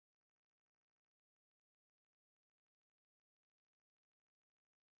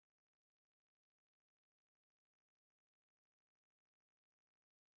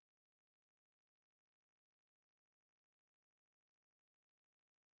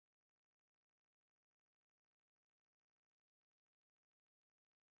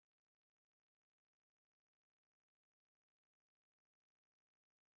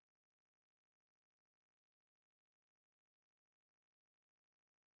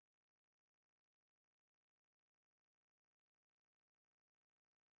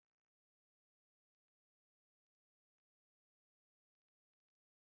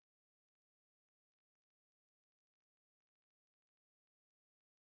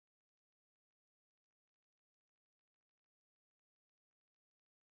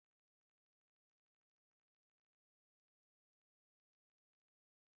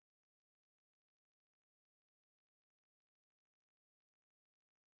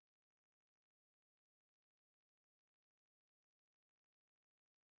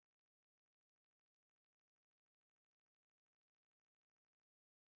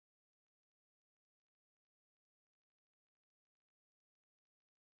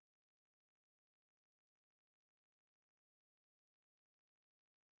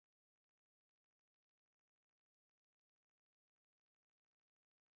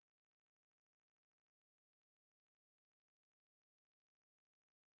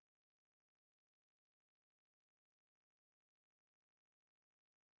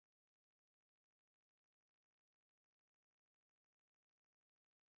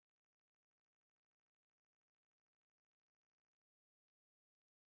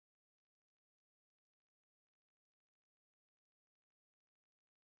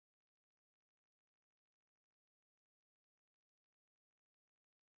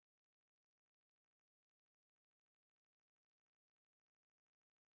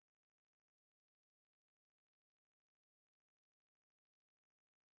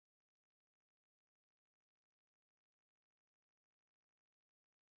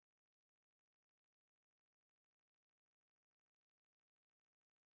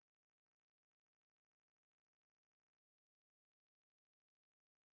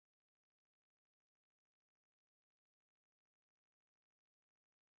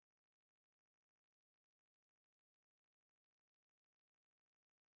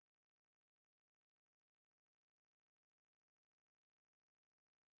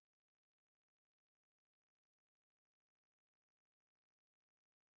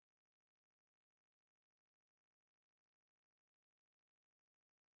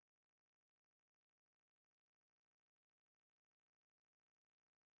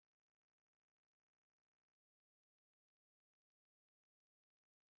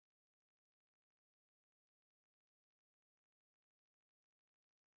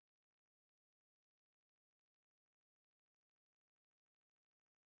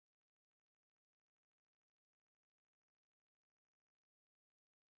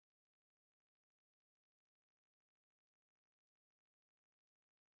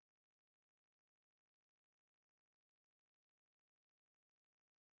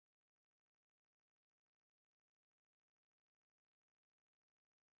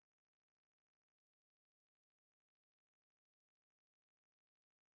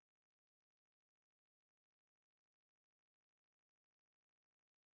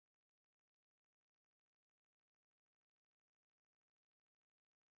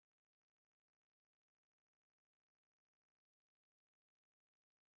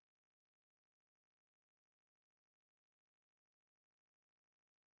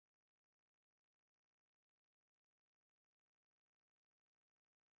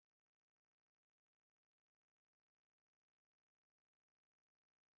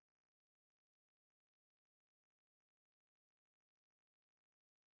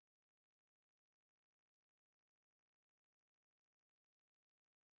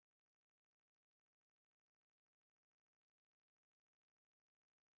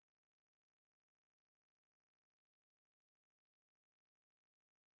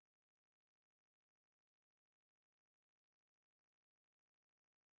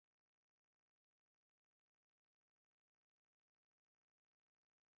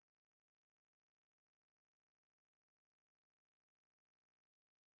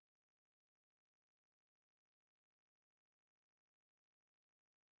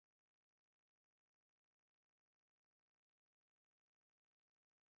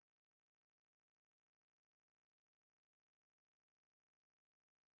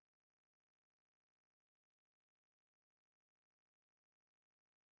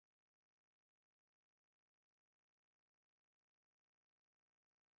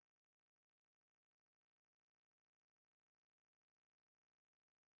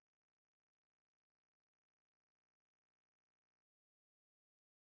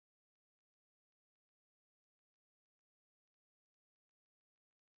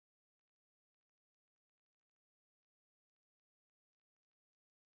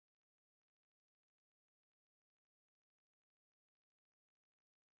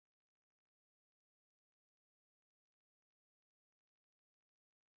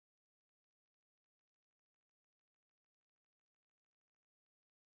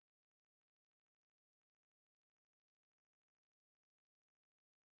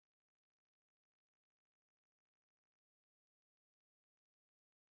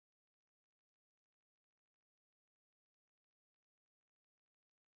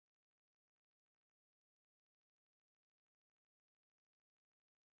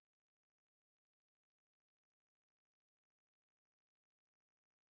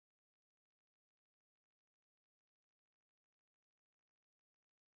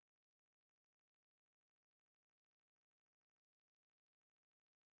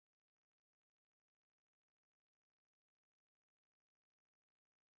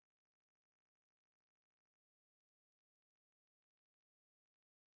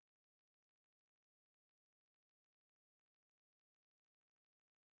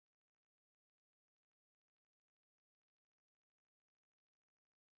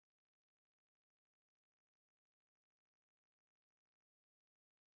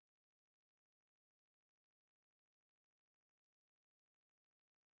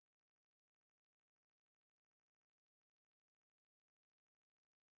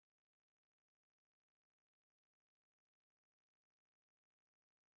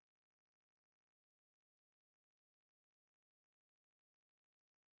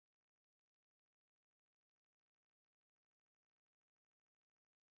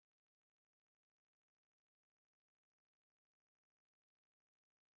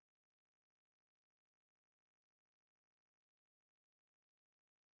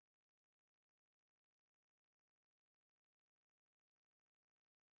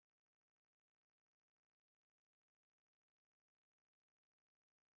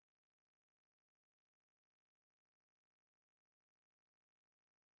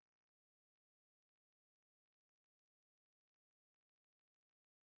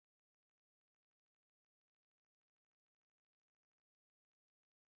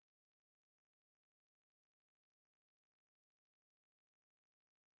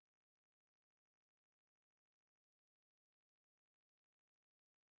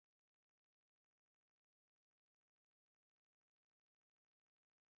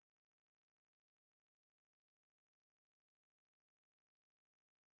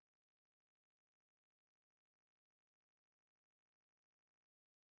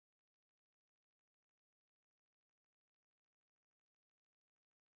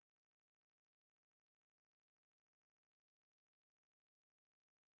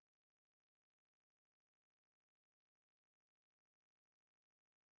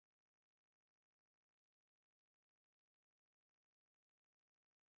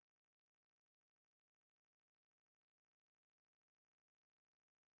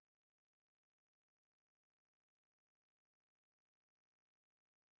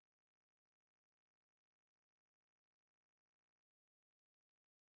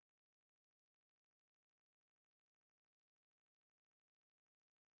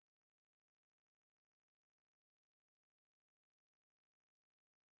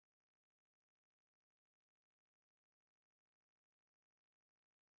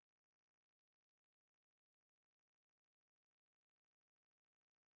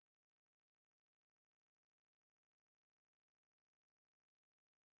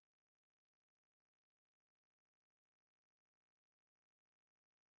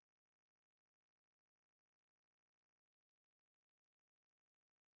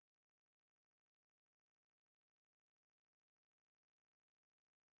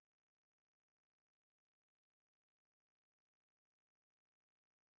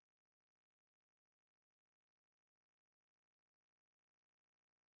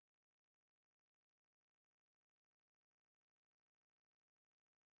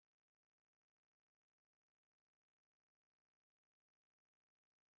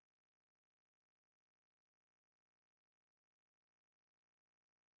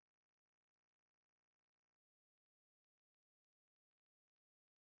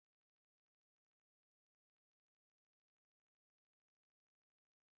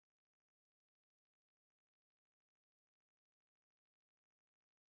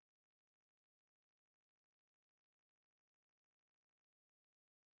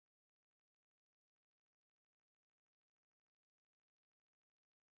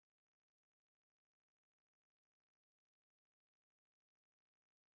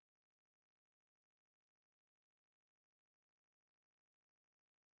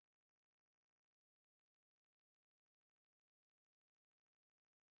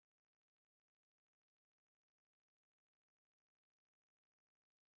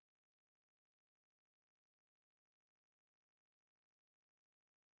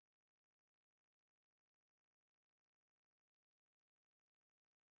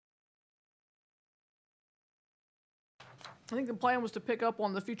I think the plan was to pick up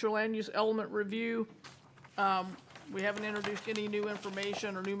on the future land use element review. We haven't introduced any new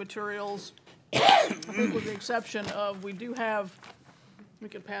information or new materials. I think with the exception of, we do have, we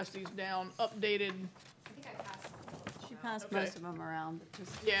could pass these down, updated, I think I passed them. She passed Okay. most of them around, but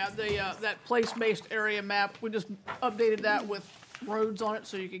just. yeah, that place-based area map, we just updated that with roads on it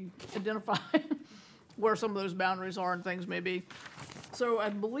so you can identify where some of those boundaries are and things may be. So I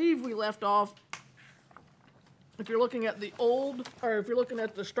believe we left off, if you're looking at the old, or if you're looking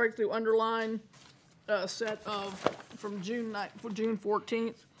at the strike-through underline set of, from June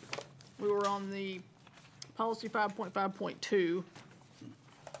 14th, we were on the policy 5.5.2,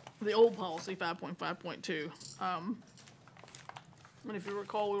 the old policy 5.5.2. And if you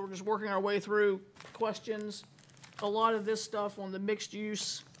recall, we were just working our way through questions. A lot of this stuff on the mixed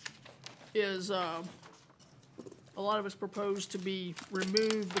use is, a lot of it's proposed to be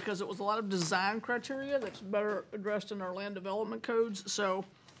removed because it was a lot of design criteria that's better addressed in our land development codes. So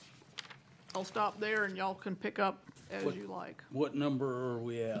I'll stop there and y'all can pick up as you like. What number are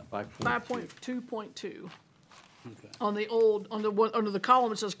we at? 5.2.2. Okay. On the old, on the one, under the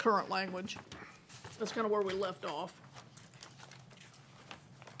column it says current language. That's kind of where we left off.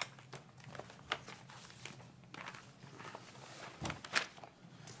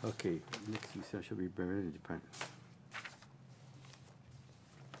 Okay, mixed use shall be permitted in Japan.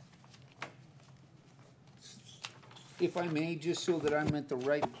 If I may, just so that I'm at the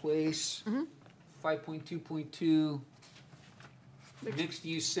right place, 5.2.2,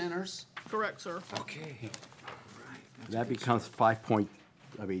 mixed-use centers. Correct, sir. Okay. That becomes 5.1,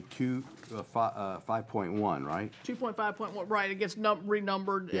 right? 2.5.1, right, it gets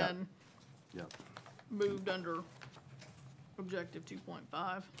renumbered Yeah. and Yep. moved under objective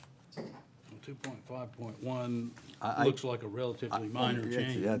 2.5. 2.5.1 I- looks like a relatively minor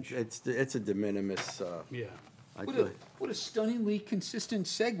change. It's a de minimis, Yeah. What a stunningly consistent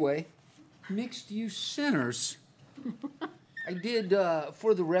segue. Mixed-use centers. I did,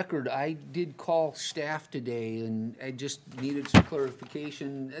 for the record, I did call staff today, and I just needed some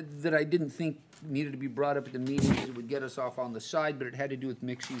clarification that I didn't think needed to be brought up at the meeting because it would get us off on the side, but it had to do with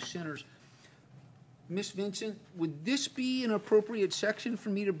mixed-use centers. Ms. Vincent, would this be an appropriate section for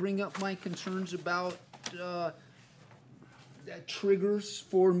me to bring up my concerns about triggers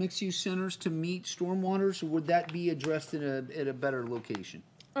for mixed-use centers to meet stormwaters, or would that be addressed in at a better location?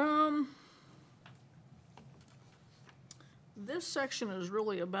 This section is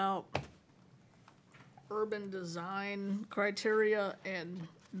really about urban design criteria and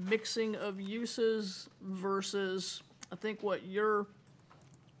mixing of uses versus, I think what you're,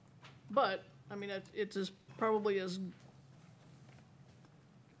 but, I mean, it's as, probably as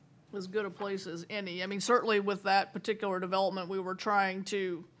good a place as any. I mean, certainly with that particular development, we were trying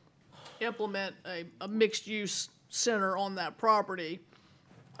to implement a mixed-use center on that property.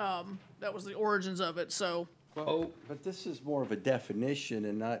 That was the origins of it, so. But this is more of a definition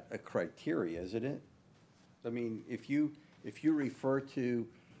and not a criteria, isn't it? I mean, if you refer to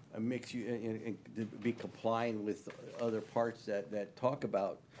a mix, and to be complying with other parts that talk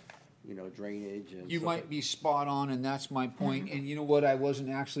about, drainage and. You stuff might be spot on, and that's my point. And you know what? I wasn't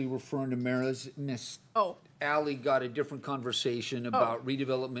actually referring to Mara's. Miss Oh, Ally got a different conversation about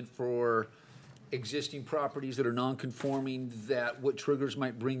redevelopment for existing properties that are non-conforming, that what triggers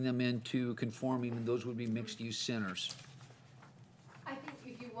might bring them into conforming, and those would be mixed-use centers. I think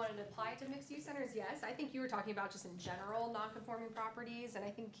if you wanted to apply it to mixed-use centers, yes. I think you were talking about just in general non-conforming properties, and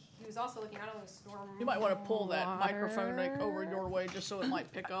I think he was also looking not only storm. you might want to pull that microphone like over your way just so it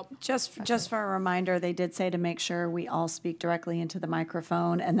might pick up. Just for a reminder, they did say to make sure we all speak directly into the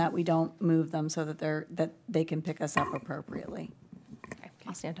microphone and that we don't move them so that they can pick us up appropriately. Okay,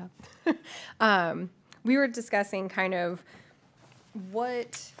 I'll stand up. We were discussing kind of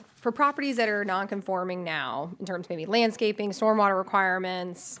what, for properties that are non-conforming now, in terms of maybe landscaping, stormwater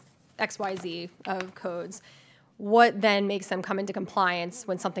requirements, XYZ of codes, what then makes them come into compliance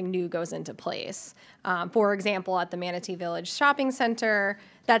when something new goes into place? For example, at the Manatee Village Shopping Center,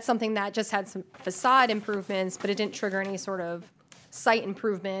 that's something that just had some facade improvements, but it didn't trigger any sort of site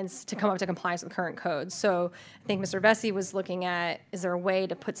improvements to come up to compliance with current codes. So I think Mr. Vesey was looking at, is there a way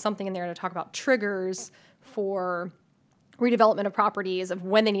to put something in there to talk about triggers for redevelopment of properties of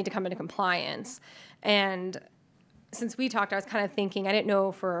when they need to come into compliance? And since we talked, I was kind of thinking, I didn't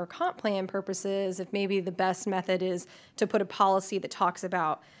know for comp plan purposes if maybe the best method is to put a policy that talks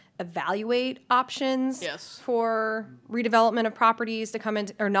about evaluate options Yes. for redevelopment of properties to come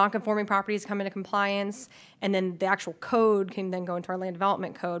into, or non-conforming properties to come into compliance, and then the actual code can then go into our land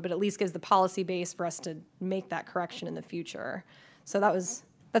development code, but at least gives the policy base for us to make that correction in the future. So that was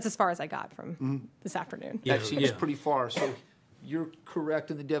That's as far as I got from this afternoon. Yeah, That seems yeah. pretty far, so you're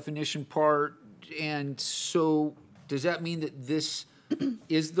correct in the definition part, and so does that mean that this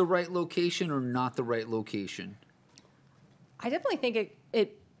is the right location or not the right location? I definitely think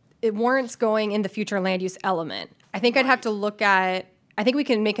it warrants going in the future land use element. I think I'd have to look at, I think we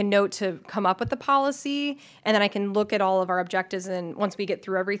can make a note to come up with the policy, and then I can look at all of our objectives and once we get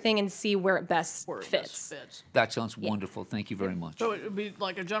through everything and see where it best Where it best fits. fits. That sounds wonderful, thank you very much. So it would be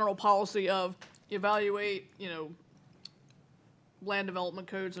like a general policy of evaluate, land development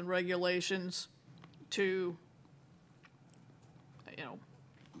codes and regulations to,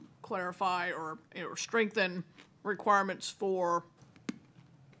 clarify or, strengthen requirements for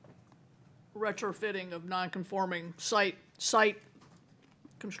retrofitting of non-conforming site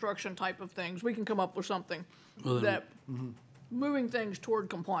construction type of things. We can come up with something Well, then- that, moving things toward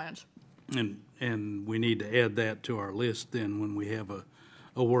compliance. And we need to add that to our list then when we have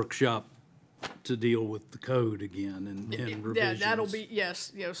a workshop to deal with the code again and Yeah, revisions. that'll be,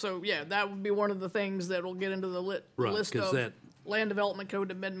 yes, so, yeah, that would be one of the things that'll get into the Right, list 'cause of that- land development code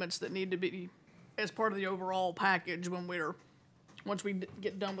amendments that need to be as part of the overall package once we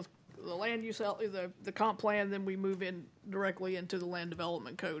get done with the land use, the comp plan, then we move in directly into the land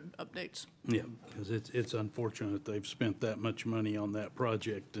development code updates. Yeah, because it's unfortunate they've spent that much money on that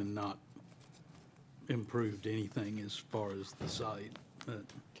project and not improved anything as far as the site. But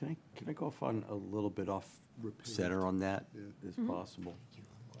Can I go off on a little bit off center on that, if possible?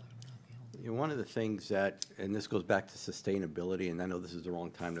 One of the things that, and this goes back to sustainability, and I know this is the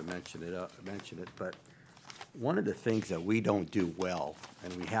wrong time to mention it, but one of the things that we don't do well,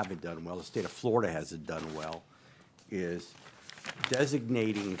 and we haven't done well, the state of Florida hasn't done well, is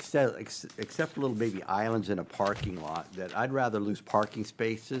designating, except little maybe islands in a parking lot, that I'd rather lose parking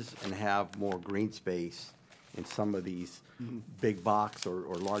spaces and have more green space in some of these big box or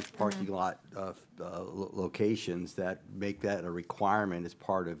large parking lot locations that make that a requirement as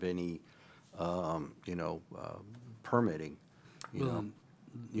part of any, permitting. Well,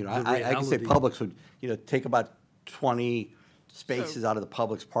 I can say reality- Publix would, take about 20 spaces out of the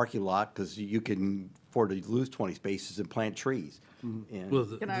Publix parking lot, because you can afford to lose 20 spaces and plant trees. And- Well,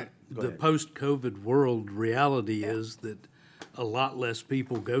 Can I- Go the ahead. post-COVID world reality is that a lot less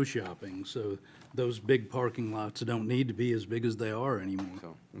people go shopping, so those big parking lots don't need to be as big as they are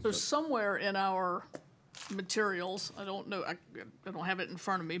anymore. So somewhere in our materials, I don't know, I don't have it in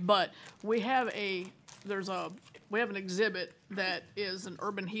front of me, but we have an exhibit that is an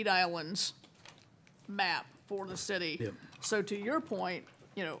urban heat islands map for the city. Yep. So to your point,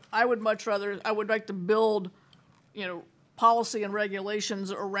 I would like to build, policy and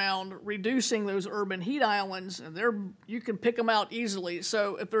regulations around reducing those urban heat islands, and you can pick them out easily.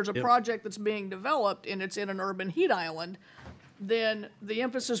 So if there's a Yep. project that's being developed and it's in an urban heat island, then the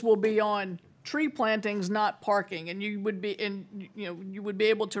emphasis will be on tree plantings, not parking, and you would be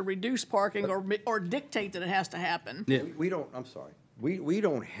able to reduce parking or dictate that it has to happen. Yeah. We don't, I'm sorry, we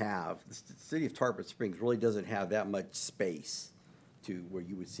don't have, the city of Tarpon Springs really doesn't have that much space to where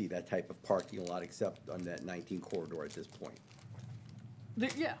you would see that type of parking lot, except on that 19 corridor at this point.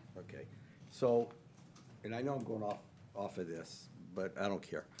 Yeah, Okay, so, and I know I'm going off of this, but I don't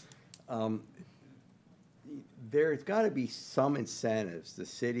care. There's gotta be some incentives the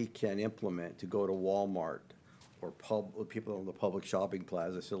city can implement to go to Walmart or people on the public shopping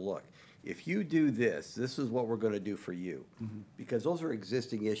plaza, say, look, if you do this, this is what we're gonna do for you. Because those are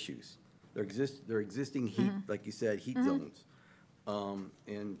existing issues. They're existing heat, like you said, heat zones.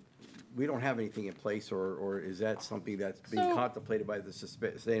 And we don't have anything in place, or is that something that's being So- contemplated by the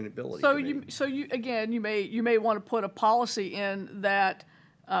sustainability so committee? again, you may want to put a policy in that,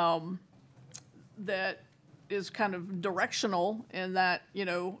 that is kind of directional in that,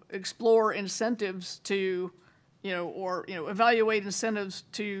 explore incentives to, or, evaluate incentives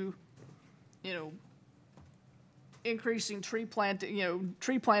to, increasing tree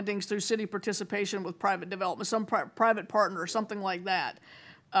plantings through city participation with private development, some private partner, or something like that.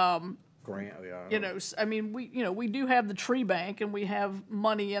 Grant, yeah. We do have the tree bank and we have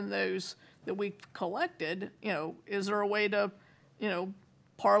money in those that we collected, is there a way to,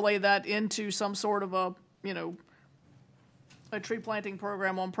 parlay that into some sort of a tree planting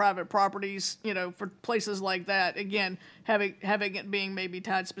program on private properties, for places like that? Again, having it being maybe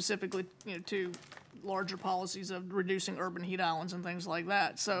tied specifically, to larger policies of reducing urban heat islands and things like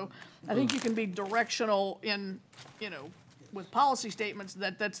that. So I think you can be directional in, with policy statements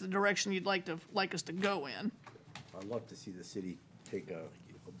that's the direction you'd like us to go in. I'd love to see the city take a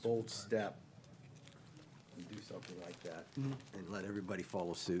bold step and do something like that, and let everybody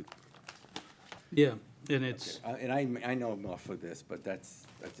follow suit. Yeah, And it's, And I know enough of this, but that's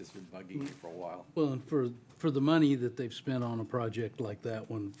just been bugging me for a while. well, and for the money that they've spent on a project like that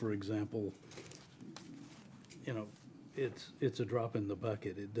one, for example, you know, it's a drop in the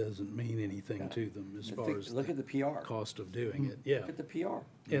bucket. It doesn't mean anything to them as far as Look at the PR. cost of doing it, yeah. Look at the PR.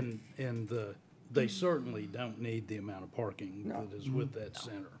 And they certainly don't need the amount of parking No. that is with that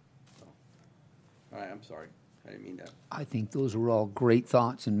center. All right, I'm sorry. I didn't mean that. I think those are all great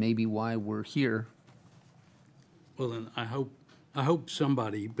thoughts and maybe why we're here. Well, then I hope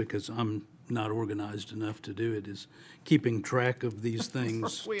somebody, because I'm not organized enough to do it, is keeping track of these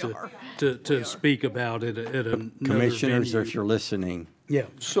things We are. to speak about it at another Commissioners, venue. if you're listening, Yeah,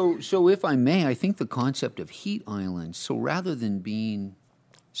 So if I may, I think the concept of heat islands, so rather than being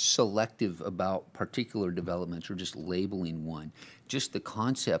selective about particular developments or just labeling one, just the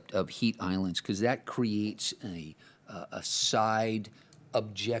concept of heat islands, because that creates a side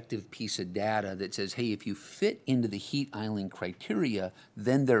objective piece of data that says, hey, if you fit into the heat island criteria,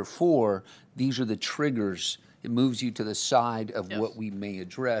 then therefore, these are the triggers. It moves you to the side of Yes. what we may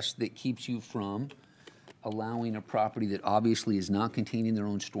address that keeps you from allowing a property that obviously is not containing their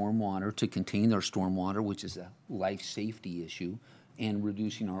own stormwater to contain their stormwater, which is a life safety issue, and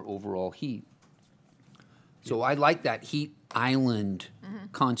reducing our overall heat. So I like that heat island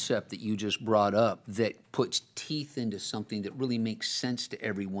concept that you just brought up that puts teeth into something that really makes sense to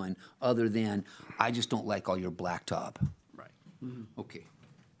everyone other than, I just don't like all your blacktop. Right. Okay.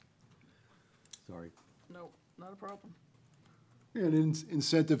 sorry. No, not a problem. An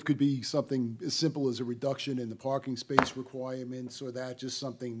incentive could be something as simple as a reduction in the parking space requirements, or that, just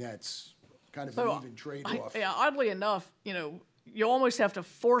something that's kind of an So, even trade-off. yeah, oddly enough, you know, you almost have to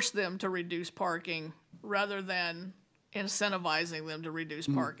force them to reduce parking rather than incentivizing them to reduce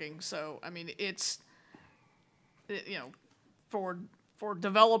parking. So, I mean, you know, for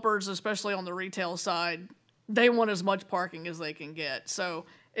developers, especially on the retail side, they want as much parking as they can get. So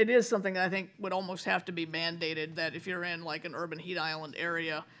it is something that I think would almost have to be mandated, that if you're in like an urban heat island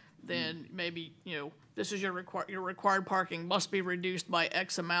area, then maybe, you know, this is your required parking must be reduced by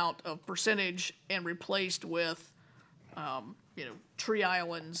X amount of percentage and replaced with, you know, tree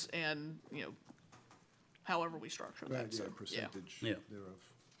islands and, you know, however we structure Right, that. So, yeah, percentage Yeah. thereof.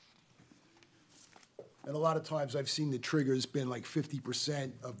 And a lot of times I've seen the trigger's been like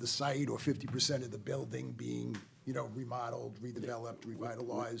 50% of the site or 50% of the building being, you know, remodeled, redeveloped,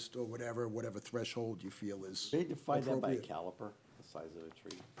 revitalized, or whatever threshold you feel is They define that by a appropriate. caliper, the size of a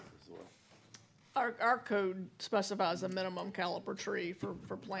tree as well. Our code specifies a minimum caliper tree for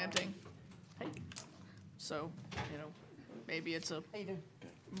planting. Hey. So, you know, maybe it's a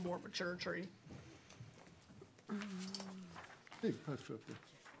more mature tree. Hey, that's 50.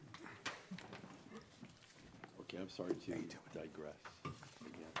 Okay, I'm sorry to digress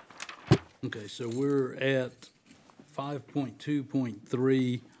again. okay, so we're at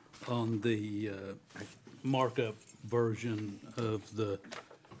 5.2.3 on the markup version of the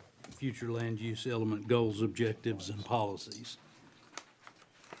future land use element goals, objectives, and policies.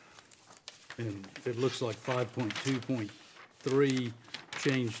 And it looks like 5.2.3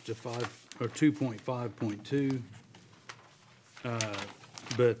 changed to 2.5.2.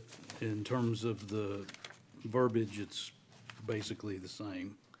 But in terms of the verbiage, it's basically the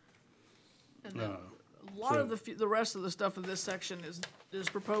same. And then a lot of the rest of the stuff in this section is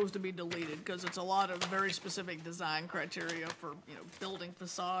proposed to be deleted, because it's a lot of very specific design criteria for, you know, building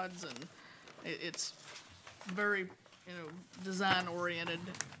facades, and it's very, you know, design oriented,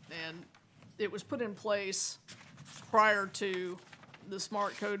 and it was put in place prior to the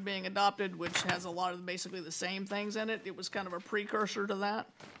smart code being adopted, which has a lot of basically the same things in it. It was kind of a precursor to that,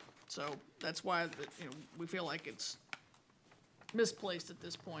 so that's why, you know, we feel like it's misplaced at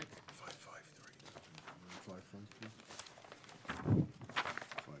this point. 535.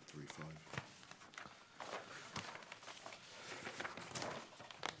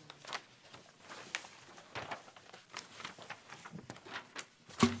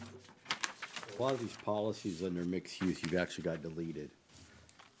 A lot of these policies under mixed use, you've actually got deleted.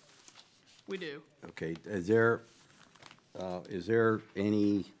 We do. Okay, is there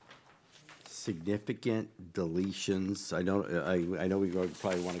any significant deletions? I know we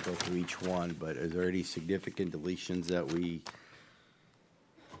probably want to go through each one, but is there any significant deletions that we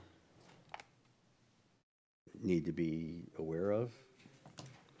need to be aware of?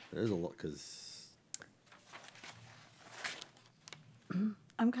 There's a lot, because,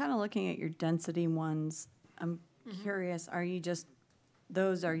 I'm kind of looking at your density ones. I'm curious, are you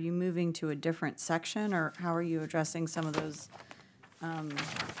are you moving to a different section, or how are you addressing some of those?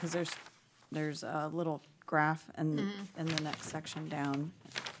 Because there's a little graph in the next section down.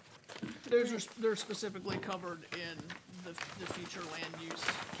 They're specifically covered in the future land use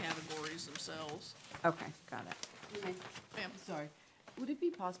categories themselves. Okay, got it. Ma'am? Sorry. Would it be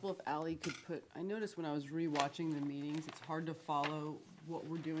possible if Ally could put, I noticed when I was rewatching the meetings, it's hard to follow what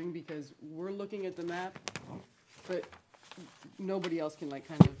we're doing because we're looking at the map, but nobody else can like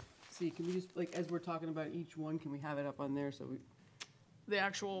kind of see. Can we just, like, as we're talking about each one, can we have it up on there so we, The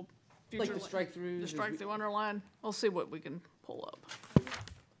actual like future. the strike-throughs? The as we- strike-through underline. I'll see what we can pull up.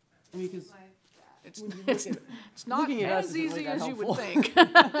 I mean, because It's, when you look it's, at, it's not looking at us as isn't easy really that as you would helpful. think.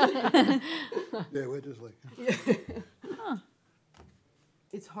 Yeah, we're just like,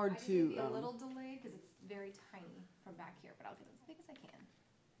 it's hard I just to, may be a little delayed because it's very tiny from back here, but I'll get as big as I can.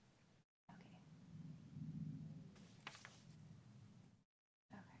 Okay.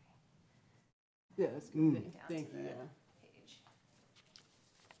 Okay. yeah, that's good. Thank you, yeah. Page.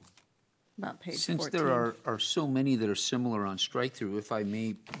 About page 14. Since there are so many that are similar on strike-through, if I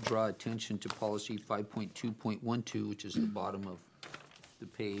may draw attention to policy 5.2.12, which is the bottom of the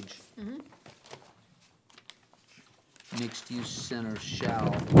page. Mixed-use center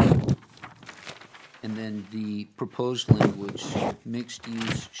shall, and then the proposed language,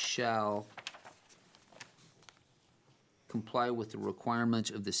 mixed-use shall comply with the requirements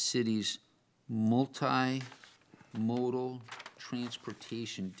of the city's multimodal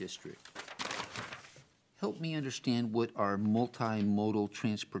transportation district. Help me understand what our multimodal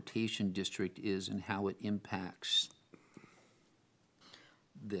transportation district is and how it impacts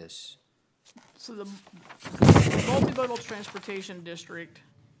this. So the multimodal transportation district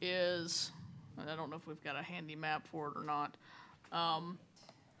is, and I don't know if we've got a handy map for it or not.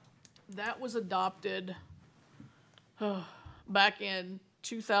 That was adopted back in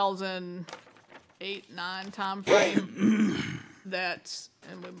 2008, 9 timeframe. That's,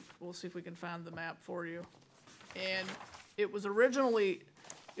 and we'll see if we can find the map for you. And it was originally,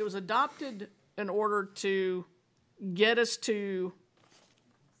 it was adopted in order to get us to,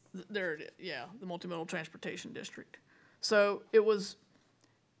 there it is, yeah, the multimodal transportation district. So it was,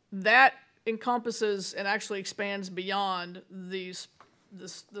 that encompasses and actually expands beyond the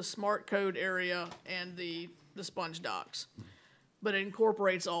smart code area and the sponge docks. But it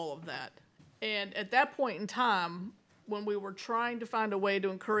incorporates all of that. And at that point in time, when we were trying to find a way to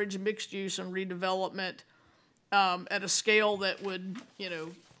encourage mixed use and redevelopment at a scale that would,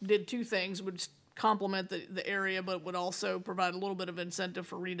 did two things, would complement the area, but would also provide a little bit of incentive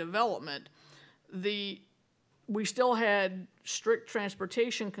for redevelopment. We still had strict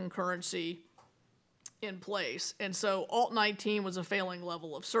transportation concurrency in place, and so Alt 19 was a failing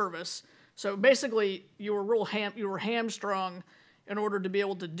level of service. So basically, you were hamstrung in order to be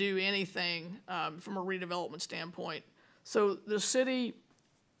able to do anything from a redevelopment standpoint. So the city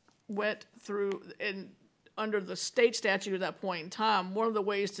went through, and under the state statute at that point in time, one of the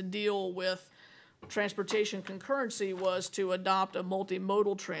ways to deal with transportation concurrency was to adopt a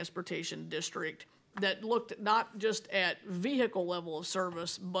multimodal transportation district that looked not just at vehicle level of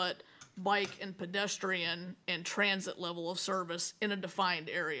service, but bike and pedestrian and transit level of service in a defined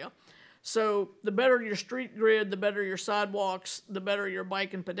area. So the better your street grid, the better your sidewalks, the better your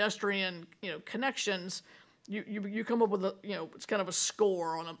bike and pedestrian, connections, you come up with it's kind of a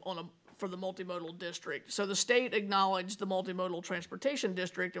score for the multimodal district. So the state acknowledged the multimodal transportation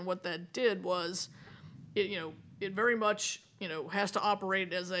district, and what that did was, it very much, has to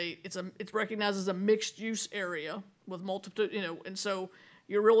operate as it's recognized as a mixed use area with multiple, and so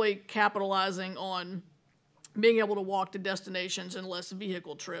you're really capitalizing on being able to walk to destinations and less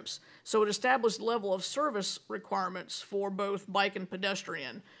vehicle trips. So it established level of service requirements for both bike and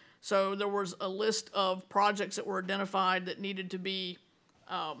pedestrian. So there was a list of projects that were identified that needed to be,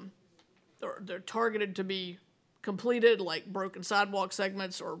 they're targeted to be completed, like broken sidewalk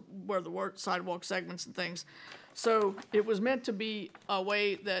segments or where there were sidewalk segments and things. So it was meant to be a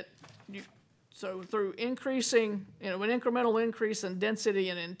way that so through increasing, an incremental increase in density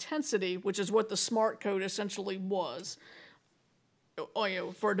and intensity, which is what the smart code essentially was,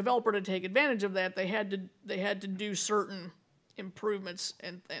 for a developer to take advantage of that, they had to do certain improvements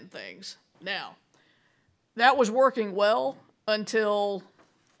and things. Now, that was working well until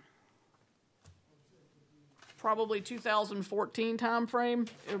probably 2014 timeframe.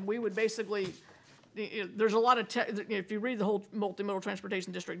 We would basically, there's a lot of if you read the whole multimodal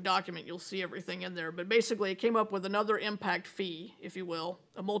transportation district document, you'll see everything in there. But basically, it came up with another impact fee, if you will,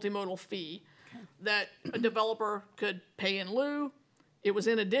 a multimodal fee that a developer could pay in lieu. It was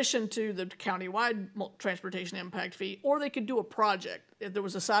in addition to the countywide transportation impact fee, or they could do a project. If there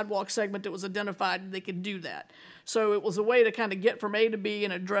was a sidewalk segment that was identified, they could do that. So it was a way to kind of get from A to B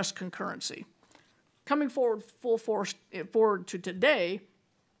and address concurrency. Coming forward full force forward to today,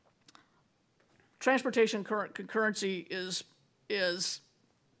 transportation current concurrency is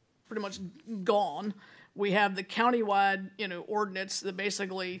pretty much gone. We have the countywide, ordinance that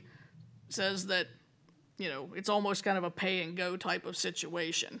basically says that, it's almost kind of a pay and go type of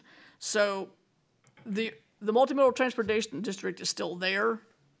situation. So the multimodal transportation district is still there.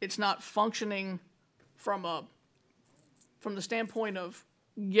 It's not functioning from the standpoint of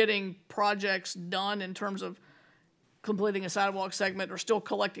getting projects done in terms of completing a sidewalk segment or still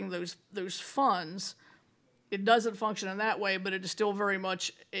collecting those funds. It doesn't function in that way, but it is still very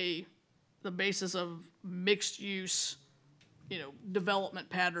much the basis of mixed use, development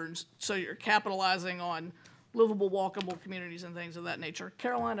patterns. So you're capitalizing on livable, walkable communities and things of that nature.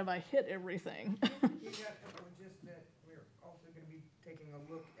 Caroline, have I hit everything? You got, just that we're also gonna be taking a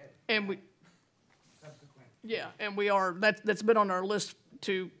look at And we, subsequent. yeah, and we are, that's been on our list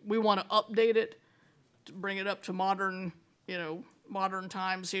we want to update it, to bring it up to modern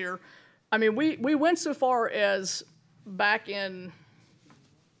times here. I mean, we went so far as back in,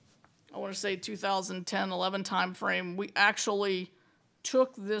 I want to say 2010, 11 timeframe, we actually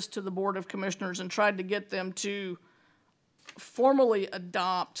took this to the Board of Commissioners and tried to get them to formally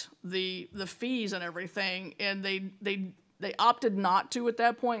adopt the fees and everything, and they opted not to at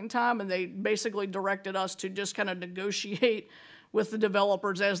that point in time, and they basically directed us to just kind of negotiate with the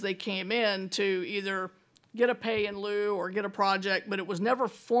developers as they came in to either get a pay in lieu or get a project, but it was never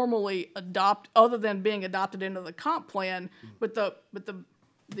formally other than being adopted into the comp plan. But the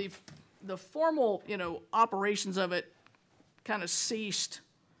formal, operations of it kind of ceased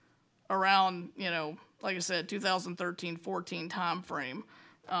around, like I said, 2013, 14 timeframe.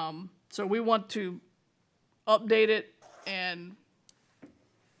 So we want to update it and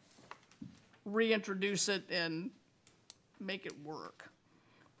reintroduce it and make it work.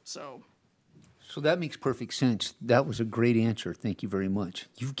 So that makes perfect sense. That was a great answer. Thank you very much.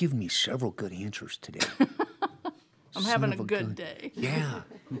 You've given me several good answers today. I'm having a good day. Yeah.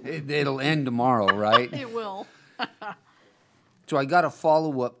 It'll end tomorrow, right? It will. So I got a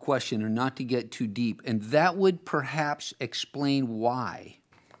follow-up question, and not to get too deep, and that would perhaps explain why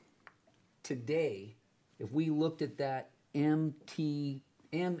today, if we looked at that MMTD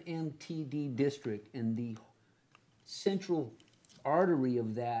district, and the central artery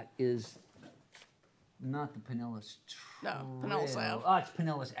of that is not the Pinellas Trail. No, Pinellas Ave. Oh, it's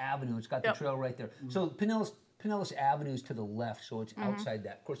Pinellas Avenue. It's got the Yep. trail right there. So Pinellas Avenue is to the left, so it's outside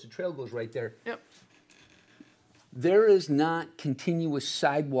that. Of course, the trail goes right there. Yep. There is not continuous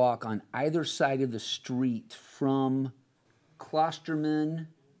sidewalk on either side of the street from Klosterman.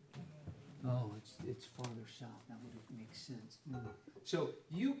 Oh, it's farther south. That would make sense. So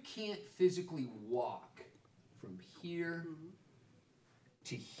you can't physically walk from here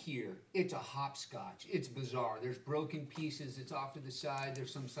to here. It's a hopscotch. It's bizarre. There's broken pieces. It's off to the side.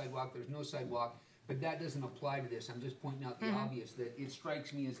 There's some sidewalk. There's no sidewalk. But that doesn't apply to this. I'm just pointing out the obvious, that it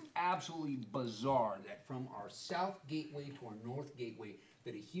strikes me as absolutely bizarre that from our south gateway to our north gateway,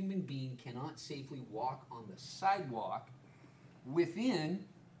 that a human being cannot safely walk on the sidewalk within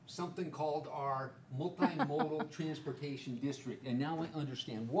something called our multimodal transportation district. And now I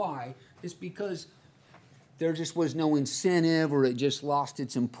understand why. It's because there just was no incentive, or it just lost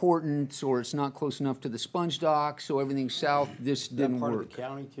its importance, or it's not close enough to the sponge dock, so everything south, this Is that didn't part work. of the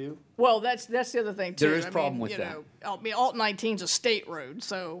county too? Well, that's the other thing too. There is I problem mean, with that. I mean, Alt 19's a state road,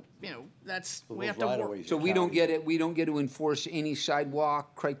 so that's So we those have to work. right-of-ways So are we don't county. get it, we don't get to enforce any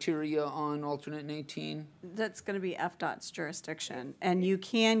sidewalk criteria on alternate and 18? That's gonna be FDOT's jurisdiction, and you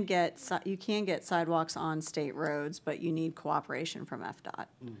can get sidewalks on state roads, but you need cooperation from FDOT.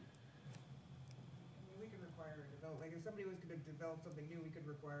 We could require a develop, like if somebody was gonna develop something new, we could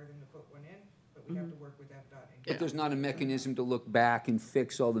require them to put one in, but we have to work with FDOT. But there's not a mechanism to look back and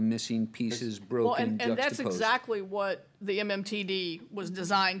fix all the missing pieces, Well, broken, and that's juxtaposed. exactly what the MMTD was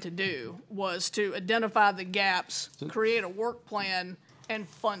designed to do, was to identify the gaps, create a work plan, and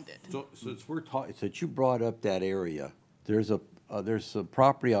fund it. So since we're talking, since you brought up that area, there's a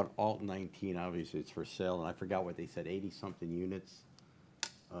property on Alt 19, obviously it's for sale, and I forgot what they said, 80-something units.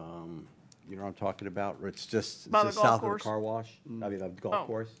 You know what I'm talking about? It's just By the it's golf south of course? the car wash, I mean, the Oh. golf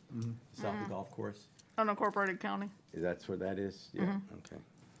course, south of the golf course. Unincorporated county. That's where that is? Yeah, okay.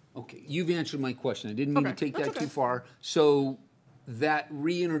 Okay, you've answered my question. I didn't mean to Okay, take that's that too okay. far. So that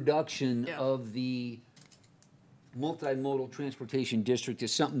reintroduction Yeah. of the multimodal transportation district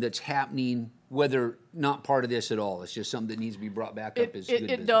is something that's happening, whether not part of this at all. It's just something that needs to be brought back up as good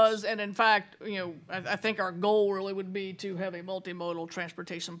business. It does, and in fact, I think our goal really would be to have a multimodal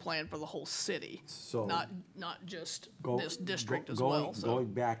transportation plan for the whole city, So- not just Go- this district go- as going- well, so.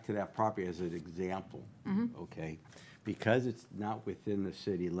 Going back to that property as an example, okay? because it's not within the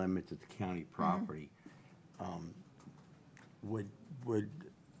city limits, it's county property, would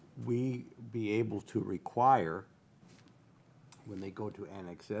we be able to require, when they go to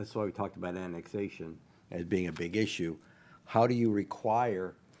annex, that's why we talked about annexation as being a big issue, how do you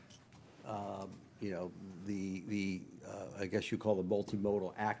require, you know, I guess you call the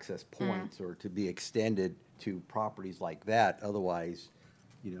multimodal access points, or to be extended to properties like that? Otherwise,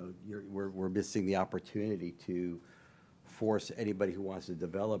 you know, we're missing the opportunity to force anybody who wants to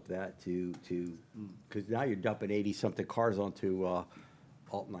develop that to, because now you're dumping 80-something cars onto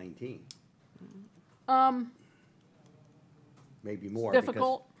Alt 19. Maybe more. because-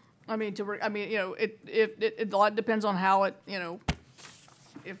 Difficult. I mean, you know, it a lot depends on how it, you know,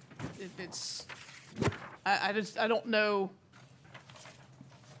 if it's, I don't know.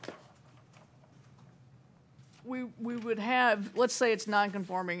 We would have, let's say it's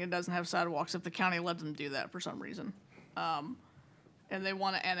non-conforming and doesn't have sidewalks, if the county lets them do that for some reason. And they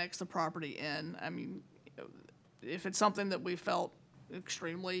want to annex the property in, I mean, if it's something that we felt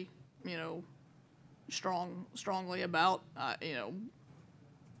extremely, you know, strongly about, you know,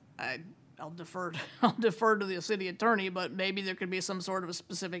 I'll defer to the city attorney, but maybe there could be some sort of a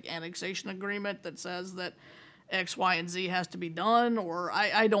specific annexation agreement that says that X, Y, and Z has to be done, or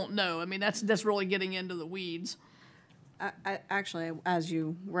I don't know. I mean, that's really getting into the weeds. Actually, as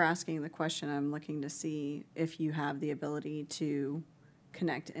you were asking the question, I'm looking to see if you have the ability to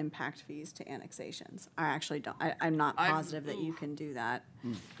connect impact fees to annexations. I actually don't, I'm not positive that you can do that.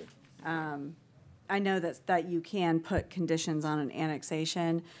 I know that you can put conditions on an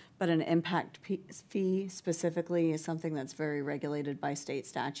annexation, but an impact fee specifically is something that's very regulated by state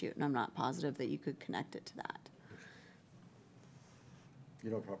statute, and I'm not positive that you could connect it to that. You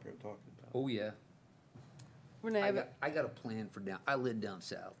know what property I'm talking about? Oh, yeah. Renee, I got a plan for I live down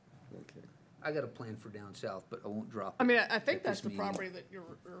south. Okay. I got a plan for down south, but I won't drop I it mean, I think at that's this the meeting. property that you're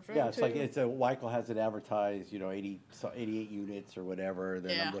referring to. Yeah, it's like, Wyco has it advertised, you know, 88 units or whatever,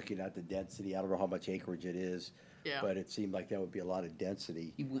 then Yeah. I'm looking at the density, I don't know how much acreage it is. Yeah. But it seemed like that would be a lot of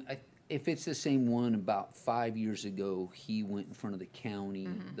density. If it's the same one, about 5 years ago, he went in front of the county,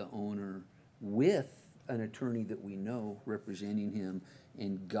 Mm-hmm. the owner, with an attorney that we know representing him,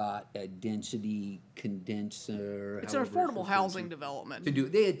 and got a density condenser. It's an however affordable referred housing to. development. To do,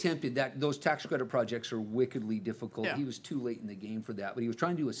 they attempted that, those tax credit projects are wickedly difficult. Yeah. He was too late in the game for that, but he was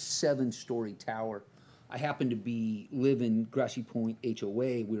trying to do a 7-story tower. I happened to live in Grassy Point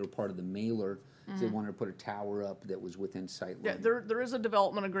HOA, we were part of the mailer, so they wanted to put a tower up that was within sight Mm-hmm. Yeah, line. there is a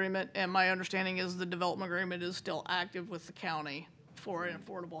development agreement, and my understanding is the development agreement is still active with the county for an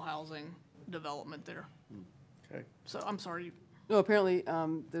affordable housing development there. Okay. So, I'm sorry, no, apparently,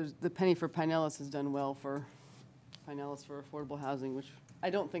 there's, the penny for Pinellas has done well for Pinellas for affordable housing, which I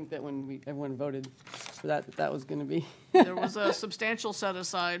don't think that when everyone voted for that was gonna be. there was a substantial set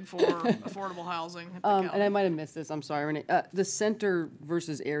aside for affordable housing at the And I county. might have missed this, I'm sorry, Renee. The center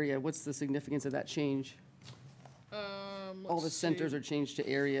versus area, what's the significance of that change? All the centers are changed to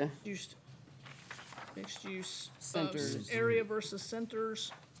area. Mixed use. Centers. Area versus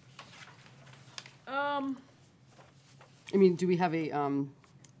centers. I mean, do we have a,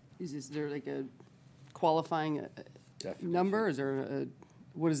 is there like a qualifying Definition. number? Is there a,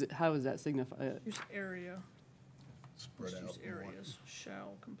 what is it, how is that signified? Use area, Spread mixed out use more. areas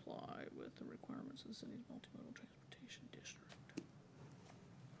shall comply with the requirements of the city's multimodal transportation district.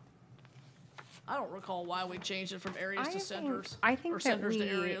 I don't recall why we changed it from areas to centers. I think or that centers to we-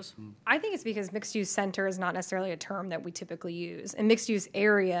 areas. I think it's because mixed-use center is not necessarily a term that we typically use. And mixed-use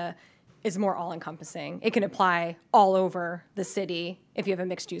area is more all-encompassing. It can apply all over the city if you have a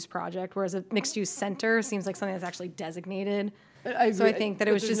mixed-use project, whereas a mixed-use center seems like something that's actually designated. So I agree, think that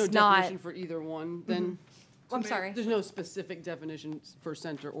it but was there's just no not, definition for either one, then? I'm sorry. There's no specific definition for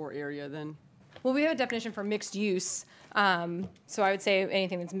center or area, then? Well, we have a definition for mixed use. So I would say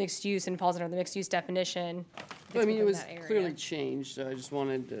anything that's mixed use and falls under the mixed use definition. I fits mean, it within was that area. clearly changed, so I just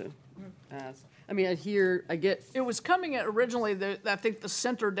wanted to ask. I mean, I get, It was coming at originally, I think the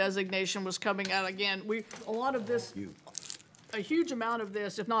center designation was coming out again. A lot of this, a huge amount of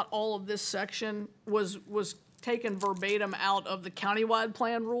this, if not all of this section, was taken verbatim out of the countywide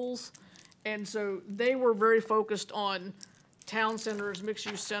plan rules. And so they were very focused on town centers,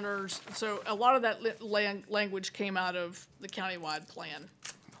 mixed-use centers. So a lot of that language came out of the countywide plan.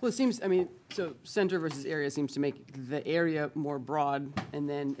 well, it seems, I mean, so center versus area seems to make the area more broad, and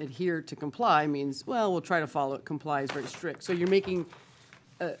then adhere to comply means, well, we'll try to follow it, comply is very strict. So you're making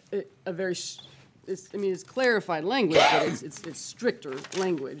a very, it's clarified language, but it's stricter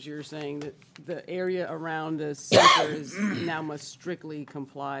language. You're saying that the area around the center is now must strictly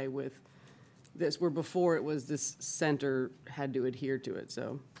comply with this, where before it was this center had to adhere to it,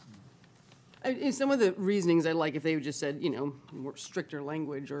 so. And some of the reasonings I like if they just said, more stricter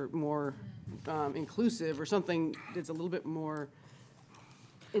language or more inclusive or something that's a little bit more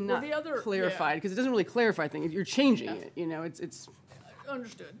and Well, not the other- clarified, because it doesn't really clarify things. You're changing it, it's,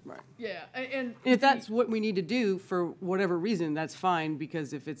 Understood. right. Yeah, and. And if that's what we need to do for whatever reason, that's fine,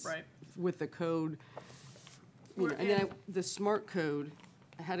 because if it's Right. with the code, We're and then in- the smart code,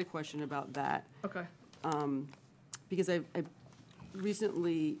 I had a question about that. Okay. Because I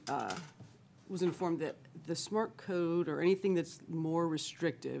recently was informed that the smart code or anything that's more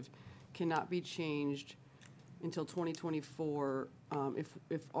restrictive cannot be changed until 2024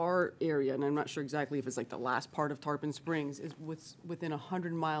 if our area, and I'm not sure exactly if it's like the last part of Tarpon Springs, is within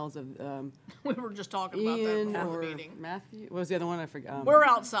 100 miles of We were just talking about that Ian before or the meeting. Matthew. What was the other one? I forgot. We're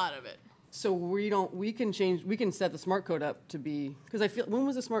outside of it. So we can set the smart code up to be, because I feel, when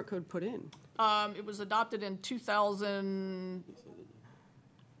was the smart code put in? It was adopted in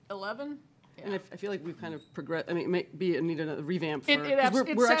 2011. And I feel like we've kind of progressed, I mean, it may be, it needed a revamp for. It 'cause abs- we're-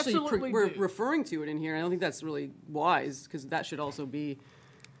 it's we're actually absolutely We're due. referring to it in here, and I don't think that's really wise, because that should also be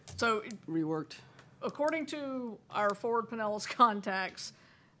So reworked. according to our Forward Pinellas contacts.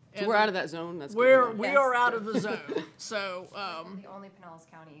 So we're out of that zone, that's good. We Yes. are out of the zone. So, The only Pinellas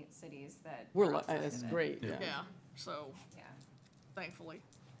County cities that. We're, that's great, yeah, yeah. so Yeah. thankfully.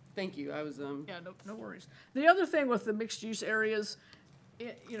 Thank you, I was, Yeah, no worries. The other thing with the mixed-use areas,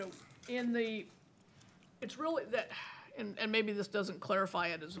 it's really that, and maybe this doesn't clarify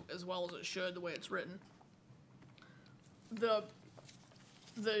it as well as it should, the way it's written. The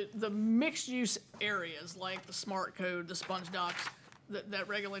mixed-use areas, like the smart code, the sponge docks, that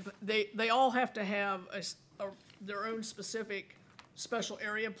regulate, they all have to have their own specific special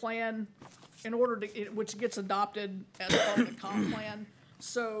area plan in order to, which gets adopted as part of the comp plan.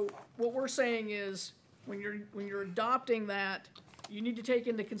 So what we're saying is, when you're adopting that, you need to take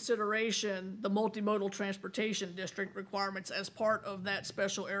into consideration the multimodal transportation district requirements as part of that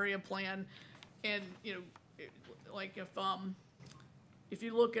special area plan. And, like if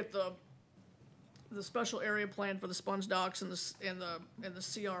you look at the special area plan for the sponge docks and the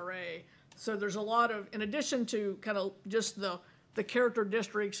CRA, so there's a lot of, in addition to kind of just the character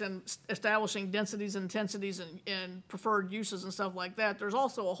districts and establishing densities, intensities, and preferred uses and stuff like that, there's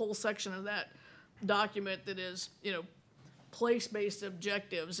also a whole section of that document that is, place-based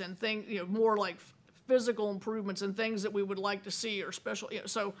objectives and things, more like physical improvements and things that we would like to see or special,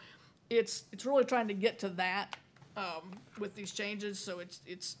 so it's really trying to get to that, with these changes, so it's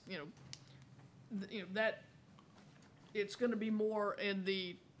that it's gonna be more in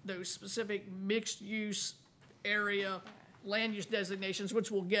those specific mixed-use area land use designations, which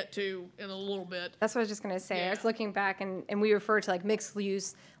we'll get to in a little bit. That's what I was just gonna say. I was Yeah. looking back and we referred to like mixed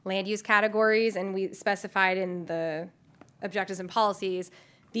use, land use categories, and we specified in the objectives and policies,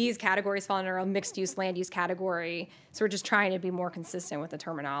 these categories fall under a mixed use land use category. So we're just trying to be more consistent with the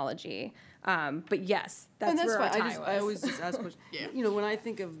terminology. But yes, and that's that's where our fine, tie was. I always just ask questions. Yeah. When I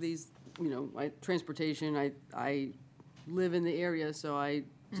think of these, transportation, I live in the area, so I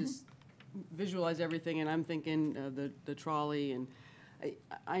just visualize everything, and I'm thinking the trolley, and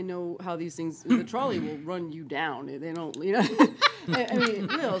I know how these things, the trolley will run you down. They don't, I mean,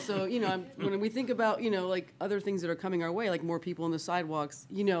 it will. So, when we think about, like other things that are coming our way, like more people on the sidewalks,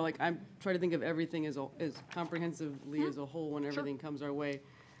 like I'm trying to think of everything as comprehensively as a whole when everything comes our way.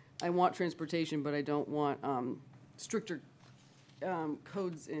 I want transportation, but I don't want stricter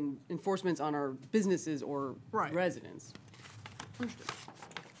codes and enforcements on our businesses or Right. residents.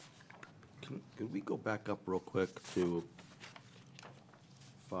 Can we go back up real quick to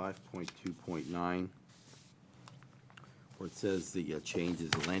 5.2.9, where it says the changes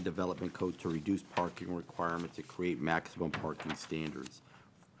the land development code to reduce parking requirements to create maximum parking standards.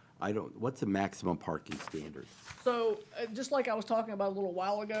 What's a maximum parking standard? So, just like I was talking about a little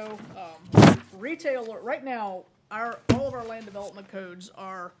while ago, retail, right now, all of our land development codes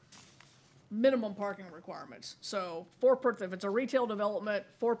are minimum parking requirements. So, if it's a retail development,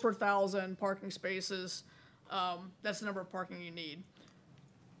 4 per 1,000 parking spaces, that's the number of parking you need.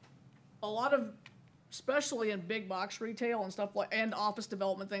 A lot of, especially in big box retail and stuff and office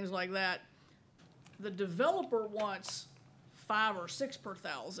development, things like that, the developer wants 5 or 6 per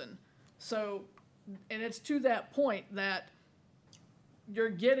 1,000. So, and it's to that point that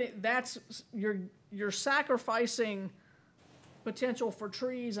you're sacrificing potential for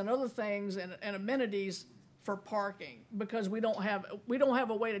trees and other things and amenities for parking, because we don't have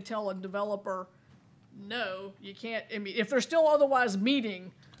a way to tell a developer, no, you can't. I mean, if they're still otherwise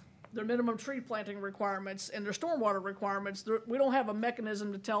meeting their minimum tree planting requirements and their stormwater requirements, we don't have a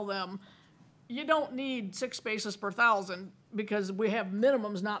mechanism to tell them, you don't need 6 spaces per 1,000 because we have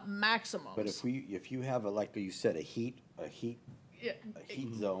minimums, not maximums. But if you have like you said, a heat Yeah,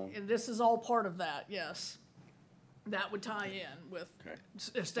 zone, and this is all part of that, yes. That would tie in with Okay.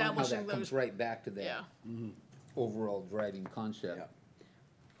 How establishing that comes those, right back to yeah. that overall driving concept.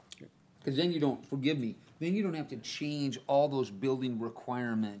 Yeah. Because then you don't, forgive me, then you don't have to change all those building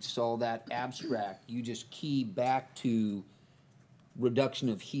requirements, all that abstract. You just key back to reduction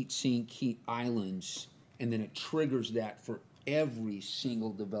of heat sink, heat islands, and then it triggers that for every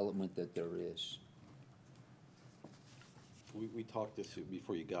single development that there is. we talked this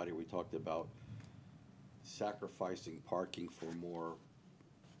before you got here, we talked about sacrificing parking for more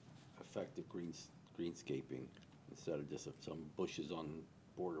effective greenscaping instead of just some bushes on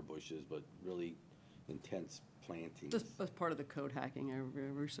border bushes, but really intense plantings. That's part of the code hacking, I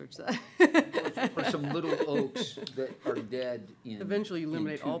researched that. Or some little oaks that are dead in. Eventually you in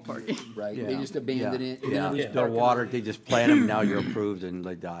eliminate 2 all parking. years, Right, they just abandon it. and then Yeah, everybody's no parking water, on it. they just plant them, now you're approved and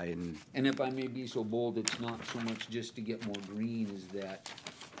they die and. And if I may be so bold, it's not so much just to get more green, is that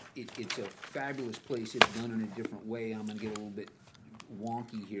it's a fabulous place if done in a different way. I'm gonna get a little bit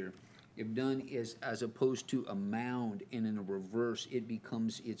wonky here. If done as opposed to a mound and in a reverse, it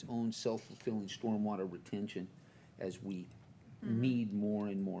becomes its own self-fulfilling stormwater retention as we need more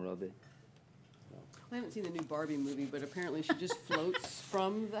and more of it. I haven't seen the new Barbie movie, but apparently she just floats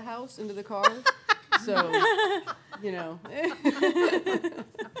from the house into the car. So, you know,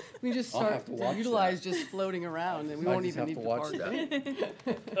 we just I'll start have to to watch utilize just floating around, and we I won't just even have need to to watch park.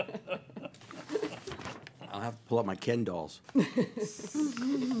 I'll have to pull up my Ken dolls.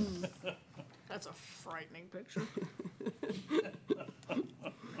 That's a frightening picture.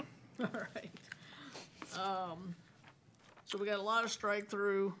 All right. So we got a lot of strike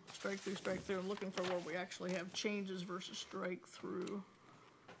through. I'm looking for where we actually have changes versus strike through.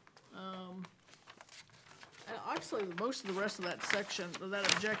 And actually, most of the rest of that section, or that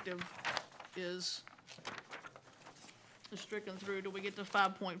objective, is stricken through till we get to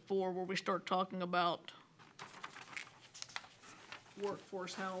 5.4, where we start talking about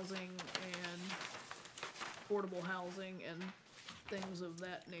workforce housing and affordable housing and things of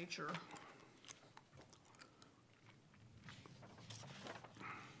that nature.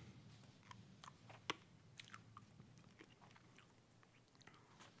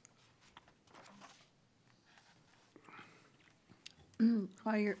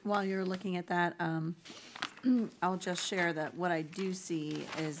 While you're looking at that, I'll just share that what I do see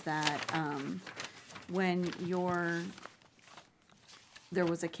is that, when there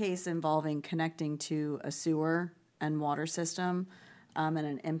was a case involving connecting to a sewer and water system, and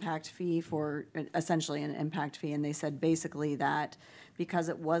an impact fee essentially an impact fee, and they said basically that because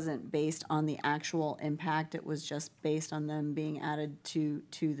it wasn't based on the actual impact, it was just based on them being added to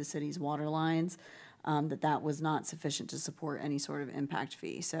the city's water lines, that was not sufficient to support any sort of impact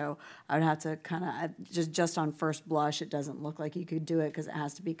fee. So I would have to kind of, just on first blush, it doesn't look like you could do it because it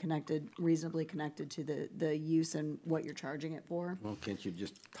has to be reasonably connected to the use and what you're charging it for. Well, can't you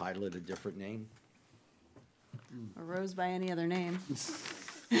just title it a different name? Arose by any other name.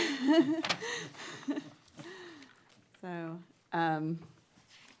 So,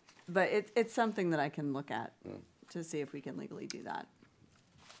 but it's something that I can look at to see if we can legally do that.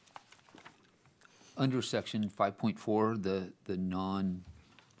 Under section 5.4,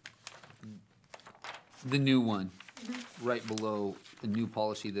 the new one, right below the new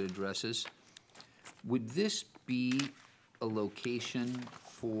policy that addresses, would this be a location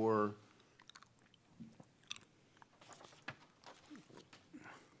for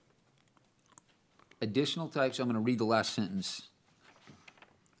additional types? I'm going to read the last sentence.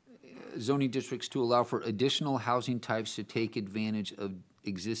 Zoning districts to allow for additional housing types to take advantage of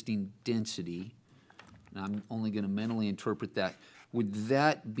existing density. And I'm only going to mentally interpret that. Would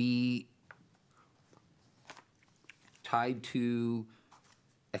that be tied to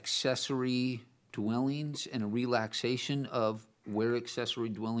accessory dwellings and a relaxation of where accessory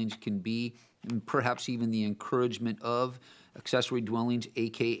dwellings can be, and perhaps even the encouragement of accessory dwellings,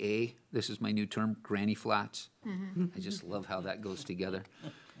 AKA, this is my new term, granny flats? I just love how that goes together.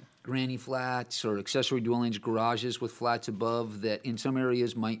 Granny flats or accessory dwellings, garages with flats above that in some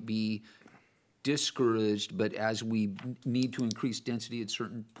areas might be discouraged, but as we need to increase density at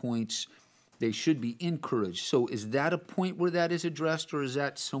certain points, they should be encouraged. So is that a point where that is addressed, or is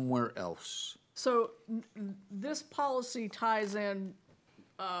that somewhere else? So this policy ties in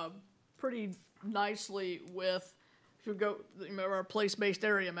pretty nicely with, if you go, remember our place-based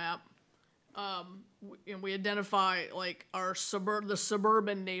area map, and we identify like the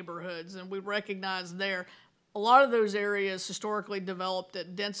suburban neighborhoods, and we recognize there a lot of those areas historically developed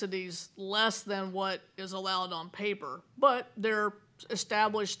at densities less than what is allowed on paper, but they're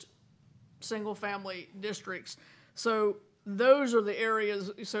established single-family districts. So those are the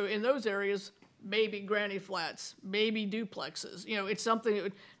areas, so in those areas, maybe granny flats, maybe duplexes, you know, it's something that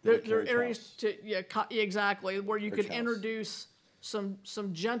would, there are carriage areas house. to, yeah, exactly, where you could Carriage house. introduce some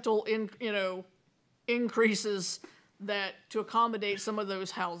gentle increases that, to accommodate some of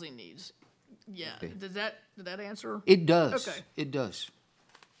those housing needs. Yeah, Okay. did that answer? It does. Okay. It does.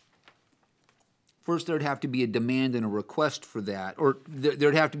 First, there'd have to be a demand and a request for that, or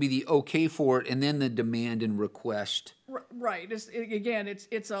there'd have to be the okay for it, and then the demand and request. Right,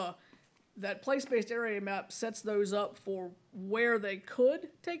 it's a, that place-based area map sets those up for where they could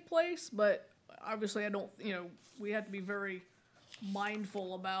take place, but obviously I don't, you know, we have to be very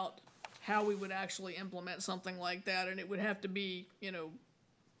mindful about how we would actually implement something like that, and it would have to be, you know,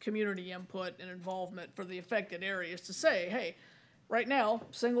 community input and involvement for the affected areas to say, hey, right now,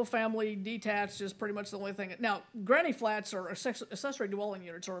 single-family detached is pretty much the only thing. Now, granny flats or accessory dwelling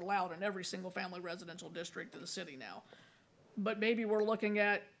units are allowed in every single-family residential district of the city now. But maybe we're looking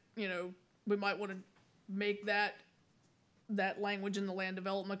at, you know, we might want to make that language in the land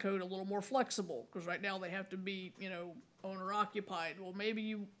development code a little more flexible, because right now they have to be, you know, owner occupied. Well, maybe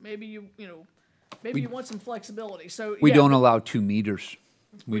you want some flexibility. So We yeah, don't allow 2 meters.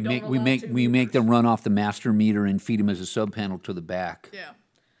 We don't allow 2 We make them meters. run off the master meter and feed them as a sub panel to the back. Yeah.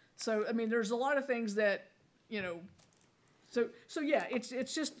 So, I mean, there's a lot of things that, you know, so yeah,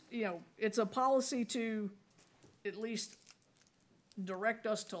 it's just, you know, it's a policy to at least direct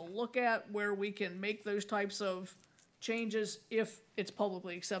us to look at where we can make those types of changes if it's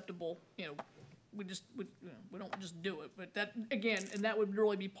publicly acceptable. You know, we don't just do it, but that, again, and that would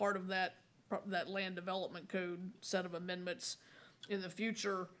really be part of that land development code set of amendments in the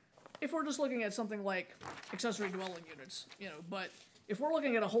future, if we're just looking at something like accessory dwelling units, you know. But if we're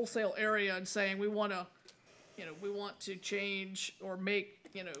looking at a wholesale area and saying we want to change or make,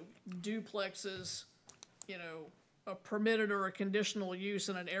 you know, duplexes, you know, a permitted or a conditional use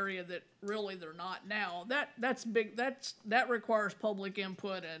in an area that really they're not now, that's big, that requires public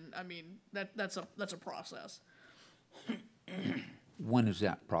input, and I mean, that's a process. When is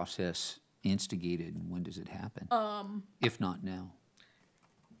that process instigated, and when does it happen? If not now.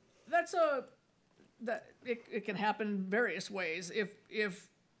 It can happen various ways.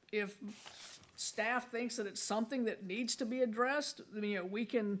 If staff thinks that it's something that needs to be addressed, you know, we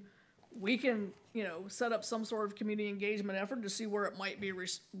can, you know, set up some sort of community engagement effort to see where it might be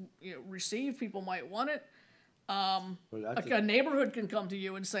received. People might want it. A neighborhood can come to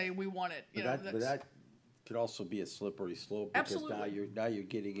you and say, we want it, you know. But that could also be a slippery slope, because Absolutely. now you're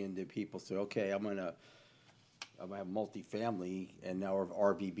getting into people say, okay, I'm gonna have multifamily and now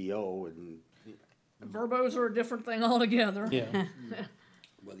RVBO, and Verbos are a different thing altogether. Yeah.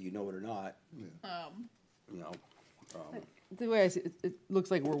 whether you know it or not, you know. The way I see it, it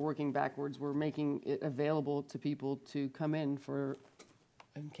looks like we're working backwards. We're making it available to people to come in for,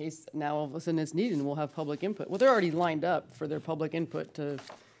 in case now all of a sudden it's needed, and we'll have public input. Well, they're already lined up for their public input to,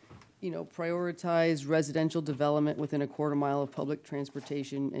 you know, prioritize residential development within a quarter mile of public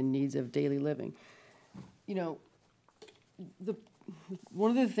transportation and needs of daily living. You know, one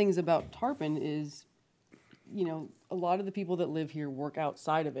of the things about Tarpon is, you know, a lot of the people that live here work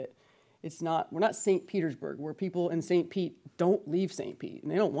outside of it. We're not St. Petersburg, where people in St. Pete don't leave St. Pete,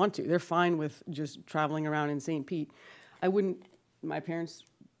 and they don't want to. They're fine with just traveling around in St. Pete. My parents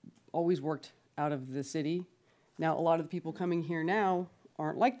always worked out of the city. Now, a lot of the people coming here now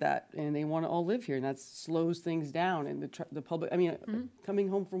aren't like that, and they want to all live here, and that slows things down. And the public, I mean, coming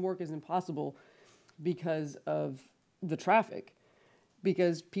home from work is impossible because of the traffic.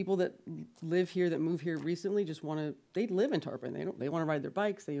 Because people that live here, that move here recently, they live in Tarpon. They want to ride their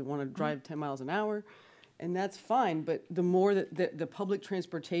bikes. They want to drive 10 miles an hour, and that's fine. But the more that the public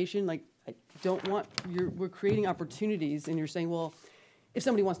transportation, like, I don't want, we're creating opportunities, and you're saying, well, if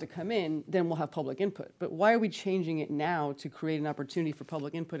somebody wants to come in, then we'll have public input. But why are we changing it now to create an opportunity for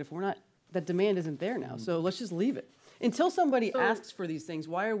public input if that demand isn't there now? So let's just leave it. Until somebody asks for these things,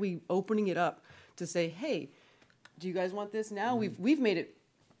 why are we opening it up to say, hey, do you guys want this now? We've made it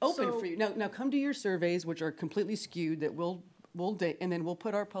open So- for you. Now come to your surveys, which are completely skewed, that we'll date, and then we'll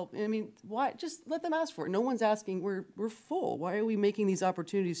put our I mean, why? Just let them ask for it. No one's asking. We're full. Why are we making these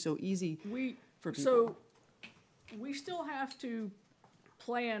opportunities so easy for people? So we still have to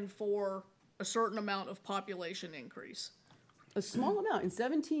plan for a certain amount of population increase. A small amount. In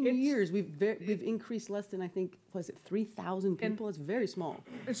 17 It's- years, we've increased less than, I think, 3,000 people? It's very small.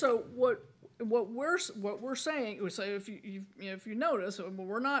 And so what we're saying, so if you notice,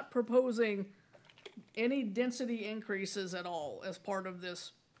 we're not proposing any density increases at all as part of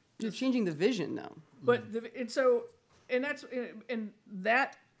this. You're changing the vision now. But, and so, and that's, and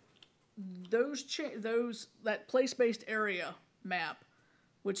that, that place-based area map,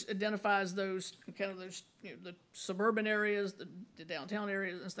 which identifies those, kind of those, the suburban areas, the downtown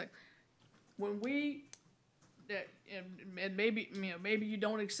areas and stuff. When we, and maybe, maybe you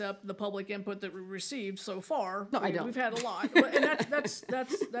don't accept the public input that we received so far. No, I don't. We've had a lot, and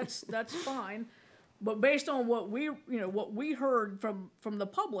that's fine. But based on what we heard from the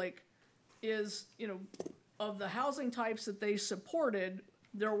public is, of the housing types that they supported,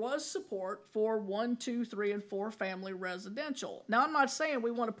 there was support for 1, 2, 3, and 4 family residential. Now, I'm not saying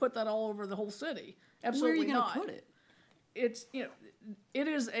we want to put that all over the whole city. Absolutely Where are you not. going to put it? It's, it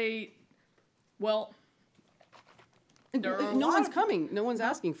is well, there are a No lot one's of- coming. No one's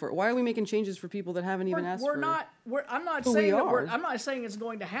asking for it. Why are we making changes for people that haven't even asked for it? I'm not But we saying that are. I'm not saying it's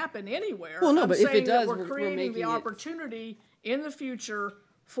going to happen anywhere. Well, no, I'm but if it saying that does, we're we're creating making the it- opportunity in the future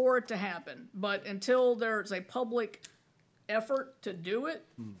for it to happen. But until there's a public effort to do it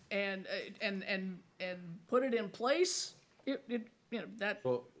and put it in place, that.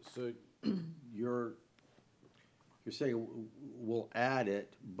 Well, so you're saying we'll add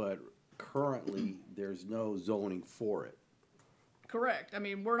it, but currently there's no zoning for it. Correct. I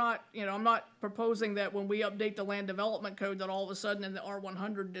mean, we're not, I'm not proposing that when we update the land development code that all of a sudden in the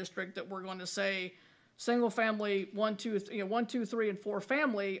R100 district that we're going to say single family, 1, 2, 3, and 4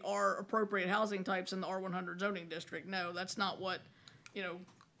 family are appropriate housing types in the R100 zoning district. No, that's not what,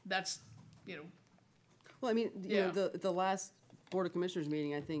 that's, Well, I mean, Yeah. the last Board of Commissioners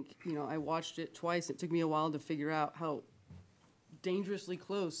meeting, I think, I watched it twice. It took me a while to figure out how dangerously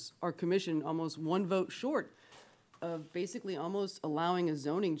close our commission, almost one vote short of basically almost allowing a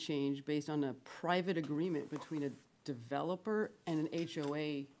zoning change based on a private agreement between a developer and an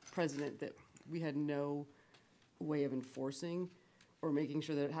HOA president that we had no way of enforcing or making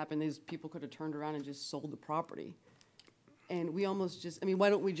sure that it happened. These people could have turned around and just sold the property. And we almost why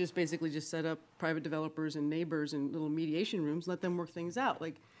don't we just basically just set up private developers and neighbors and little mediation rooms, let them work things out?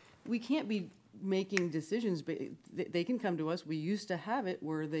 Like, we can't be making decisions, but they can come to us. We used to have it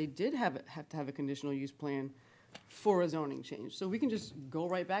where they did have to have a conditional use plan for a zoning change. So we can just go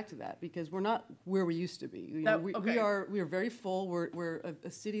right back to that because we're not where we used to be. We okay. are very full. We're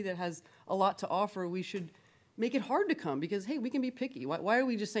a city that has a lot to offer. We should make it hard to come because, hey, we can be picky. Why are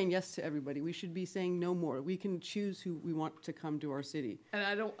we just saying yes to everybody? We should be saying no more. We can choose who we want to come to our city. and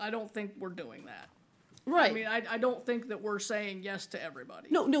I don't think we're doing that. Right. I mean, I don't think that we're saying yes to everybody.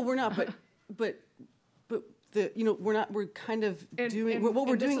 No, we're not. But we're kind of doing, and- what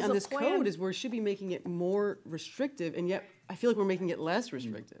we're and this doing is on a this plan- code is we should be making it more restrictive, and yet I feel like we're making it less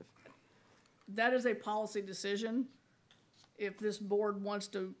restrictive. That is a policy decision. If this board wants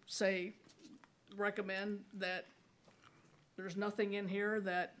to say, recommend that there's nothing in here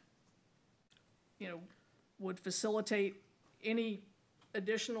that, would facilitate any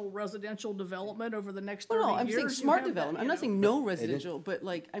additional residential development over the next 30 No, years. I'm saying you smart have that, development. I'm not saying no residential, but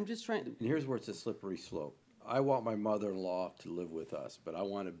like, I'm just trying, And here's where it's a slippery slope. I want my mother-in-law to live with us, but I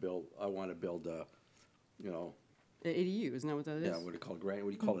want to build a, ADU, isn't that what that is? yeah, what do you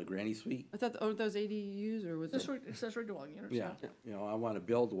call it, a granny suite? I thought, those ADUs, or was it? Accessory dwelling units. Yeah, I want to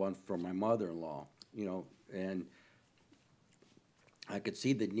build one for my mother-in-law, and I could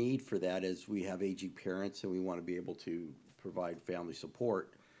see the need for that as we have aging parents and we want to be able to provide family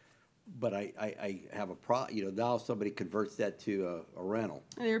support. But I have now somebody converts that to a rental,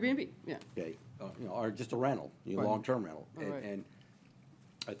 An Airbnb, yeah. okay? Or just a rental, long-term rental. Oh, right. And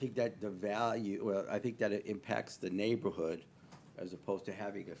I think that I think that it impacts the neighborhood as opposed to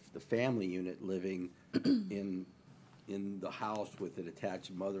having the family unit living in the house with an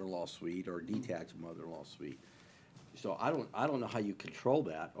attached mother-in-law suite or detached mother-in-law suite. So I don't know how you control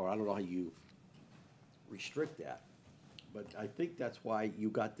that, or I don't know how you restrict that. But I think that's why you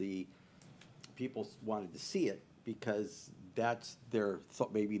got people wanted to see it, because that's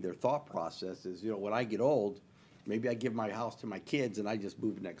maybe their thought process is, when I get old, maybe I give my house to my kids and I just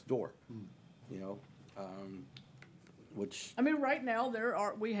move next door, which. I mean, right now,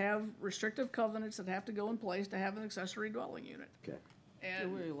 we have restrictive covenants that have to go in place to have an accessory dwelling unit. Okay. So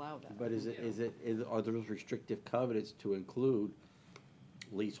And we allow that. But are those restrictive covenants to include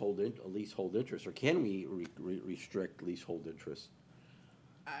leasehold interest, or can we restrict leasehold interest?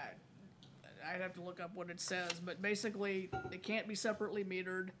 I'd have to look up what it says, but basically, it can't be separately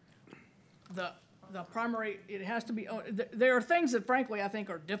metered. The primary, it has to be, there are things that frankly I think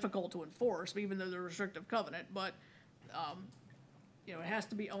are difficult to enforce, even though they're a restrictive covenant, but, it has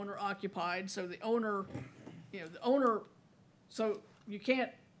to be owner occupied, so the owner, so you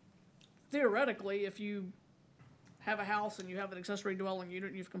can't, theoretically, if you have a house and you have an accessory dwelling unit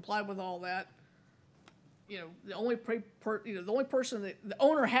and you've complied with all that, you know, the only the only person that, the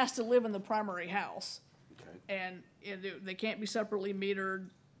owner has to live in the primary house. Okay. And they can't be separately metered.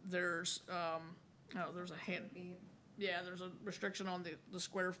 There's, there's a restriction on the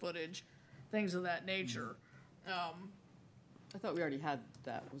square footage, things of that nature. I thought we already had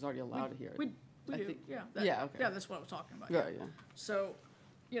that, it was already allowed here. We I do, think- yeah. yeah, okay. Yeah, that's what I was talking about. Right, yeah. So,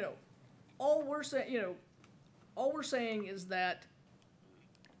 you know, all we're saying is that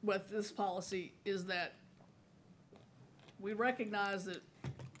with this policy is that we recognize that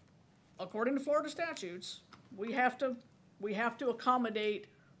according to Florida statutes, we have to accommodate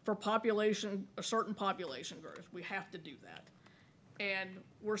for population, a certain population growth. We have to do that. And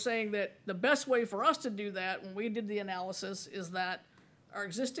we're saying that the best way for us to do that, when we did the analysis, is that our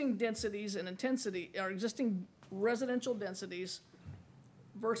existing densities and intensity, our existing residential densities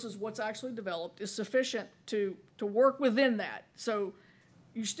versus what's actually developed is sufficient to work within that. So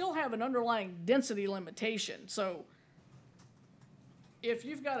you still have an underlying density limitation. So if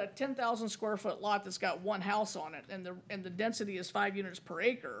you've got a 10,000 square foot lot that's got one house on it and the density is 5 units per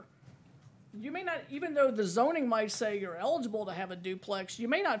acre, you may not, even though the zoning might say you're eligible to have a duplex, you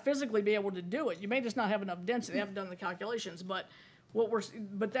may not physically be able to do it. You may just not have enough density. They haven't done the calculations, but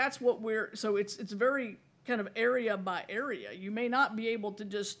that's what so it's very kind of area by area. You may not be able to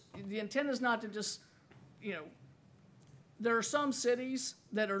the intent is not to just, you know, there are some cities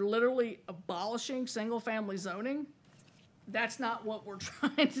that are literally abolishing single family zoning. That's not what we're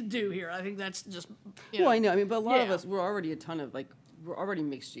trying to do here. I think that's just, Well, I know, I mean, but a lot of Yeah. us, we're already we're already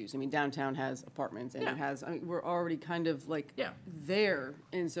mixed use. I mean, downtown has apartments and Yeah. it has, we're already kind of like Yeah. there.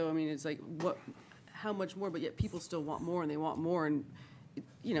 And so, I mean, it's like, how much more, but yet people still want more and they want more. And,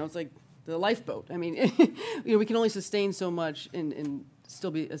 you know, it's like the lifeboat. I mean, you know, we can only sustain so much and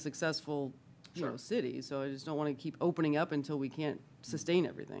still be a successful, you know, city. So I just don't want to keep opening up until we can't sustain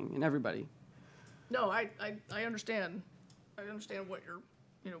everything and everybody. No, I understand. I understand what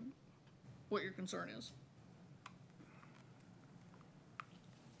your concern is.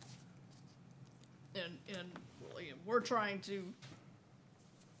 And we're trying to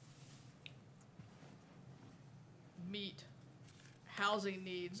meet housing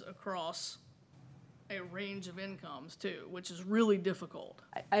needs across a range of incomes too, which is really difficult.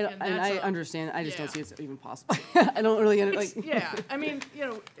 I And that's I a- understand. I just don't yeah. see it's even possible. I don't really It's- like. yeah, I mean, you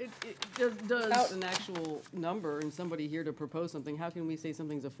know, it does. Without an actual number and somebody here to propose something, how can we say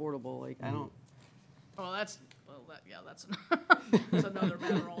something's affordable? Like, I don't. Well, that's that's another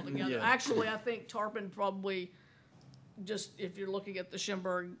matter altogether. Actually, I think Tarpon probably, just if you're looking at the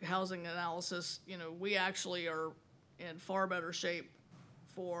Schimberg housing analysis, you know, we actually are in far better shape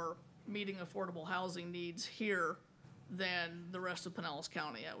for meeting affordable housing needs here than the rest of Pinellas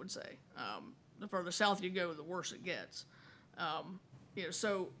County, I would say. The further south you go, the worse it gets. You know,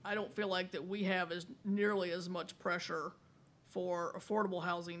 so I don't feel like that we have nearly as much pressure for affordable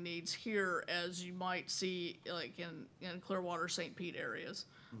housing needs here as you might see like in Clearwater, St. Pete areas.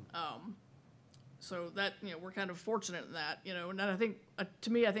 So that, you know, we're kind of fortunate in that, you know, and then I think,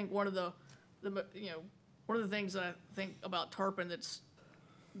 to me, I think one of the things that I think about Tarpon that's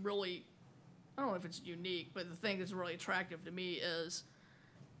really, I don't know if it's unique, but the thing that's really attractive to me is,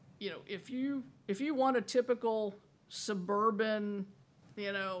 you know, if you want a typical suburban,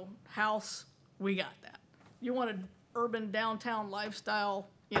 you know, house, we got that. You want an urban downtown lifestyle,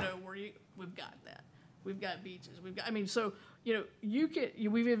 you know, we've got that. We've got beaches. So, you know,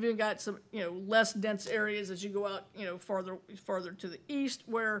 we've even got some, you know, less dense areas as you go out, you know, farther to the east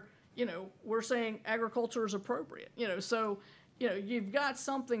where, you know, we're saying agriculture is appropriate, you know, so, you know, you've got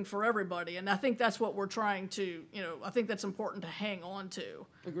something for everybody. And I think that's what we're trying to, you know, I think that's important to hang on to.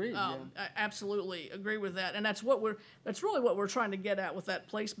 Agreed, I absolutely agree with that. And that's really what we're trying to get at with that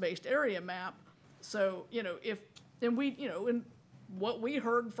place-based area map. So, you know, and what we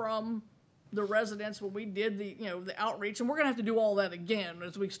heard from the residents when we did the outreach, and we're gonna have to do all that again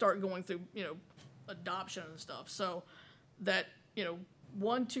as we start going through, you know, adoption and stuff. So that, you know,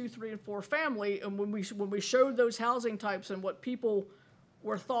 1, 2, 3, and 4 family, and when we showed those housing types and what people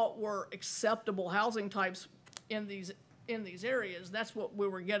thought were acceptable housing types in these areas, that's what we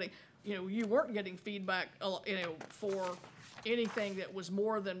were getting. You know, you weren't getting feedback, you know, for anything that was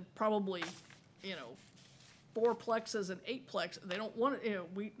more than probably, you know, 4plexes and 8plex. They don't want it, you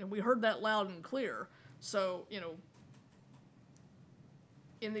know, we heard that loud and clear. So, you know,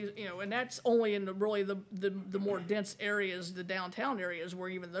 in these, you know, and that's only in the more dense areas, the downtown areas where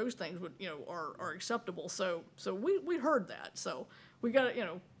even those things would, you know, are acceptable. So we heard that. So we got to, you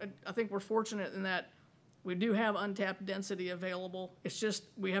know, I think we're fortunate in that we do have untapped density available. It's just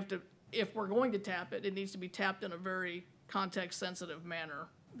we have to if we're going to tap it, it needs to be tapped in a very context-sensitive manner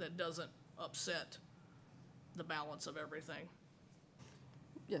that doesn't upset the balance of everything.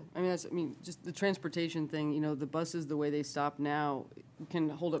 Yeah, just the transportation thing, the buses, the way they stop now, can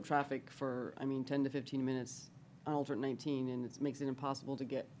hold up traffic for, 10 to 15 minutes on alternate 19, and it makes it impossible to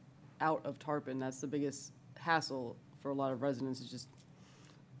get out of Tarpon. That's the biggest hassle for a lot of residents, is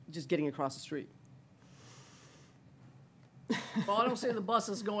just getting across the street. Well, I don't see the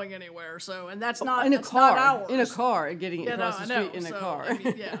buses going anywhere, so, and that's not, In a that's not car, ours. in a car, and getting Yeah, no, across I the know, street in a so, car. I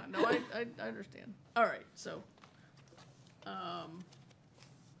mean, yeah, no, I understand. All right, so,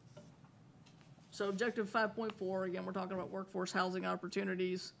 so objective 5.4, again, we're talking about workforce housing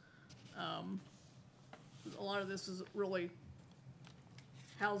opportunities. A lot of this is really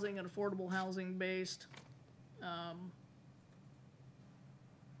housing and affordable housing based.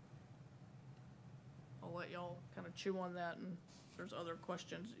 I'll let y'all kind of chew on that, and if there's other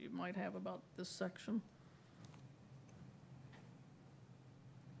questions that you might have about this section.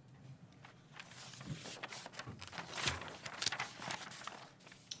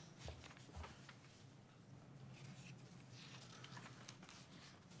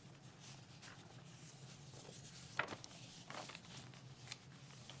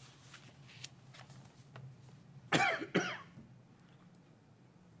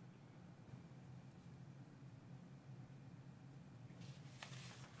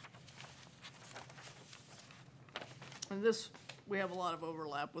 And this, we have a lot of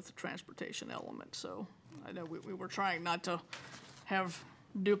overlap with the transportation element, so I know we were trying not to have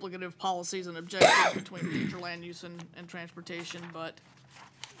duplicative policies and objectives between future land use and transportation, but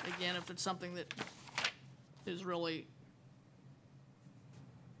again, if it's something that is really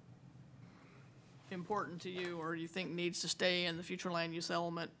important to you or you think needs to stay in the future land use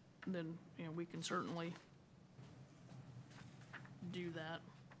element, then, we can certainly do that.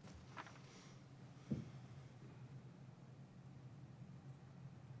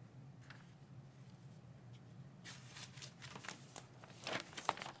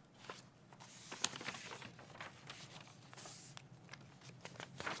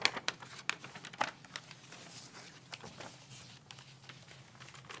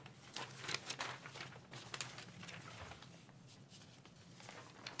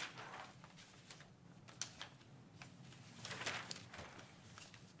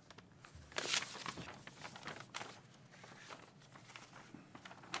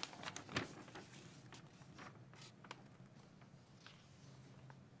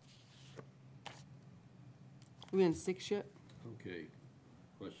 We in 6 yet? Okay,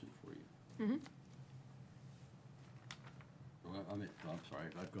 question for you. Well, I'm sorry,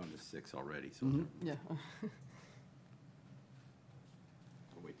 I've gone to 6 already, so Yeah. I'll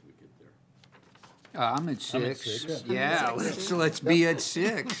wait till we get there. I'm at I'm at 6. six. Yeah, let's be at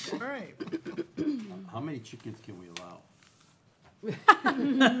 6. All right. How many chickens can we allow?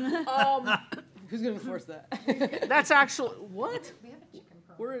 Who's gonna enforce that? That's actually, what?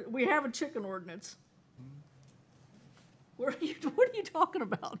 We have a chicken ordinance. What are you talking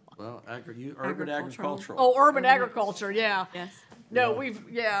about? Well, urban Agricultural. agricultural. Oh, urban agriculture, yeah. Yes. No,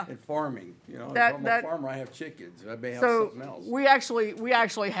 yeah. And farming, if That- I'm a that- farmer, I have chickens, I may have So something else. we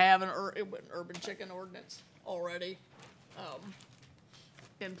actually have an urban chicken ordinance already,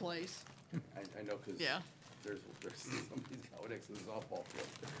 in place. I know, cause Yeah. there's somebody's out next to the softball field.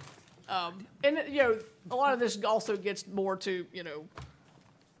 And, a lot of this also gets more to,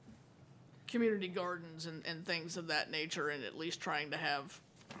 community gardens and things of that nature, and at least trying to have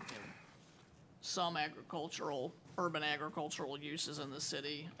some urban agricultural uses in the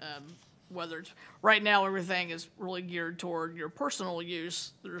city. Whether it's, right now, everything is really geared toward your personal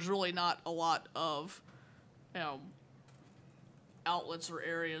use. There's really not a lot of, outlets or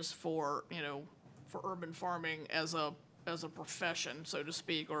areas for urban farming as a profession, so to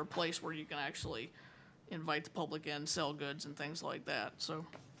speak, or a place where you can actually invite the public in, sell goods and things like that, so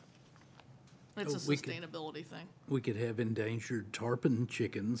it's a We could- sustainability thing. We could have endangered tarpon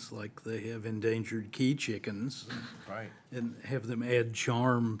chickens like they have endangered key chickens Right. and have them add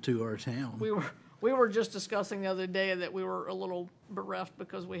charm to our town. We were just discussing the other day that we were a little bereft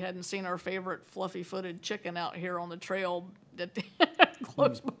because we hadn't seen our favorite fluffy-footed chicken out here on the trail that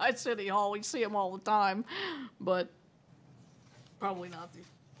close by City Hall. We see them all the time, but probably not the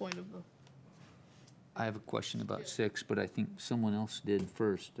point of the. I have a question about 6, but I think someone else did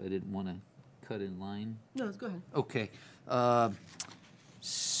first. I didn't want to cut in line. No, let's go ahead. Okay.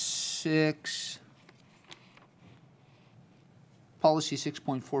 6, policy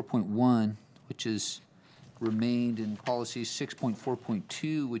 6.4.1, which has remained, and policy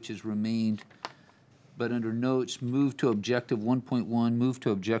 6.4.2, which has remained. but under notes, move to objective 1.1, move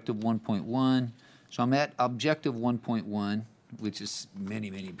to objective 1.1. So I'm at objective 1.1, which is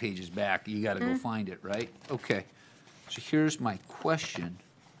many, many pages back. You gotta go find it, right? Okay. So here's my question.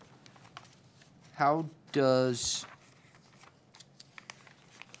 How does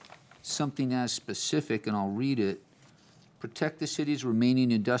something as specific, and I'll read it, protect the city's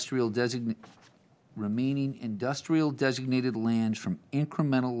remaining industrial designated lands from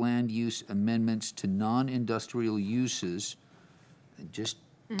incremental land use amendments to non-industrial uses, and just,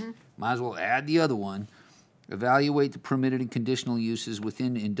 might as well add the other one, evaluate the permitted and conditional uses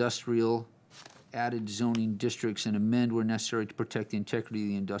within industrial added zoning districts and amend where necessary to protect the integrity of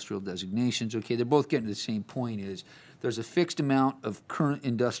the industrial designations. Okay, they're both getting to the same point, is there's a fixed amount of current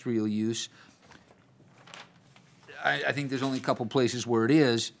industrial use. I think there's only a couple places where it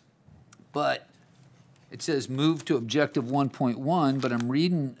is, but it says move to objective 1.1, but I'm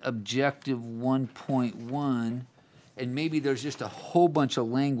reading objective 1.1, and maybe there's just a whole bunch of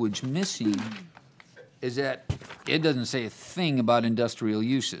language missing, is that it doesn't say a thing about industrial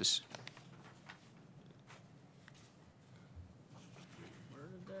uses. Where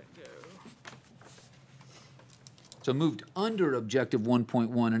did that go? So moved under objective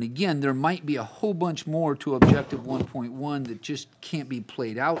 1.1, and again, there might be a whole bunch more to objective 1.1 that just can't be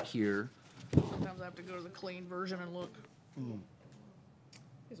played out here. Sometimes I have to go to the clean version and look.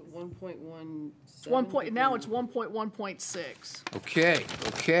 Is it 1.17? It's one point, now it's 1.1.6.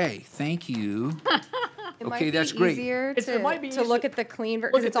 Okay, thank you. It might Okay, be that's great. easier It's- it might be to look easier- at the clean,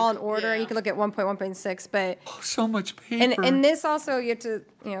 Look because at it's all in the- order, and you yeah. can look at 1.1.6, but, So much paper. and this also, you have to,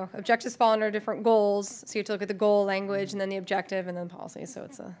 you know, objectives fall under different goals, so you have to look at the goal language, and then the objective, and then policy, so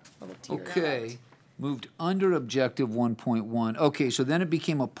it's a little tiered out. Okay, moved under objective 1.1. Okay, so then it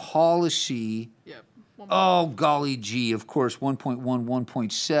became a policy. Yep. Oh, golly gee, of course, 1.1,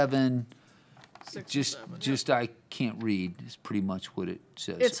 1.7. 6 and Just, 7, yeah. just I can't read, is pretty much what it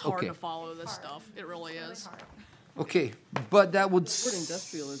says. It's hard Okay. to follow this stuff. It really is. Okay, but that would, Word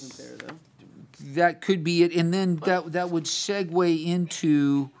industrial isn't there, though. that could be it, and then that would segue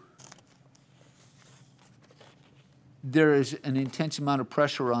into, there is an intense amount of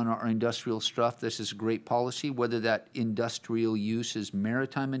pressure on our industrial stuff. This is a great policy, whether that industrial use is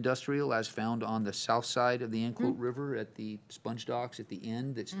maritime industrial, as found on the south side of the Anclote River at the sponge docks at the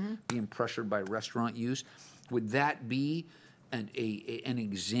end, that's being pressured by restaurant use. Would that be an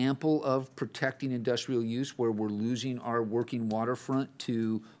example of protecting industrial use where we're losing our working waterfront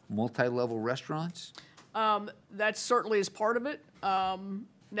to multi-level restaurants? That certainly is part of it.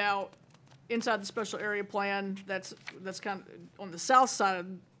 Now, inside the special area plan, that's kind of on the south side of,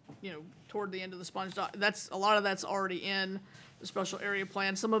 you know, toward the end of the sponge dock. A lot of that's already in the special area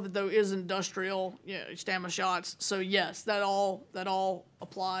plan. Some of it though is industrial, you know, Stamma shots. So yes, that all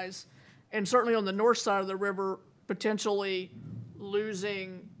applies. And certainly on the north side of the river, potentially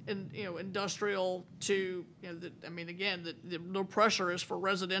losing industrial to, you know, the pressure is for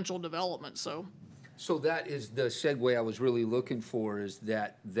residential development, so. So that is the segue I was really looking for, is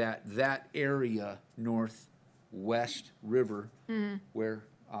that area northwest river, where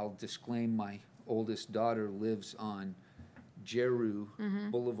I'll disclaim my oldest daughter lives on Jeru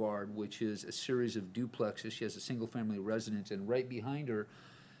Boulevard, which is a series of duplexes. She has a single-family residence, and right behind her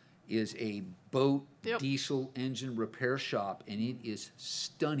is a boat diesel engine repair shop, and it is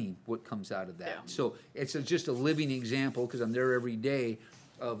stunning what comes out of that. Yeah. So it's just a living example, because I'm there every day,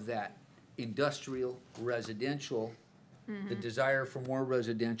 of that industrial, residential, the desire for more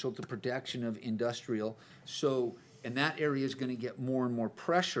residential, the protection of industrial. So, and that area is gonna get more and more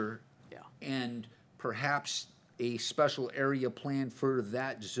pressure. Yeah. And perhaps a special area plan for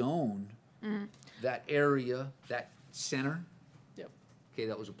that zone, that area, that center. Yep. Okay,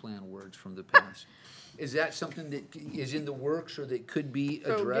 that was a play on words from the past. Is that something that is in the works or that could be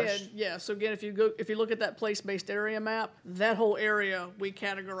So addressed? again, yeah, so again, if you look at that place-based area map, that whole area we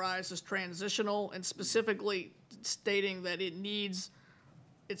categorize as transitional, and specifically stating that it needs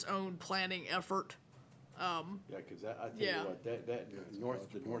its own planning effort. Yeah, because I tell Yeah. you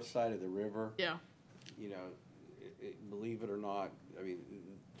what, the north side of the river, Yeah, you know, believe it or not, I mean,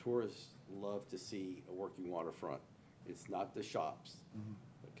 tourists love to see a working waterfront. It's not the shops.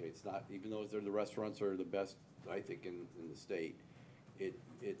 Okay, it's not, even though the restaurants are the best, I think, in the state,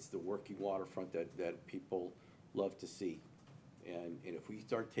 it's the working waterfront that people love to see. And if we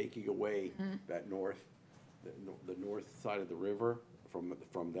start taking away that the north side of the river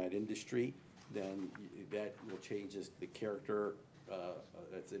from that industry, then that will change the character,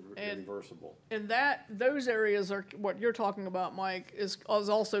 that's irreversible. and those areas are, what you're talking about, Mike, is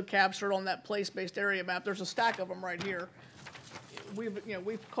also captured on that place-based area map. There's a stack of them right here.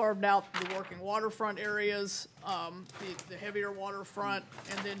 we've carved out the working waterfront areas, the heavier waterfront,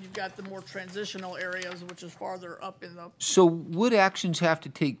 and then you've got the more transitional areas, which is farther up in the, So what actions have to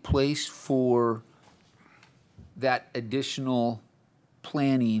take place for that additional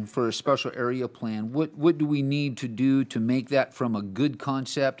planning for a special area plan? What do we need to do to make that from a good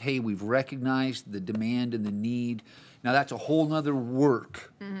concept? Hey, we've recognized the demand and the need. Now, that's a whole nother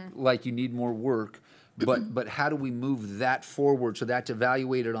work, like you need more work. But how do we move that forward so that's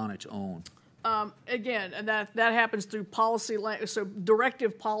evaluated on its own? again, and that happens through policy, so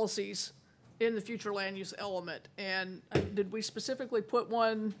directive policies in the future land use element. And did we specifically put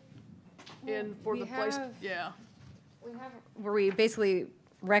one in for we the place? have- Yeah. We have, where we basically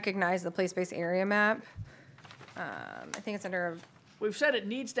recognize the place-based area map. I think it's under, We've said it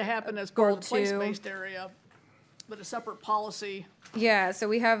needs to happen as part of the Goal 2. place-based area, but a separate policy. yeah, so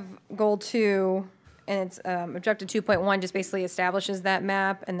we have goal 2, and it's, objective 2.1 just basically establishes that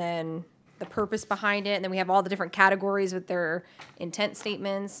map, and then the purpose behind it, and then we have all the different categories with their intent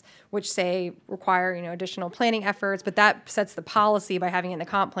statements, which say require, additional planning efforts, but that sets the policy by having it in the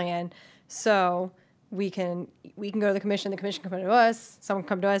comp plan. So we can go to the commission can come to us, someone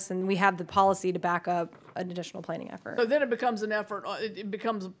come to us, and we have the policy to back up an additional planning effort. So then it becomes an effort, it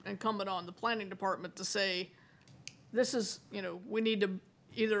becomes incumbent on the planning department to say, this is, we need to,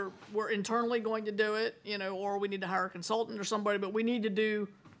 either we're internally going to do it, or we need to hire a consultant or somebody, but we need to do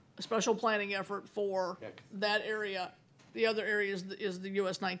a special planning effort for that area. The other area is the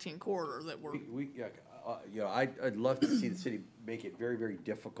US 19 corridor that we're, I'd love to see the city make it very, very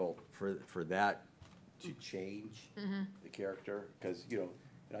difficult for that to change the character, because, and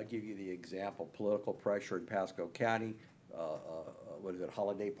I'll give you the example, political pressure in Pasco County, what is it,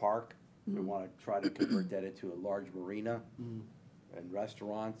 Holiday Park? We want to try to convert that into a large marina and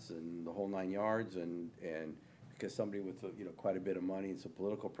restaurants and the whole 9 yards, and because somebody with, quite a bit of money and some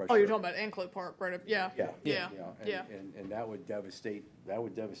political pressure. oh, you're talking about Anclote Park, right up, yeah. Yeah. Yeah, yeah. And that would devastate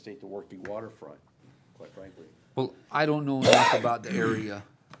the working waterfront, quite frankly. Well, I don't know enough about the area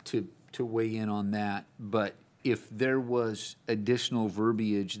to weigh in on that, but if there was additional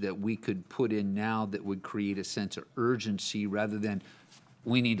verbiage that we could put in now that would create a sense of urgency rather than,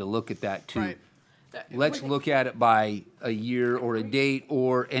 we need to look at that too. Right. Let's look at it by a year or a date,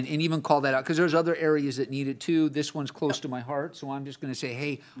 and even call that out, because there's other areas that need it too. This one's close to my heart, so I'm just gonna say,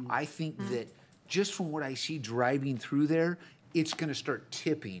 hey, I think that just from what I see driving through there, it's gonna start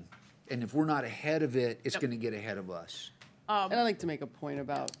tipping. And if we're not ahead of it, it's gonna get ahead of us. And I'd like to make a point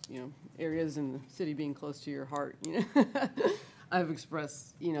about, areas in the city being close to your heart, I've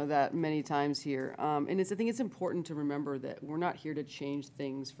expressed, that many times here. And I think it's important to remember that we're not here to change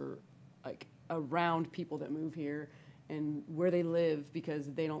things for, around people that move here and where they live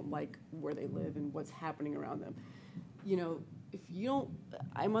because they don't like where they live and what's happening around them. If you don't,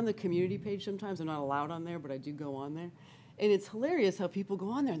 I'm on the community page sometimes, I'm not allowed on there, but I do go on there. And it's hilarious how people go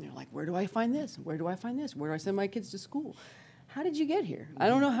on there and they're like, where do I find this? Where do I find this? Where do I send my kids to school? How did you get here? I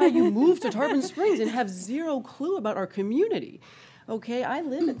don't know how you moved to Tarpon Springs and have zero clue about our community. Okay, I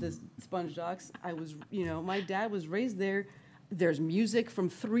live at the Sponge Docks. I was, my dad was raised there. There's music from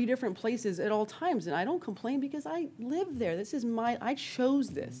 3 different places at all times, and I don't complain because I live there. This is I chose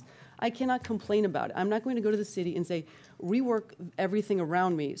this. I cannot complain about it. I'm not going to go to the city and say, rework everything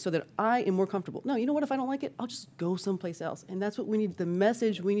around me so that I am more comfortable. No, you know what? If I don't like it, I'll just go someplace else. And that's what we need, the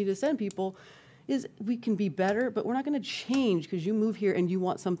message we need to send people is we can be better, but we're not going to change because you move here and you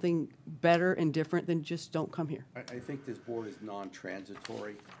want something better and different than just don't come here. I think this board is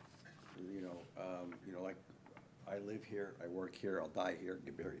non-transitory, like, I live here, I work here, I'll die here,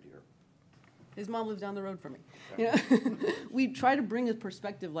 get buried here. His mom lives down the road from me. We try to bring a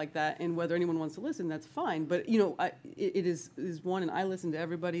perspective like that, and whether anyone wants to listen, that's fine. But it is one, and I listen to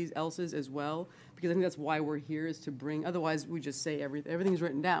everybody else's as well, because I think that's why we're here, is to bring. Otherwise, we just say everything's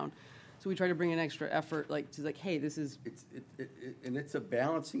written down. So we try to bring an extra effort, hey, this is. And it's a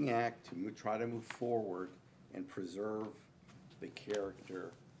balancing act to try to move forward and preserve the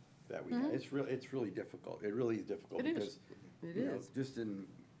character that we have. It's really difficult. It really is difficult. It because, is. Just in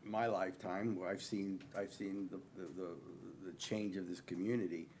my lifetime, I've seen the change of this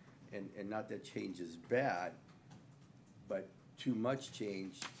community, and not that change is bad, but too much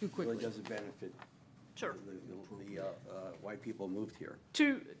change Too quickly. really doesn't benefit Sure. the why people moved here.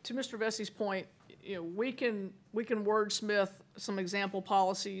 To Mr. Vessi's point, we can wordsmith some example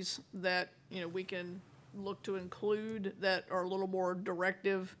policies that, we can look to include that are a little more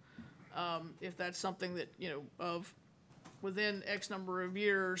directive, if that's something that, of within X number of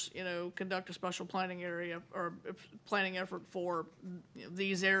years, conduct a special planning area or planning effort for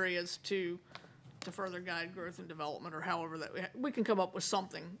these areas to to further guide growth and development, or however that, we can come up with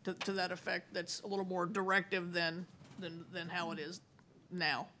something to that effect that's a little more directive than how it is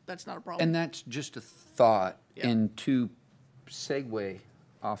now. That's not a problem. And that's just a thought, Yeah. and to segue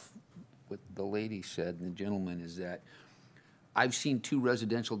off what the lady said and the gentleman, is that I've seen 2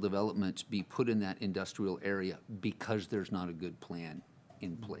 residential developments be put in that industrial area because there's not a good plan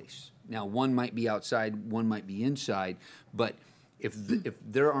in place. Now, one might be outside, one might be inside, but if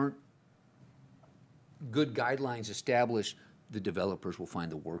there aren't good guidelines established, the developers will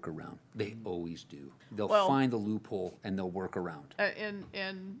find a workaround. They always do. They'll Well- find the loophole and they'll work around.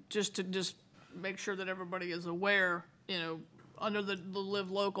 And just to make sure that everybody is aware, under the Live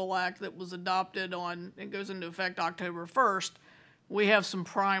Local Act that was adopted it goes into effect October 1st, we have some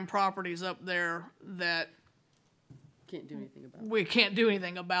prime properties up there that Can't do anything about it. we can't do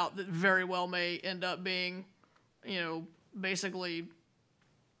anything about, that very well may end up being, basically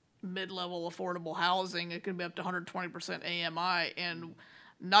mid-level affordable housing. It could be up to 120% AMI, and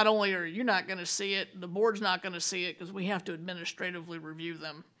not only are you not gonna see it, the board's not gonna see it, because we have to administratively review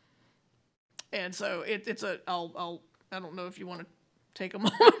them. And so I don't know if you wanna take a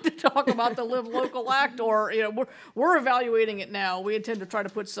moment to talk about the Live Local Act, or, we're evaluating it now. We intend to try to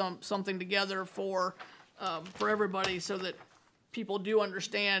put something together for everybody, so that people do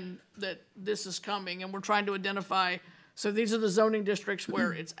understand that this is coming, and we're trying to identify, so these are the zoning districts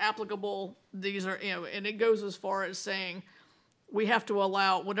where it's applicable. These are, and it goes as far as saying, we have to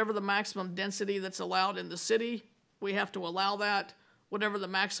allow whatever the maximum density that's allowed in the city, we have to allow that. Whatever the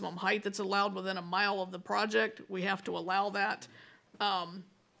maximum height that's allowed within a mile of the project, we have to allow that.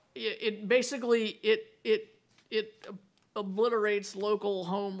 It basically obliterates local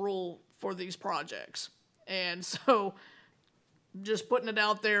home rule for these projects. And so, just putting it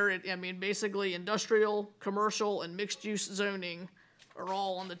out there, basically industrial, commercial, and mixed-use zoning are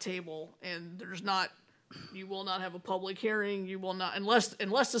all on the table, and you will not have a public hearing, you will not,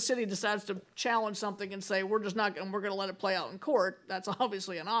 unless the city decides to challenge something and say, we're gonna let it play out in court. That's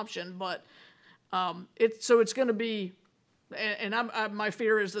obviously an option, but, it's gonna be, and my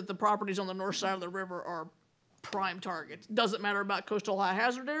fear is that the properties on the north side of the river are prime targets. Doesn't matter about coastal high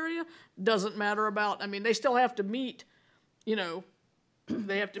hazard area, doesn't matter about, they still have to meet,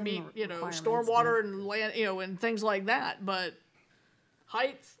 they have to meet, requirements, stormwater and land, and things like that, but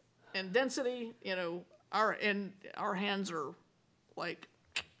height and density, our hands are like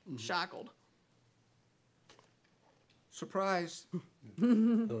shackled. Surprise.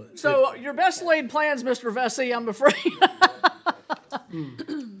 So your best laid plans, Mr. Vesey, I'm afraid.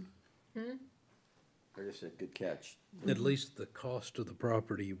 Like I said, good catch. At least the cost of the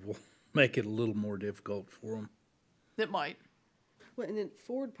property will make it a little more difficult for them. It might. Well, and then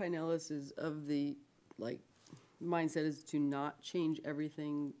Ford Pinellas is of the, mindset is to not change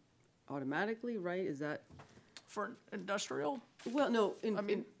everything automatically, right? Is that, For industrial, well, no,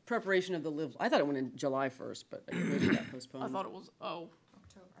 in preparation of the Live, I thought it went in July 1st, but maybe it got postponed. I thought it was, October,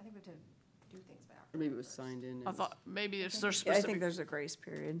 I think we have to do things by Or maybe it was signed in. I thought maybe it's their I specific. think there's a grace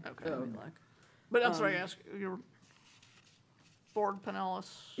period. Okay. Let me look. But I'm sorry, ask your Ford Pinellas.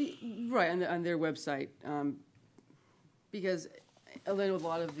 Right, on their website, because I know a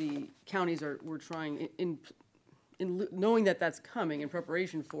lot of the counties we're trying, knowing that that's coming, in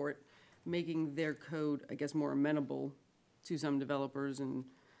preparation for it, making their code, I guess, more amenable to some developers and,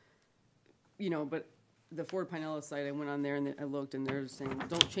 but the Ford Pinellas site, I went on there and I looked and they're saying,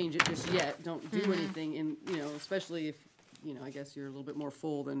 don't change it just yet, don't do anything, and, especially if, I guess you're a little bit more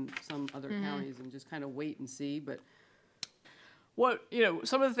full than some other counties, and just kind of wait and see, but. What,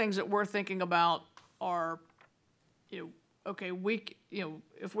 some of the things that we're thinking about are, okay,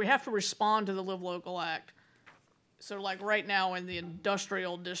 if we have to respond to the Live Local Act, so like right now in the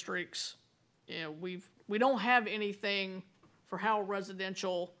industrial districts, we don't have anything for how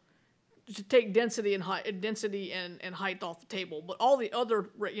residential, to take density and height off the table, but all the other,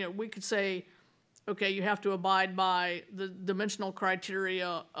 we could say, okay, you have to abide by the dimensional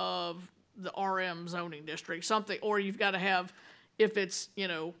criteria of the RM zoning district, something, or you've got to have, if it's,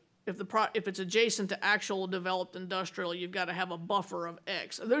 if it's adjacent to actual developed industrial, you've got to have a buffer of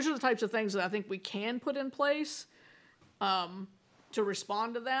X. Those are the types of things that I think we can put in place to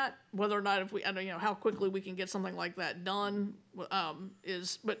respond to that. Whether or not how quickly we can get something like that done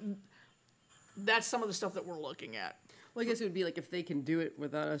but that's some of the stuff that we're looking at. Well, I guess it would be like if they can do it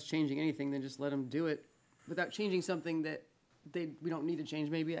without us changing anything, then just let them do it without changing something that we don't need to change,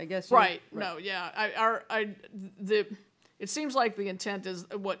 maybe, I guess. Right. No, yeah. It seems like the intent is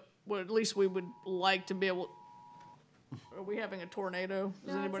what at least we would like to be able. Are we having a tornado?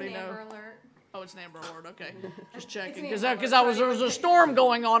 Does anybody know? Alert. Oh, it's an Amber Alert, okay. Just checking, because there was a storm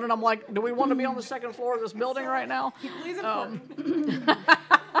going on, and I'm like, do we want to be on the second floor of this building right now?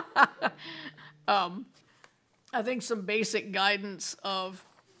 I think some basic guidance of,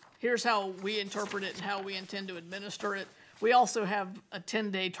 here's how we interpret it and how we intend to administer it. We also have a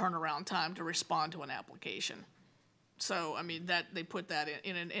 10-day turnaround time to respond to an application. So, I mean, that, they put that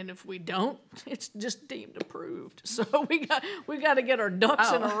in, and if we don't, it's just deemed approved. So we got to get our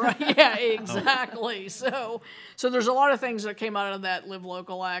ducks in a row. Yeah, exactly. So there's a lot of things that came out of that Live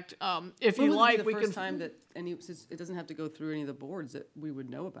Local Act. If you like, we the can. first time that since it doesn't have to go through any of the boards, that we would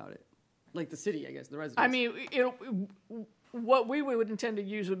know about it, like the city, I guess, the residents. I mean, what we would intend to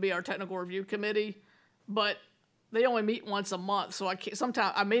use would be our technical review committee, but they only meet once a month, so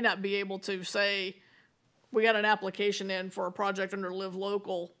sometimes I may not be able to say, we got an application in for a project under Live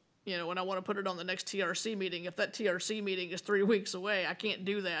Local, you know, and I want to put it on the next TRC meeting. If that TRC meeting is 3 weeks away, I can't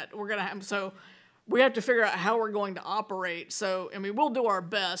do that. So we have to figure out how we're going to operate. So, I mean, we'll do our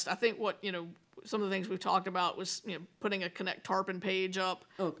best. I think some of the things we've talked about was, putting a Connect Tarpon page up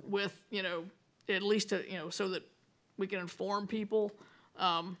with, at least, so that we can inform people.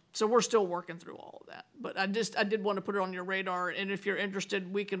 So we're still working through all of that. But I did want to put it on your radar. And if you're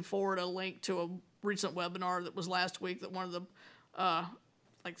interested, we can forward a link to a recent webinar that was last week that one of the,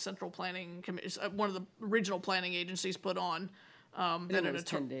 central planning committees, one of the regional planning agencies put on. I didn't know it was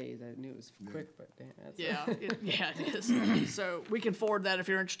 10 days. I knew it was quick, but damn, that's it is. So we can forward that if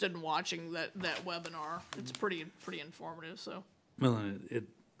you're interested in watching that webinar. It's pretty informative. So. Well,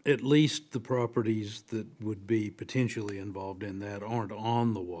 at least the properties that would be potentially involved in that aren't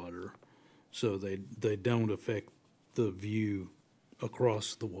on the water, so they don't affect the view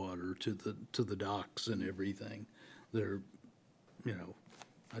across the water to the docks and everything. They're,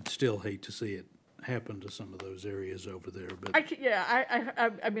 I'd still hate to see it happen to some of those areas over there, but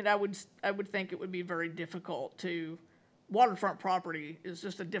I mean, I would think it would be very difficult to. Waterfront property is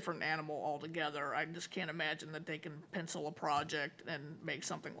just a different animal altogether. I just can't imagine that they can pencil a project and make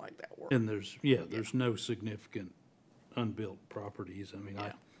something like that work. and there's no significant unbuilt properties. I mean,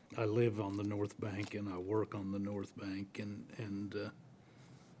 I live on the North Bank and I work on the North Bank, and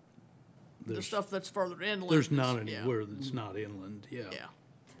The stuff that's further inland. there's not anywhere that's not inland. Yeah.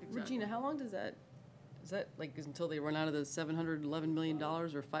 Regina, how long does that? Is that until they run out of the $711 million or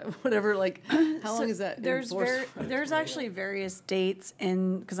whatever? Like, how long is that? There's actually various dates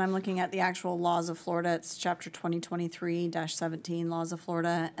because I'm looking at the actual laws of Florida. It's chapter 2023-17 laws of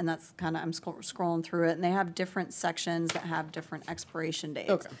Florida, and that's kind of I'm scrolling through it, and they have different sections that have different expiration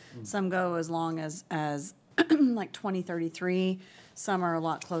dates. Okay. Some go as long as like 2033. Some are a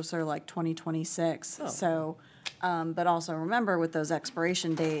lot closer, like 2026. So. But also remember, with those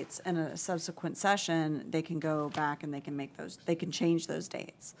expiration dates in a subsequent session, they can go back and they can change those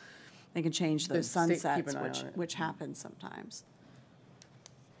dates. They can change those Keep an sunsets, eye on it. which happens sometimes.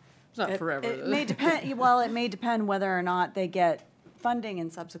 It's not forever. It though. may depend, well, it may depend whether or not they get funding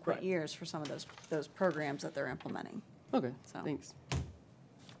in subsequent Right. years for some of those programs that they're implementing. Okay, So. thanks.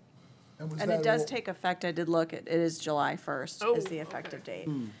 was And that it does all- take effect, I did look, it is July 1st is the effective date.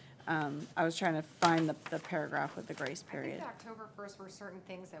 I was trying to find the paragraph with the grace I period. think October 1st were certain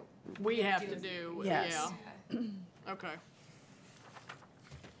things that. We have to do, Yes. yeah. Okay.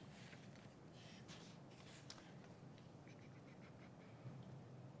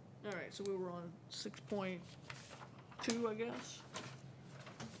 All right, so we were on 6.2, I guess.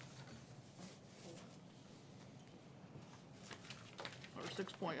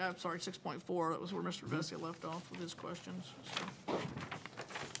 Or 6.4, that was where Mr. Vesey left off with his questions, so.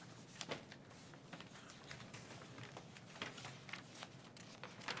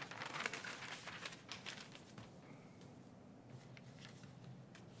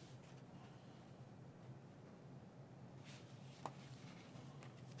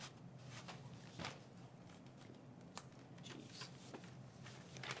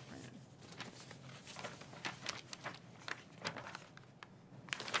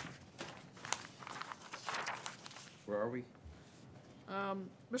 Where are we?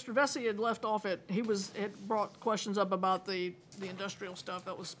 Mr. Vesey had left off had brought questions up about the industrial stuff.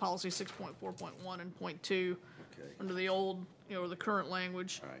 That was policy 6.4.1 and .2 Okay. under the old, the current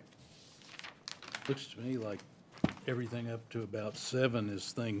language. All right. Looks to me like everything up to about 7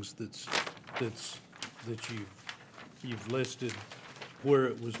 is things that you've listed where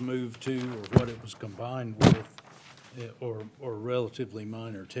it was moved to or what it was combined with, or relatively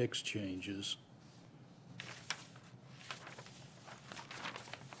minor text changes.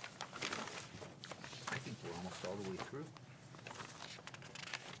 I think we're almost all the way through.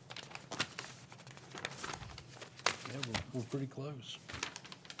 Yeah, we're pretty close.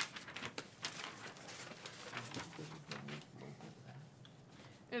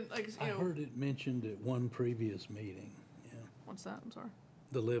 and like, I you know, heard it mentioned at one previous meeting, yeah, what's that? I'm sorry.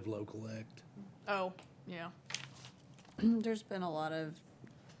 the Live Local Act. Oh, yeah. There's been a lot of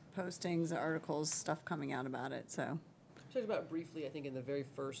postings, articles, stuff coming out about it, so. Talked about it briefly, I think, in the very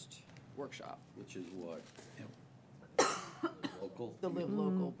first workshop. Which is what? Local? The Live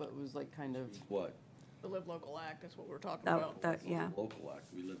Local, but it was like kind of, What? The Live Local Act, that's what we're talking That, about. yeah. Local act,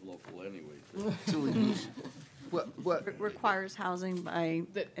 we live local anyway. What, Requires housing by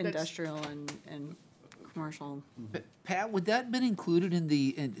That's- industrial and commercial. Pat, would that have been included in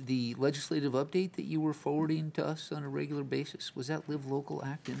the legislative update that you were forwarding to us on a regular basis? Was that Live Local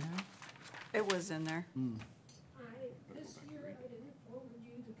Act in there? It was in there. This year, I didn't forward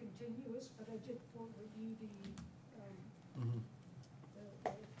you the continuous, but I did forward you the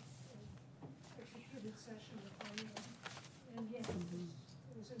executed session of final. And yeah, it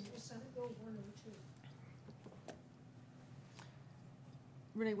was in the Senate Bill 102.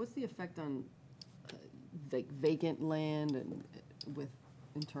 Renee, what's the effect on like vacant land and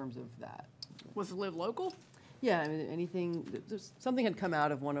in terms of that? With Live Local? Yeah, I mean, anything, something had come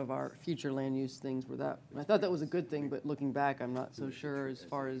out of one of our future land use things where that, I thought that was a good thing, but looking back, I'm not so sure as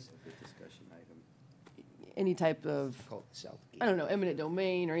far as Discussion item. any type of, Call it the South Gate. I don't know, eminent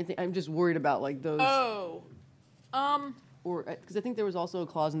domain or anything. I'm just worried about like those, Oh, or, because I think there was also a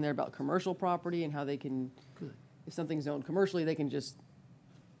clause in there about commercial property and how they can, if something's zoned commercially, they can just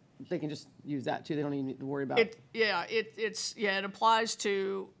use that too. They don't even need to worry about. it applies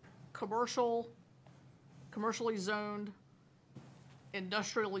to commercially zoned,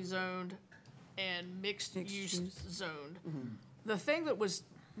 industrially zoned, and mixed-use zoned. The thing that was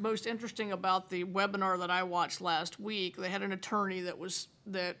most interesting about the webinar that I watched last week, they had an attorney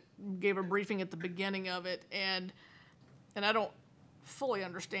that gave a briefing at the beginning of it, and I don't fully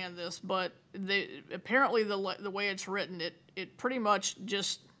understand this, but apparently the way it's written, it pretty much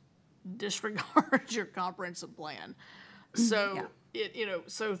just disregards your comprehensive plan. So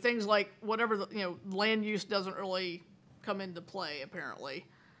so things like whatever land use doesn't really come into play apparently,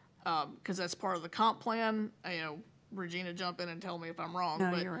 because that's part of the comp plan. Regina, jump in and tell me if I'm wrong.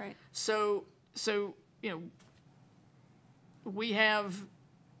 No, but you're right. So we have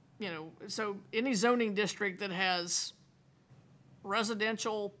so any zoning district that has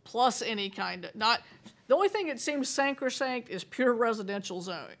residential plus any kind of the only thing it seems sacrosanct is pure residential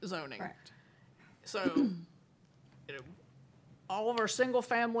zoning. Correct. So, all of our single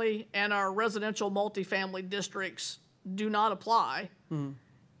family and our residential multifamily districts do not apply.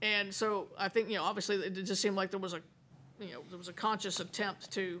 And so I think, obviously it just seemed like there was a conscious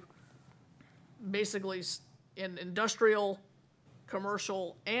attempt to basically in industrial,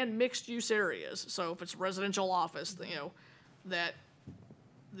 commercial, and mixed use areas. So if it's residential office, that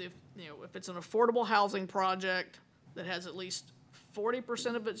if it's an affordable housing project that has at least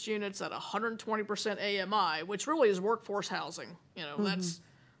 40% of its units at 120% AMI, which really is workforce housing,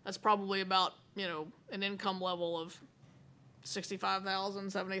 that's probably about, an income level of $65,000,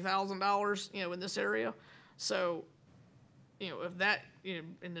 $70,000, in this area. So, if that,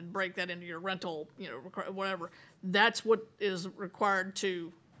 and then break that into your rental, whatever, that's what is required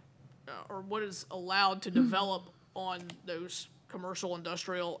to, or what is allowed to develop on those commercial,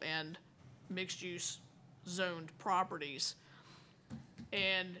 industrial, and mixed-use zoned properties.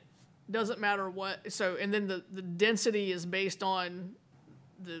 And doesn't matter what, so, and then the density is based on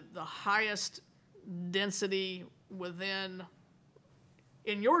the highest density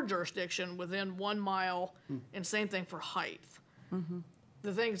in your jurisdiction, within 1 mile, and same thing for height.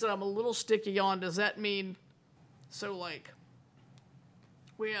 The things that I'm a little sticky on, does that mean, so like,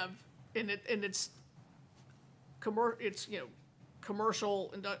 we have, and it's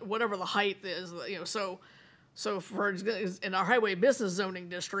commercial, whatever the height is, so for example, in our highway business zoning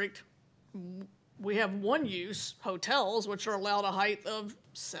district, we have one use, hotels, which are allowed a height of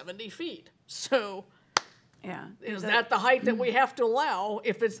 70 feet. So Yeah. is that the height that we have to allow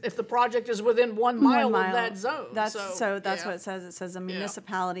if the project is within 1 mile of that zone? That's yeah. what it says. It says a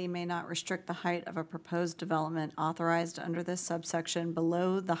municipality may not restrict the height of a proposed development authorized under this subsection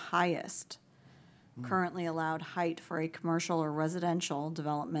below the highest currently allowed height for a commercial or residential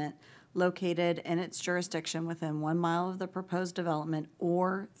development located in its jurisdiction within 1 mile of the proposed development,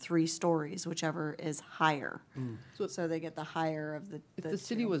 or 3 stories, whichever is higher. So they get the higher of the. if the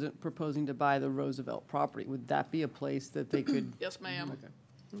city wasn't proposing to buy the Roosevelt property, would that be a place that they could? Yes, ma'am.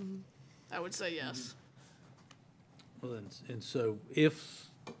 I would say yes. Well, and so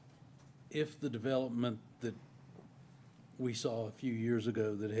if the development that we saw a few years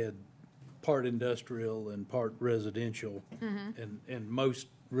ago that had part industrial and part residential, and most,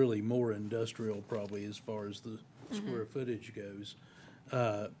 really more industrial probably as far as the square footage goes,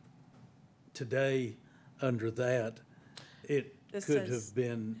 today, under that, it This could says- have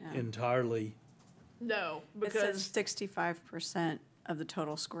been yeah. entirely, No, It says because, 65% of the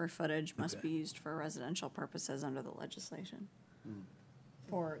total square footage must be used for residential purposes under the legislation.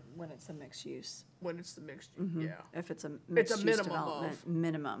 For when it's a mixed use. when it's the mixed, Mm-hmm. yeah. If it's a mixed use minimum development, of.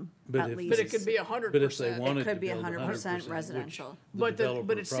 minimum, But at if- least. But it could be 100%. but if they wanted It to could be build 100% 100%, residential. which But the the,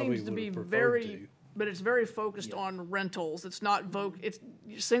 but developer it probably seems to would be have preferred very, to. but it's very focused on rentals. It's not it's,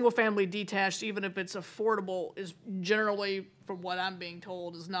 single-family detached, even if it's affordable, is generally, from what I'm being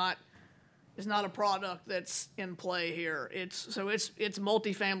told, is not a product that's in play here. It's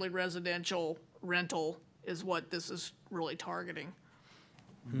multifamily residential rental is what this is really targeting.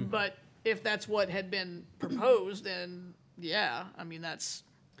 But if that's what had been proposed, then, yeah, I mean, that's,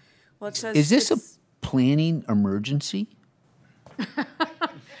 Well, it says Is this a it's- planning emergency?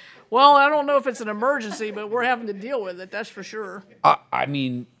 well, I don't know if it's an emergency, but we're having to deal with it, that's for sure. I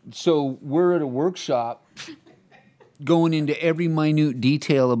mean, so we're at a workshop going into every minute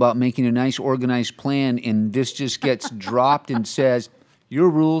detail about making a nice organized plan, and this just gets dropped and says, your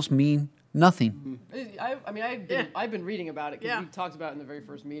rules mean nothing. I mean, I've been reading about it, because Yeah. we talked about it in the very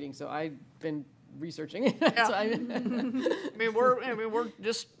first meeting, so I've been researching it. Yeah. So we're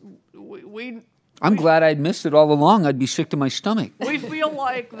just, we I'm glad I'd missed it all along. I'd be sick to my stomach. we feel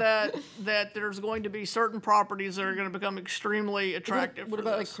like that there's going to be certain properties that are gonna become extremely attractive What for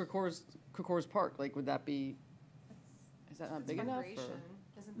about like this. Krakor's Park? Like, would that be, is that not big enough? Or?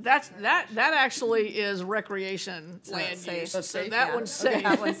 That actually is recreation So land that's safe. use, That's so safe, that yeah. one's Okay. safe.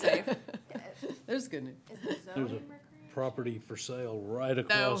 That one's safe. There's good news. There's a property for sale right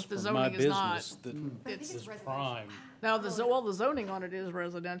across the from my zoning is not. business that It's is prime. Now, the zoning on it is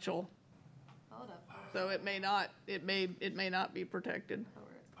residential. So it may not be protected.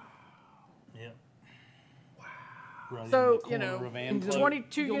 Yeah. Right in So, the you corner know, of Anclote.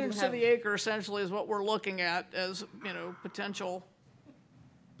 22 You'll units to have- the acre essentially is what we're looking at as, you know, potential.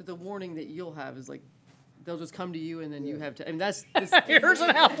 But the warning that you'll have is like, they'll just come to you and then you have to, I mean, that's, Here's an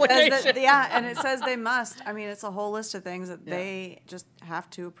Says application. that- Yeah, and it says they must. I mean, it's a whole list of things that Yeah. they just have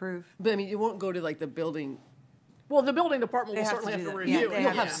to approve. but I mean, it won't go to like the building. Well, the building department will They have to certainly do have to that. Yeah, review they it. You'll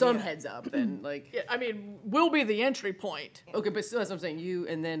have have to, some yeah. heads up and like, Yeah, I mean, we'll be the entry point. okay, but still, that's what I'm saying, you,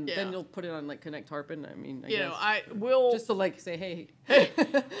 and then Yeah. you'll put it on like Connect Tarpon, I mean, I You guess. know, I will. Just to like say, hey,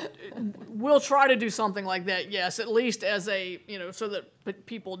 We'll try to do something like that, yes, at least as a, you know, so that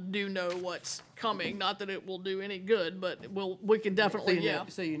people do know what's coming. Not that it will do any good, but we can definitely, yeah.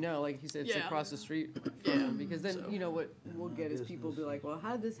 So you know, like he said, it's Yeah. across the street. Yeah. Because then, you know, what we'll get is people be like, well,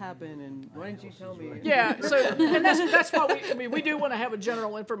 how did this happen, and why didn't you tell me? Yeah, so, and that's why we do want to have a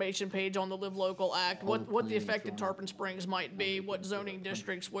general information page on the Live Local Act, what the affected Tarpon Springs might be, what zoning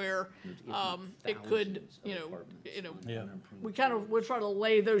districts where, it could, you know, Yeah. we'll try to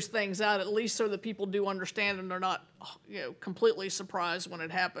lay those things out, at least so that people do understand and they're not, you know, completely surprised when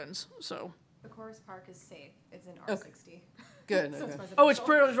it happens, so. The Chorus Park is safe. It's in Okay. R60. Good, So okay. Oh, it's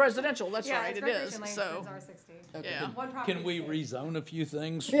pretty much residential, that's Yeah, right, it's it is, recreation land, so, It's R60. Okay. yeah. One property Can we is safe. rezone a few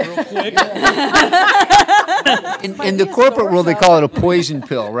things real quick? In the corporate world, they call it a poison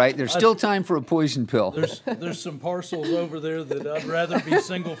pill, right? There's still time for a poison pill. There's some parcels over there that I'd rather be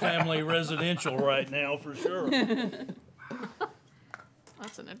single-family residential right now, for sure.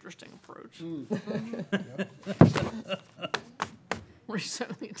 That's an interesting approach.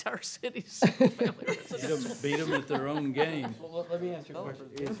 Rezone the entire city, single-family residential. Beat them at their own game. Well, let me ask you a question.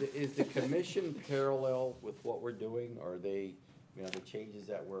 Is the commission parallel with what we're doing? Are they, you know, the changes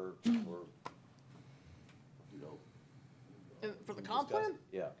that we're, you know, And for the comp plan? discussing?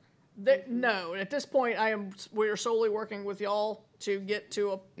 Yeah. No, at this point, we are solely working with y'all to get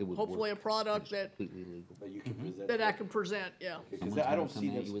to It would hopefully a work. product that, Completely legal. But you can present. that I can present, yeah. Because I don't see Someone's them gonna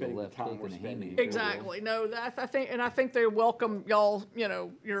come at you with a spending the left time hook we're and a spending. haymaker. Exactly, no, that, I think they welcome y'all, you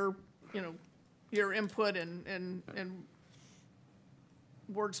know, your input and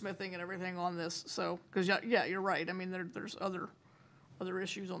wordsmithing and everything on this, so, cause yeah, you're right, I mean, there's other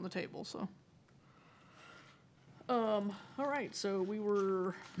issues on the table, so. All right, so we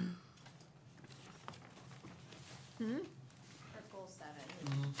were, That's goal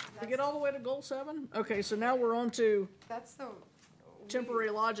 7. we get all the way to goal 7? Okay, so now we're on to That's the temporary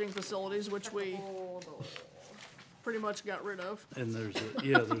lodging facilities, which we whole goal. pretty much got rid of. And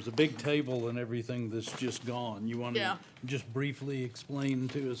there's a big table and everything that's just gone. You want Yeah. to just briefly explain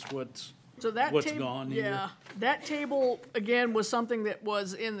to us So that what's table, gone here? yeah, that table, again, was something that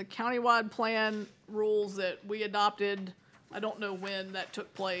was in the countywide plan rules that we adopted. I don't know when that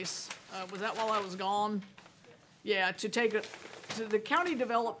took place. Was that while I was gone? Yeah, so the county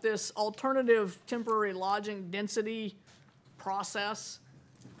developed this alternative temporary lodging density process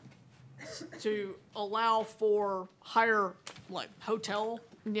to allow for higher, like, hotel,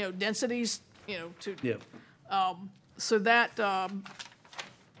 densities, to, Yep. so that,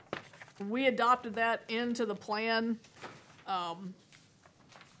 we adopted that into the plan.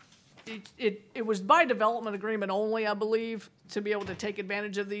 It was by development agreement only, I believe, to be able to take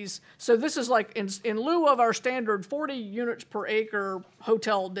advantage of these. So this is like, in lieu of our standard 40 units per acre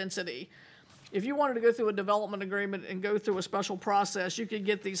hotel density, if you wanted to go through a development agreement and go through a special process, you could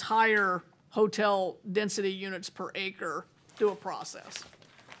get these higher hotel density units per acre through a process.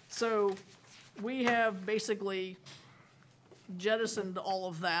 So we have basically jettisoned all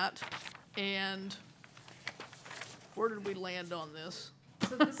of that, and where did we land on this?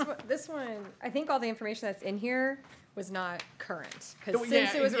 So this one, I think all the information that's in here was not current. Oh, Because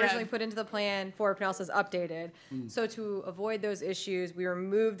since yeah, it was yeah. originally put into the plan, Fort Pinellas is updated. So to avoid those issues, we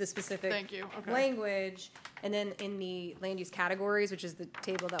removed the specific Thank you, okay. language. And then in the land use categories, which is the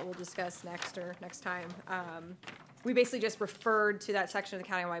table that we'll discuss next time, we basically just referred to that section of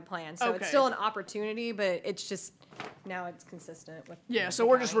the countywide plan. So Okay. it's still an opportunity, but it's just, now it's consistent with. Yeah, so the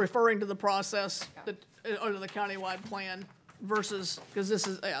we're just county. referring to the process that, under the countywide plan versus, because this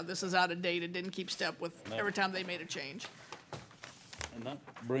is out of date, it didn't keep step with every time they made a change. And that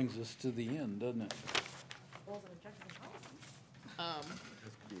brings us to the end, doesn't it? This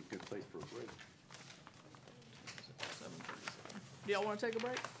could be a good place for a break. Do y'all want to take a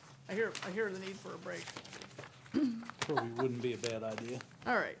break? I hear the need for a break. Probably wouldn't be a bad idea.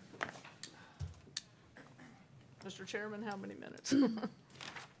 All right. Mr. Chairman, how many minutes? 10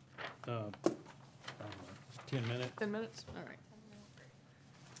 minutes? 10 minutes? All right.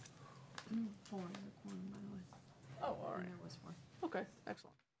 Oh, all right. Okay,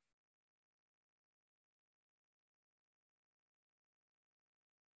 excellent.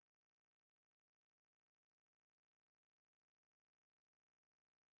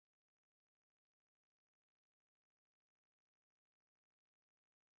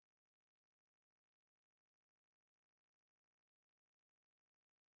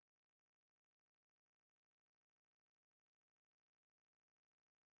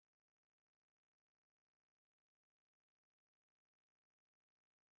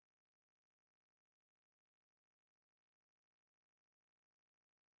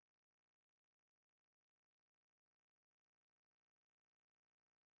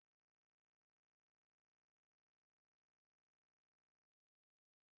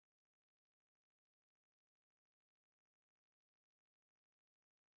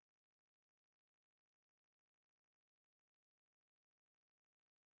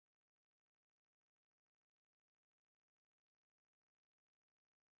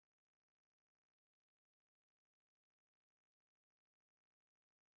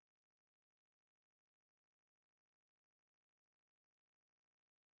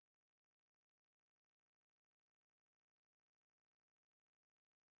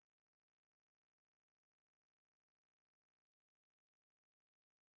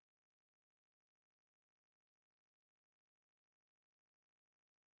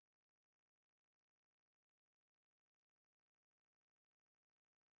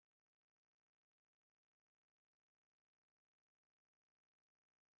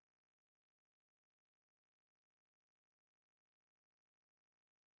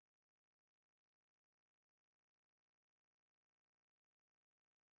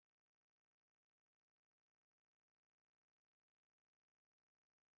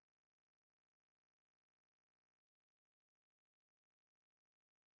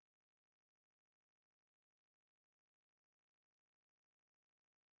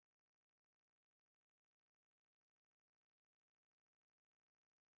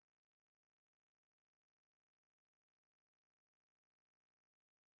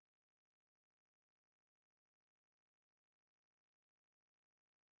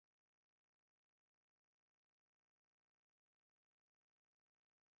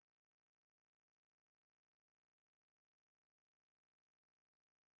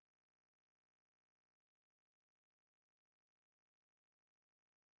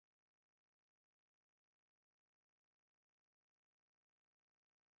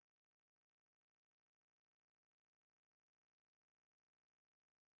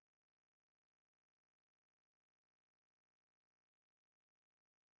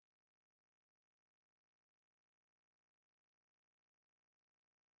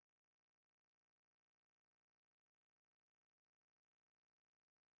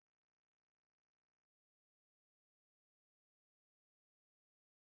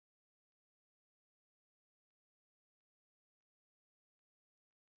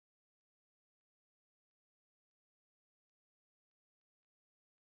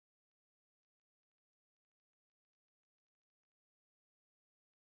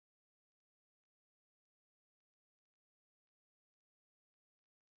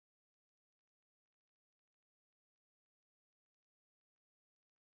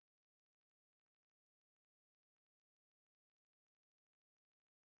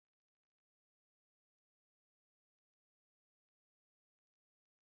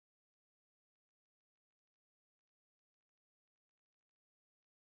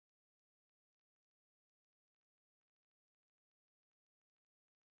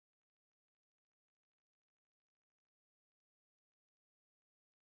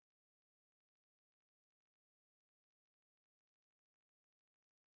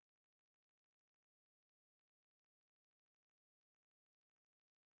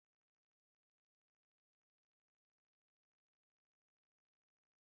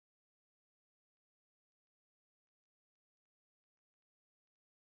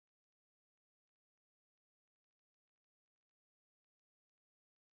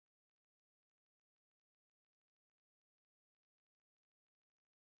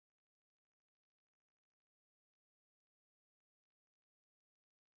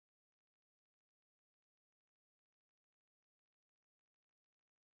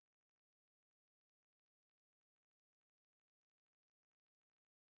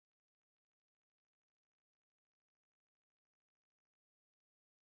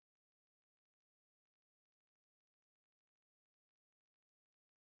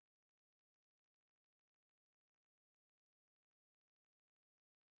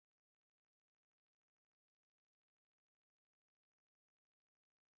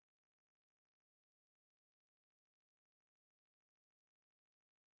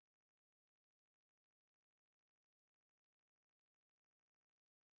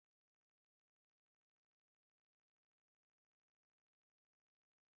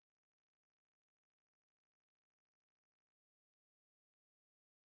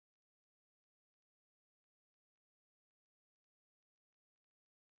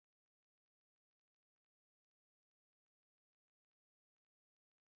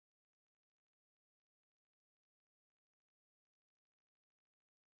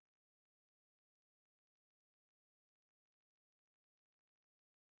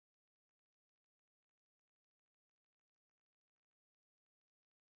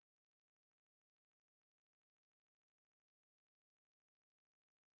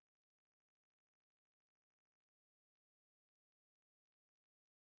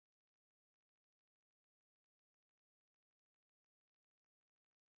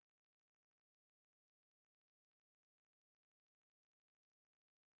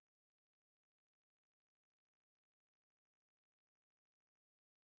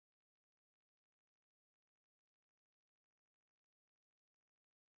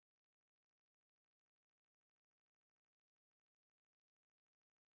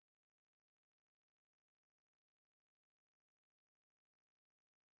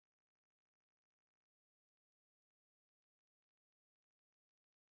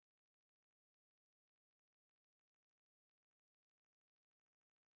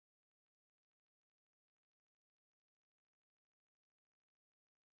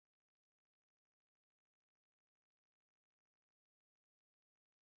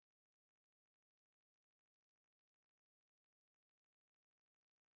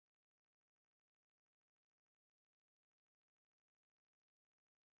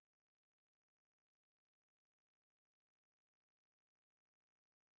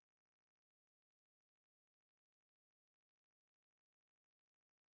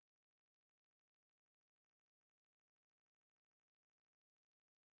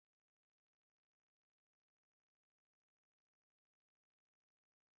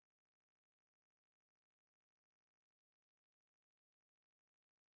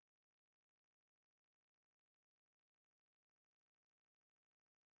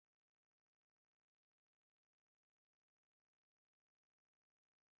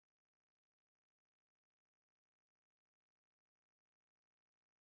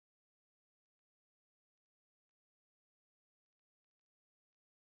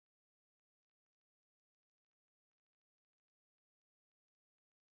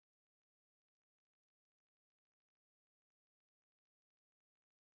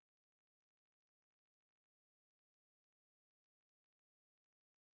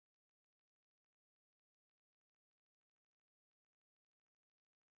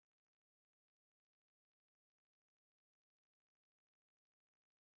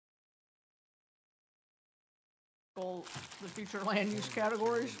 tackle the future land use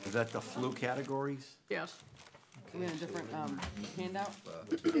categories. Is that the flu categories? Yes. We had a different, handout.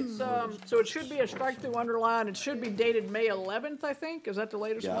 It's, so it should be a strike-through underline. It should be dated May 11th, I think. Is that the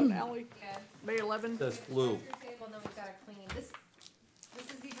latest Yeah. one, Ally? Yeah. May 11th? Says flu. Table, and then we've got to clean. This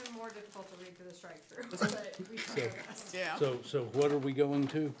is even more difficult to read through the strike-through, but we tried our best. Yeah. So what are we going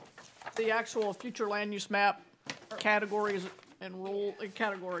to? The actual future land use map categories and rule,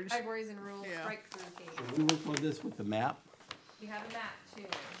 categories. Categories and rules, Yeah. strike-through table. We look on this with the map, We have a map too.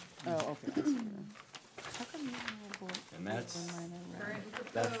 Oh, okay. I see. and that's Current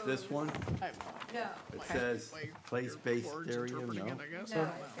and this proposed. one. No. It says place-based Words area, interpreting no? it, I guess. No,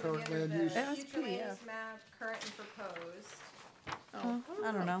 it's gonna be under the That's future land PDF. use map, current and proposed.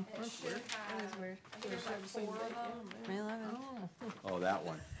 I don't know. It should have, I think there's like 4 of them. May 11th. Oh, that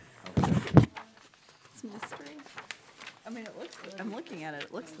one. It's mystery. I mean, it looks, I'm looking at it,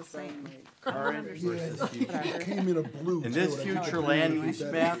 it looks the same. Current versus future. It came in a blue. And too, this I future agree land with use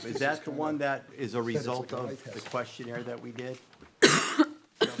that. map, This is that the kinda- one that is a result like an of eye the test. questionnaire that we did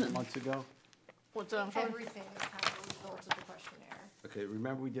several months ago? What's that, I'm sorry? Everything is kind of a result of the questionnaire. Okay,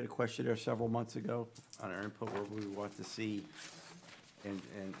 remember we did a questionnaire several months ago on our input where we want to see, and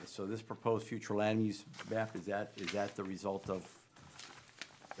so this proposed future land use map, is that the result of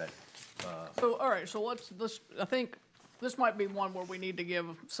that? So, all right, so I think this might be one where we need to give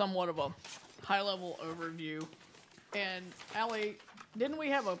somewhat of a high-level overview. And Ally, didn't we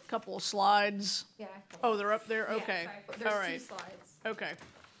have a couple of slides? Yeah. Oh, they're up there? Yeah, Okay, sorry, all There's right, 2 slides. okay.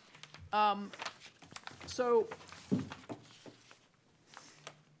 So,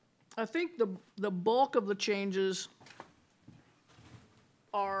 I think the bulk of the changes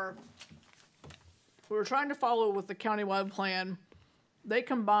are, we were trying to follow with the countywide plan. They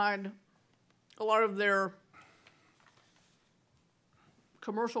combined a lot of their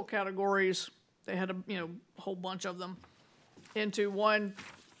commercial categories, they had a whole bunch of them, into one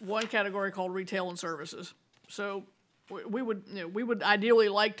category called retail and services. So we would ideally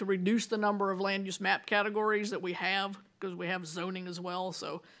like to reduce the number of land use map categories that we have, because we have zoning as well,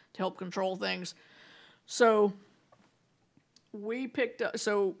 so to help control things. So we picked up,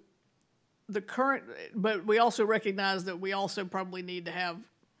 so the current, but we also recognize that we also probably need to have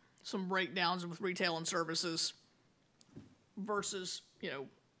some breakdowns with retail and services versus,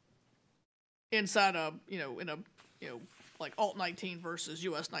 inside a, like Alt 19 versus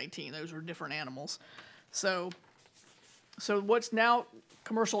US 19. Those are different animals. So what's now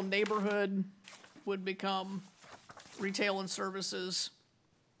commercial neighborhood would become retail and services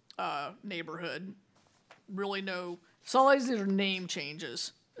neighborhood. Really so all these are name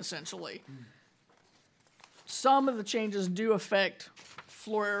changes, essentially. Some of the changes do affect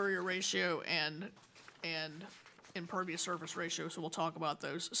floor area ratio and impervious surface ratio, so we'll talk about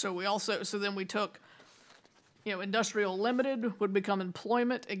those. So then we took, industrial limited would become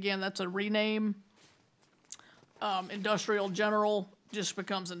employment. Again, that's a rename. Industrial general just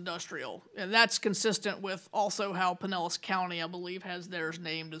becomes industrial. And that's consistent with also how Pinellas County, I believe, has theirs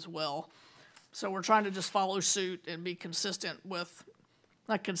named as well. So we're trying to just follow suit and be consistent with,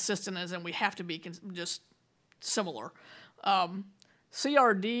 not consistent as in we have to be, just similar.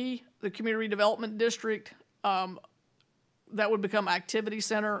 CRD, the Community Development District, that would become Activity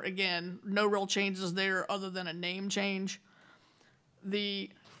Center. Again, no real changes there other than a name change. The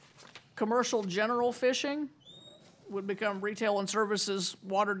commercial general fishing would become retail and services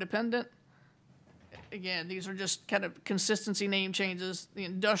water dependent. Again, these are just kind of consistency name changes. The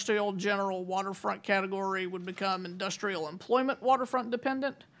industrial general waterfront category would become industrial employment waterfront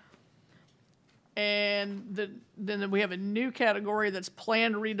dependent. And then we have a new category that's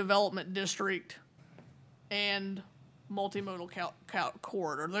planned redevelopment district and multimodal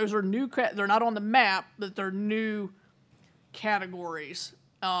corridor. Those are new, they're not on the map, but they're new categories.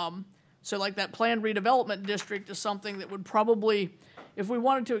 So like that planned redevelopment district is something that would probably, if we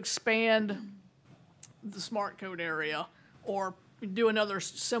wanted to expand the smart code area or do another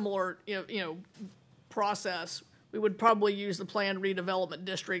similar, process, we would probably use the planned redevelopment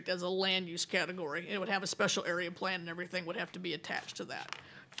district as a land use category. And it would have a special area plan and everything would have to be attached to that,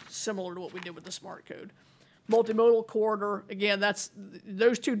 similar to what we did with the smart code. Multimodal corridor, again,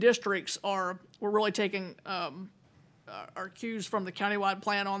 those 2 districts we're really taking our cues from the countywide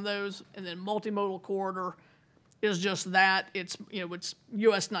plan on those, and then multimodal corridor is just that. It's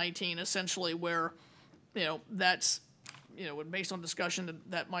US 19 essentially, where that's based on discussion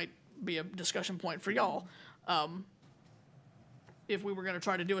that might be a discussion point for y'all. If we were going to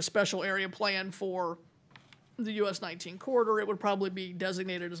try to do a special area plan for the US 19 corridor, it would probably be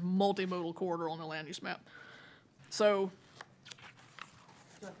designated as multimodal corridor on the land use map. So,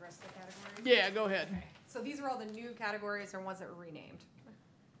 Do you want the rest of the categories? yeah, go ahead. So these are all the new categories or ones that were renamed.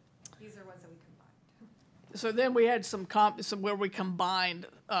 These are ones that we combined. So then we had some where we combined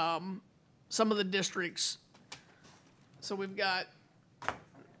some of the districts. So we've got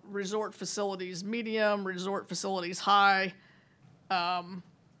resort facilities medium, resort facilities high.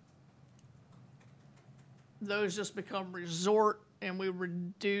 Those just become resort, and we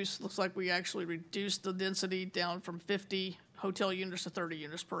looks like we actually reduced the density down from 50 hotel units to 30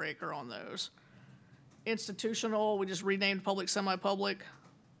 units per acre on those. Institutional, we just renamed public, semi-public.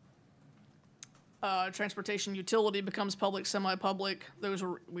 Transportation utility becomes public, semi-public. Those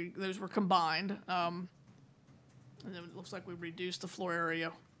were combined. And then it looks like we reduced the floor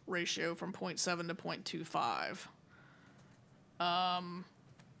area ratio from 0.7 to 0.25.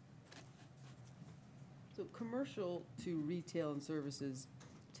 So commercial to retail and services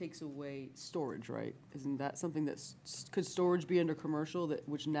takes away storage, right? Isn't that something could storage be under commercial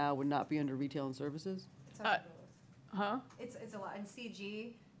which now would not be under retail and services? It's under both. Huh? It's a lot. In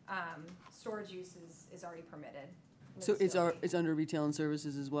CG, storage use is already permitted. in the So facility. it's under retail and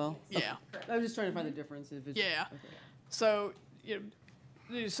services as well? Yeah. I was just trying to find the difference if it's. Yeah. okay. So,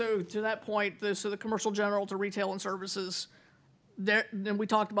 so to that point, so the commercial general to retail and services, there, and we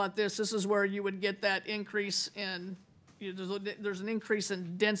talked about this is where you would get that increase in, there's an increase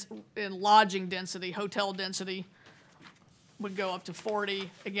in lodging density, hotel density would go up to 40.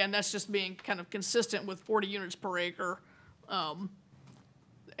 Again, that's just being kind of consistent with 40 units per acre.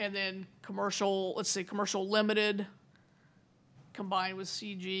 And then commercial, commercial limited combined with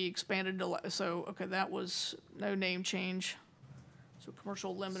CG expanded to, okay, that was no name change. So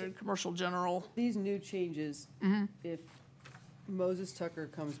commercial limited, commercial general. These new changes, if Moses Tucker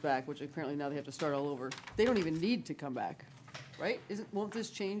comes back, which apparently now they have to start all over, they don't even need to come back, right? Won't this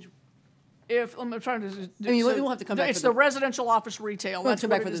change? I'm trying to. I mean, we won't have to come back It's for the the- residential office retail. Well, That's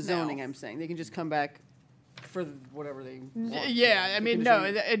come what back it for the is now. zoning, I'm saying. They can just come back for whatever they want. Yeah, I The mean, no,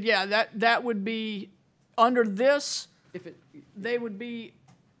 conditional- yeah, that would be, under this, If it, they would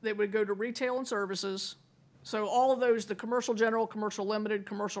go to retail and services. So all of those, the commercial general, commercial limited,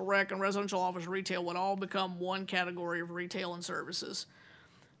 commercial rec, and residential office retail would all become one category of retail and services.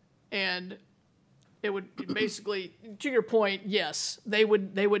 And it would basically, to your point, yes, they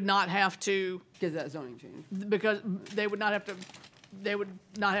would not have to, because that zoning change. because they would not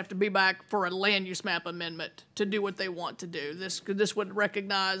have to be back for a land use map amendment to do what they want to do. This would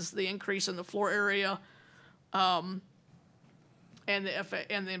recognize the increase in the floor area, and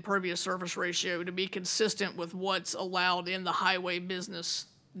the impervious surface ratio to be consistent with what's allowed in the highway business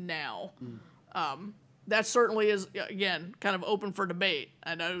now. That certainly is, again, kind of open for debate.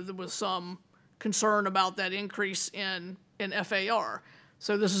 I know there was some concern about that increase in FAR.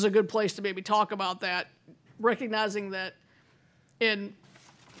 So this is a good place to maybe talk about that, recognizing that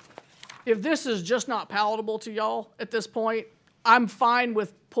if this is just not palatable to y'all at this point, I'm fine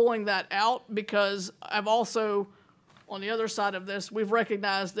with pulling that out, because I've also, on the other side of this, we've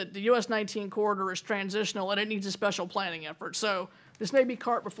recognized that the US 19 corridor is transitional and it needs a special planning effort. So this may be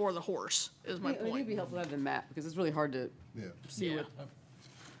cart before the horse, is my I think it'd point. be helpful to have the map, because it's really hard to see Yeah. what,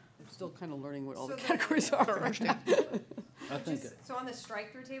 I'm still kind of learning what all the So the- categories are. I think, So on the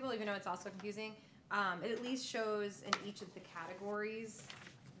strike-through table, even though it's also confusing, it at least shows in each of the categories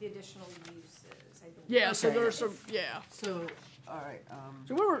the additional uses, I believe. Yeah, so Okay. there's some, yeah. So, all right,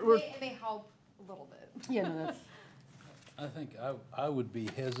 So we're It may help a little bit. yeah, no, that's, I think I would be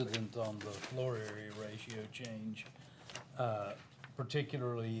hesitant on the floor area ratio change,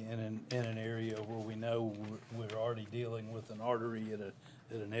 particularly in an area where we know we're already dealing with an artery at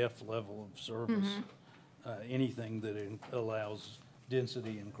an F level of service. Anything that allows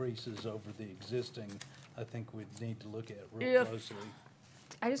density increases over the existing, I think we'd need to look at real If- closely.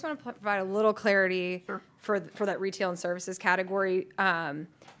 I just want to provide a little clarity for that retail and services category.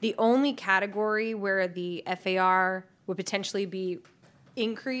 The only category where the FAR would potentially be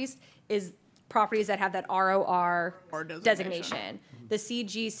increased is properties that have that ROR Or designation. designation. The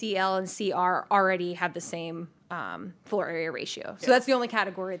CG, CL, and CR already have the same floor area ratio. So that's the only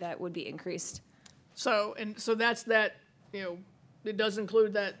category that would be increased. So that's that, it does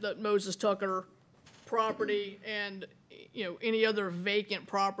include that Moses Tucker property and, any other vacant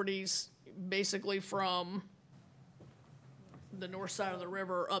properties, basically from the north side of the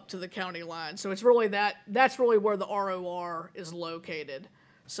river up to the county line. So it's really that's really where the ROR is located.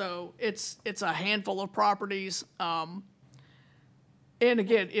 So it's a handful of properties. And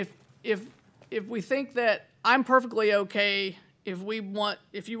again, if we think that, I'm perfectly okay if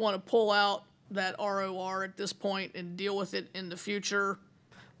you want to pull out that ROR at this point and deal with it in the future,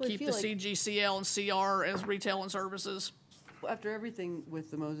 Well, I keep the feel like- CGCL and CR as retail and services. after everything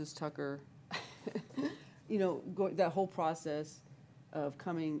with the Moses Tucker you know, that whole process of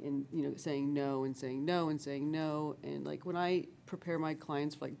coming and, you know, saying no and saying no and saying no. And like when I prepare my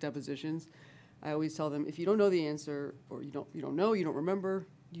clients for like depositions, I always tell them, if you don't know the answer or you don't know, you don't remember,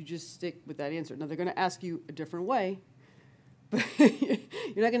 you just stick with that answer. Now they're going to ask you a different way, but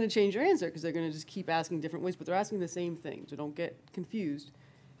you're not going to change your answer because they're going to just keep asking different ways, but they're asking the same thing, so don't get confused.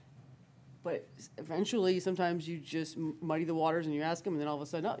 But eventually, sometimes you just muddy the waters and you ask them, and then all of a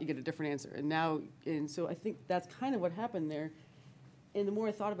sudden, oh, you get a different answer. And so I think that's kind of what happened there. And the more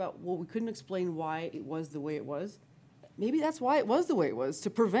I thought about, well, we couldn't explain why it was the way it was. Maybe that's why it was the way it was,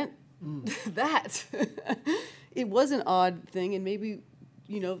 to prevent that. It was an odd thing, and maybe,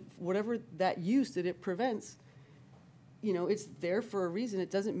 you know, whatever that use that it prevents, you know, it's there for a reason.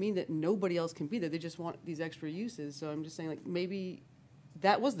 It doesn't mean that nobody else can be there. They just want these extra uses. So I'm just saying, like, maybe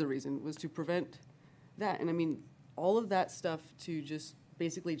that was the reason, was to prevent that. And I mean, all of that stuff to just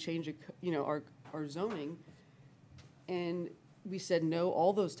basically change, you know, our zoning. And we said no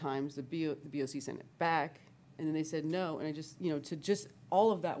all those times. The BOC sent it back, and then they said no. And I just, you know, to just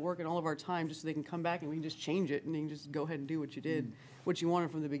all of that work and all of our time just so they can come back and we can just change it and they can just go ahead and do what you did, what you wanted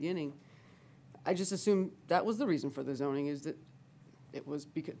from the beginning. I just assumed that was the reason for the zoning, is that it was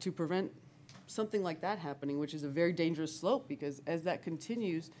to prevent something like that happening, which is a very dangerous slope, because as that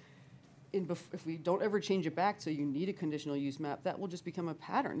continues, if we don't ever change it back so you need a conditional use map, that will just become a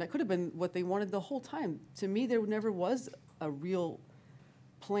pattern. That could have been what they wanted the whole time. To me, there never was a real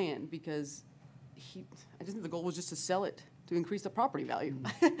plan, because I just think the goal was just to sell it, to increase the property value.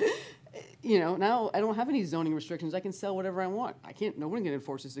 You know, now I don't have any zoning restrictions. I can sell whatever I want. No one can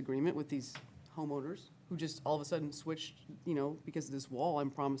enforce this agreement with these homeowners who just all of a sudden switched, you know, because of this wall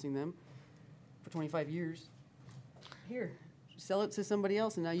I'm promising them for 25 years. Here, sell it to somebody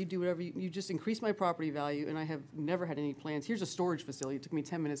else, and now you do whatever you just increase my property value, and I have never had any plans. Here's a storage facility. It took me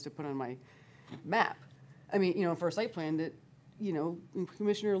 10 minutes to put on my map. I mean, you know, for a site plan that, you know,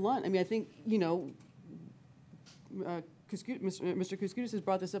 Commissioner Lunt, I mean, I think, you know, Mr. Kuskudis has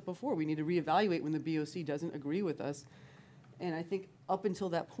brought this up before. We need to reevaluate when the BOC doesn't agree with us. And I think up until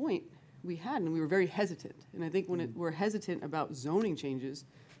that point, we were very hesitant. And I think when we're hesitant about zoning changes,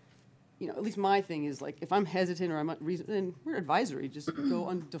 you know, at least my thing is, like, if I'm hesitant or I'm not then we're advisory. Just go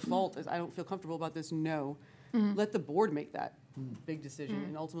on default as I don't feel comfortable about this, no. Let the board make that big decision.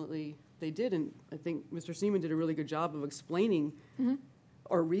 And ultimately, they did. And I think Mr. Seaman did a really good job of explaining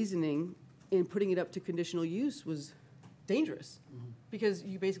our reasoning in putting it up to conditional use was dangerous. Because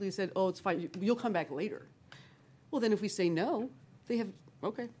you basically said, oh, it's fine, you'll come back later. Well, then if we say no, they have,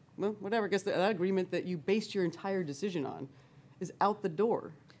 okay, well, whatever. I guess that agreement that you based your entire decision on is out the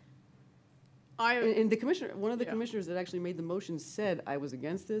door. And the commissioner, one of the commissioners that actually made the motion said, I was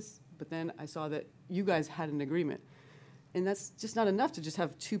against this, but then I saw that you guys had an agreement. And that's just not enough to just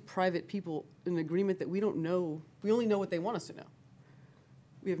have two private people in an agreement that we don't know. We only know what they want us to know.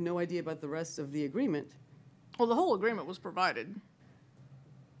 We have no idea about the rest of the agreement. Well, the whole agreement was provided.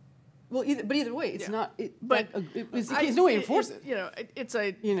 Well, either way, it's not. But there's no way to enforce it. You know, it's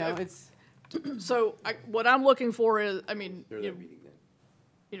a. You know, it's. So what I'm looking for is, I mean, you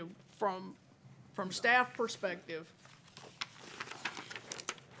know, from staff perspective,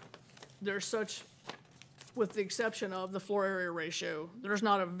 there's such, with the exception of the floor area ratio, there's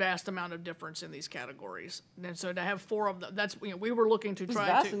not a vast amount of difference in these categories. And so to have four of them, that's, you know, we were looking to It's try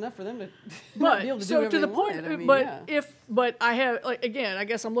vast to. enough for them to not be able to do whatever they wanted. I mean, yeah. But I have, like, again, I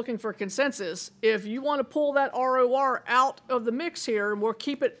guess I'm looking for consensus. If you want to pull that ROR out of the mix here, and we'll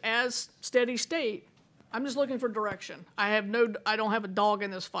keep it as steady state, I'm just looking for direction. I don't have a dog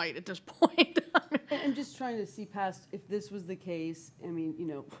in this fight at this point. I'm just trying to see past, if this was the case, I mean, you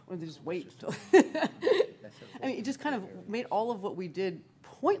know, or they just wait till. I mean, it just kind of made all of what we did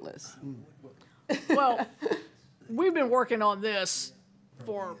pointless. Well, we've been working on this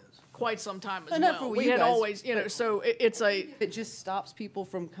for quite some time as Not for well. you We had guys, always, you know, so it's a. It just stops people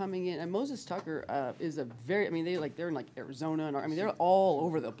from coming in. And Moses Tucker is a very, I mean, they're in like Arizona, and I mean, they're all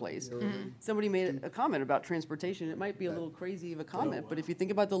over the place. Somebody made a comment about transportation. It might be a little crazy of a comment, but if you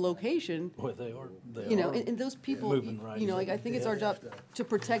think about the location, Boy, they are. you know, and those people, moving right you know, like, I think it's our job to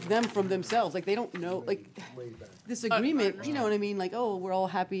protect them from themselves. Like, they don't know, like, this agreement, you know what I mean? Like, oh, we're all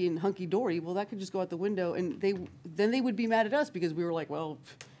happy and hunky-dory. Well, that could just go out the window, and then they would be mad at us because we were like, well,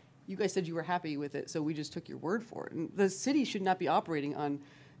 you guys said you were happy with it, so we just took your word for it. And the city should not be operating on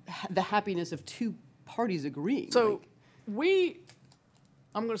the happiness of two parties agreeing. So I'm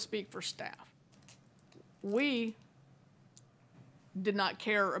going to speak for staff. We did not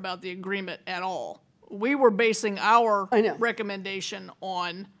care about the agreement at all. We were basing our I know. recommendation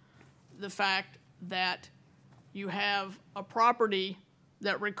on the fact that you have a property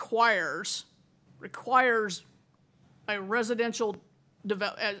that requires requires a residential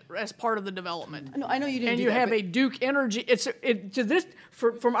as part of the development. No, I know you didn't And do you that, have but- a Duke Energy, to this,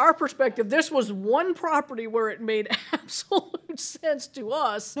 from our perspective, this was one property where it made absolute sense to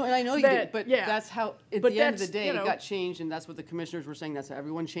us. No, and I know you that- did, but yeah. that's how, at But the end of the that's, day, you it know- got changed, and that's what the commissioners were saying, that's how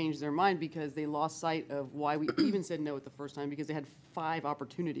everyone changed their mind, because they lost sight of why we even said no at the first time, because they had 5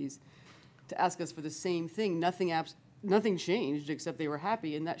 opportunities to ask us for the same thing. Nothing changed, except they were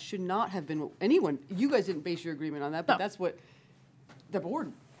happy, and that should not have been what anyone, you guys didn't base your agreement on that, but No. that's what the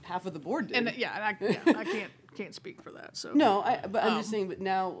board, half of the board did. And, I can't speak for that, so. No, but I'm just saying, but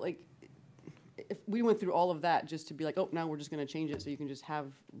now, like, if we went through all of that just to be like, oh, now we're just gonna change it so you can just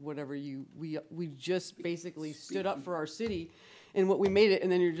have whatever we just basically stood up for our city and what we made it, and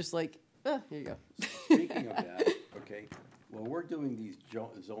then you're just like, here you go. Speaking of that, okay, when we're doing these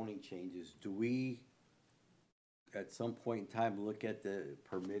zoning changes, do we, at some point in time, look at the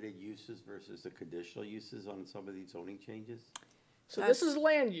permitted uses versus the conditional uses on some of these zoning changes? So this is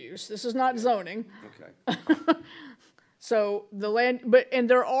land use, this is not zoning. Okay. So the land, and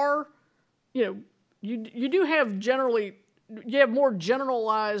there are, you do have you have more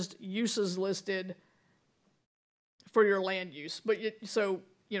generalized uses listed for your land use, but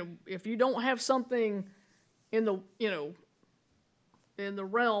if you don't have something in the, in the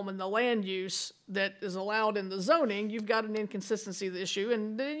realm and the land use that is allowed in the zoning, you've got an inconsistency issue,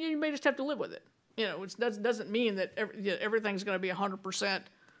 and then you may just have to live with it. That doesn't mean that everything's going to be 100%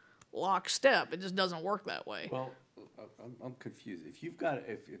 lockstep. It just doesn't work that way. Well, I'm confused. If you've got,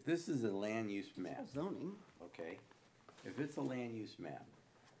 if this is a land use map, Zoning. okay? If it's a land use map,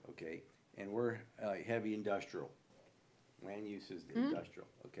 okay, and we're heavy industrial, land use is the industrial,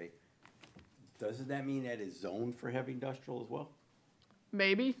 okay? Doesn't that mean that is zoned for heavy industrial as well?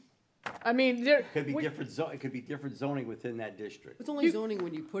 Maybe. I mean, there Could be different it could be different zoning within that district. It's only zoning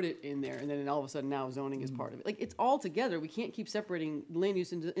when you put it in there, and then all of a sudden now zoning is part of it. Like, it's all together. We can't keep separating land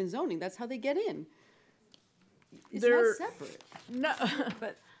use and zoning. That's how they get in. It's They're- not separate. no.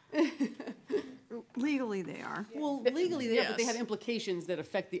 But legally they are. Well, legally they are, but they Yes. have implications that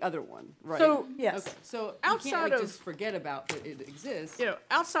affect the other one, right? So- Yes. Okay, so you Outside can't like, of- just forget about that it exists.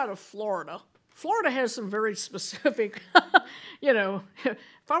 Outside of Florida, Florida has some very specific, if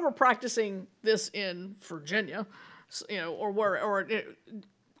I were practicing this in Virginia, or where,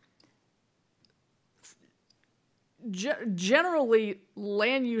 generally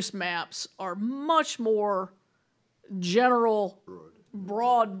land use maps are much more general,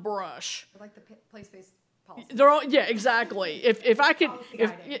 broad brush. Like the place-based policy. They're all, yeah, exactly. If I could,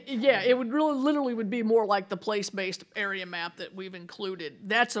 Policy yeah, it would really, literally would be more like the place-based area map that we've included.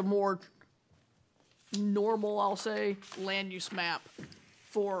 That's a more normal, I'll say, land use map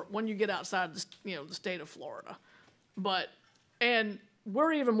for when you get outside the state of Florida. And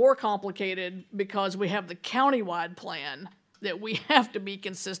we're even more complicated because we have the countywide plan that we have to be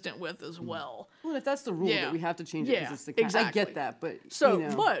consistent with as well. Well, if that's the rule, Yeah. that we have to change it Yeah, because it's the county. I exactly. get that, but, So, you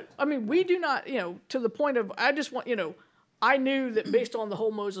know. but, I mean, we do not, to the point of, I just want, I knew that based on the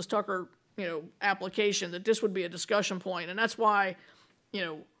whole Moses Tucker, application, that this would be a discussion point, and that's why,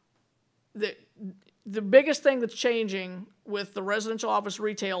 the biggest thing that's changing with the residential office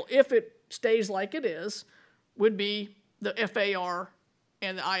retail, if it stays like it is, would be the FAR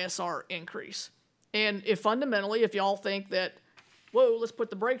and the ISR increase. And if fundamentally, if y'all think that, whoa, let's put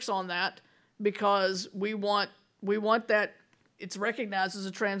the brakes on that because we want that it's recognized as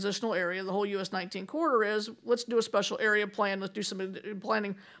a transitional area, the whole US 19 corridor is, let's do a special area plan, let's do some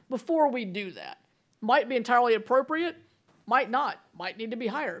planning before we do that. Might be entirely appropriate, might not, might need to be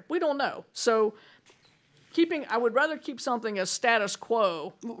higher. We don't know. So I would rather keep something as status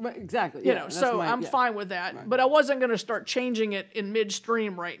quo, Right, exactly. I'm yeah. fine with that. But I wasn't going to start changing it in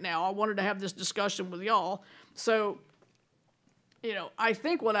midstream right now. I wanted to have this discussion with y'all. So, I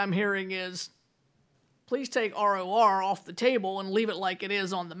think what I'm hearing is, please take ROR off the table and leave it like it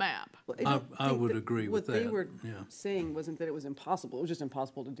is on the map. Well, don't I think would that agree with What they that, were yeah. saying wasn't that it was impossible. It was just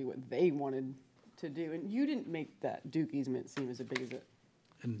impossible to do what they wanted to do. And you didn't make that Duke easement seem as big as it.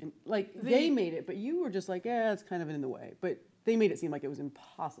 And like, they made it, but you were just like, yeah, it's kind of in the way. But they made it seem like it was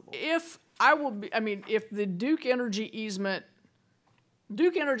impossible. If the Duke Energy easement,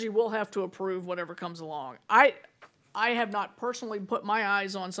 Duke Energy will have to approve whatever comes along. I have not personally put my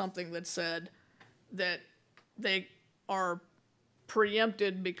eyes on something that said that they are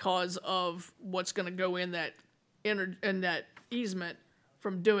preempted because of what's going to go in that easement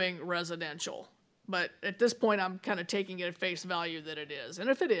from doing residential. But at this point, I'm kind of taking it at face value that it is. And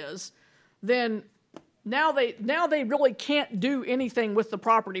if it is, then now they really can't do anything with the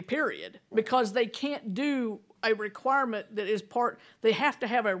property, period, because they can't do a requirement that is they have to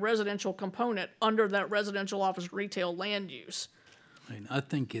have a residential component under that residential office retail land use. I mean, I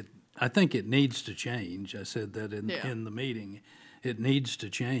think it needs to change. I said that Yeah. in the meeting. It needs to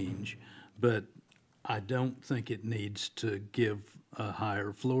change, but I don't think it needs to give a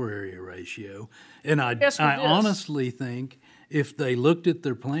higher floor area ratio. And I Yes, for this. honestly think if they looked at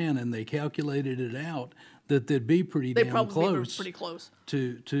their plan and they calculated it out, that they'd be pretty They damn probably be close pretty close.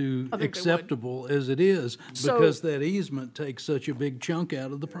 to I think they would. acceptable as it is, So- because that easement takes such a big chunk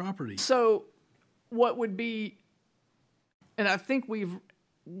out of the property. So what would be, and I think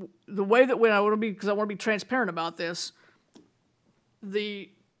the way that when I want to be, because I want to be transparent about this,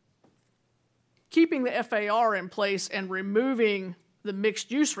 keeping the FAR in place and removing the mixed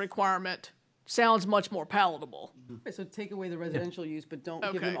use requirement sounds much more palatable. Right, so take away the residential use, but don't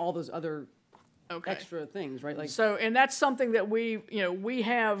give Okay. them all those other Okay. extra things, right? Like, So, and that's something that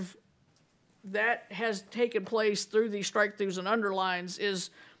that has taken place through these strike-throughs and underlines, is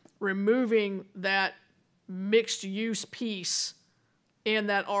removing that mixed-use piece in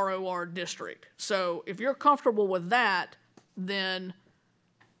that ROR district. So if you're comfortable with that, then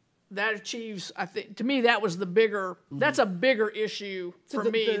that achieves, I think, to me, that was that's a bigger issue so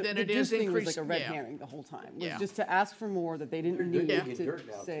for me the than it juice is thing was increase. like a red Yeah. herring the whole time. Was Yeah. just to ask for more that they didn't need Yeah. They get to dirt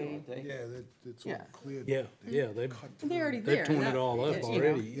now too, say. aren't they? Yeah, it's all Yeah. cleared. Yeah, they've They're already there. torn and it that- all up you know,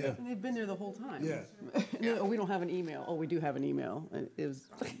 already, yeah. And they've been there the whole time. Yeah. And then, oh, we don't have an email. Oh, we do have an email. It was.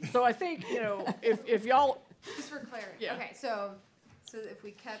 So I think, if y'all, Just for clarity, Yeah. okay, so if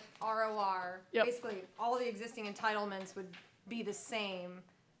we kept ROR, Yep. basically, all the existing entitlements would be the same,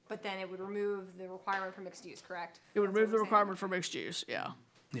 but then it would remove the requirement for mixed use, correct? it would That's remove what the we're saying. requirement for mixed use, yeah.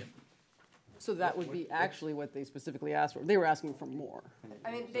 Yeah. So that would be actually what they specifically asked for. They were asking for more.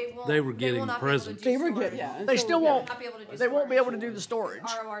 I mean, they won't. They were will getting not the be able to present. do They were storage. getting, yeah. and They so- still They won't, will not be able to do they won't be storage. able to do the storage.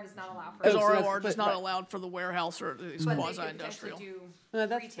 ROR does not allow for. Because Oh, so that's- ROR does but- not but- allow for the warehouse or these But they could quasi-industrial. potentially do No,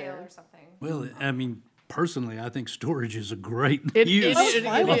 that's retail fair. or something. Well, I mean, personally, I think storage is a great It use is. of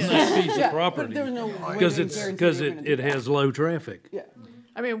It is. this piece Yeah, of but property. there's no way Because they it's, guarantee because they were it, gonna do it that. has low traffic. Yeah.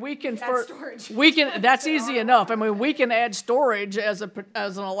 I mean, we can, That's storage. that's easy enough. I mean, we can add storage as an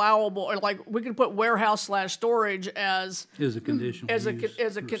allowable, or like, we can put warehouse / storage as Is a conditional use.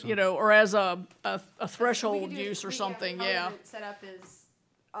 or something. or as a We threshold could do- use or we- something, how we yeah. have it set up is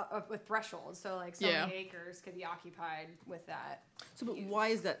with thresholds, so like so Yeah. many acres could be occupied with that. So, but why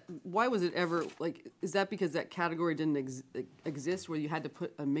is that, why was it ever, like, is that because that category didn't exist where you had to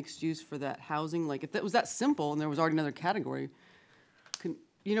put a mixed use for that housing? Like, if that was that simple and there was already another category,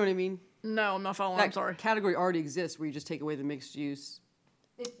 you know what I mean? No, I'm not following, I'm That sorry. category already exists where you just take away the mixed use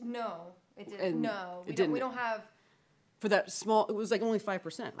No, it didn't, And no, it we didn't. don't have, for that small, it was like only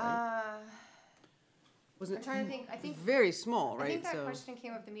 5%, right? Wasn't I'm it trying to think, I think, very small, I think right? that So, question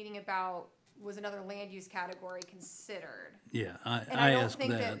came up at the meeting about, was another land use category considered? Yeah, And I I don't asked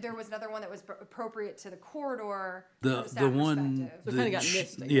think that that. there was another one that was appropriate to the corridor The, from a the staff one. perspective. So it kinda that got sh-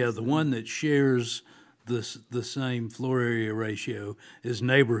 missed, I Yeah, guess. the one that shares the same floor area ratio is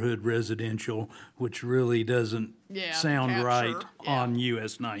neighborhood residential, which really doesn't Yeah, sound right capture, yeah. on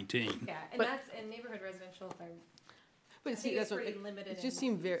US 19. Yeah, and But- that's, in neighborhood residential, if I but I see, think that's it's what, pretty it limited just in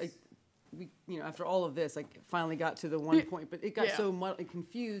seemed very, like, we, after all of this, like, finally got to the one point, but it got yeah. so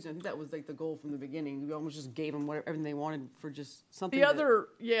confused, I think that was like the goal from the beginning. We almost just gave them everything they wanted for just something The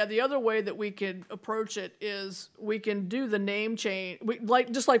that- the other way that we could approach it is we can do the name change.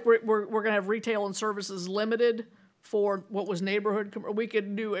 Just like we're gonna have retail and services limited for what was neighborhood. We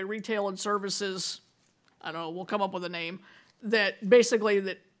could do a retail and services. I don't know. We'll come up with a name that basically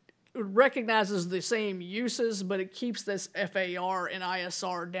that recognizes the same uses, but it keeps this FAR and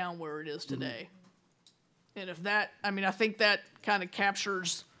ISR down where it is today. And if that, I mean, I think that kind of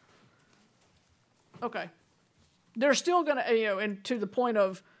captures. Okay. They're still gonna, and to the point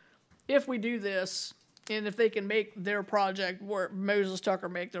of, if we do this, and if they can make their project work, Moses Tucker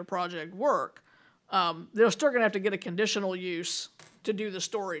make their project work, they're still gonna have to get a conditional use to do the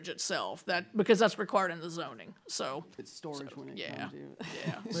storage itself, because that's required in the zoning, so, It's storage when it yeah, comes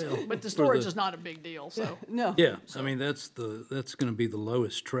to. yeah. But the for storage the- is not a big deal, so. No. Yeah, I mean, that's gonna be the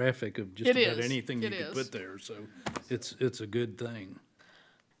lowest traffic of just It about is, anything you it could is. put there, so it's a good thing.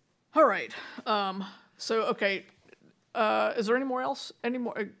 All right, so, okay, is there any more else? Any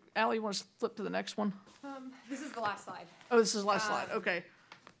more, Ally, you wanna flip to the next one? This is the last slide. Oh, this is the last slide, okay.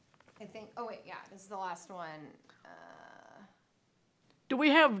 I think, oh wait, yeah, this is the last one. Do we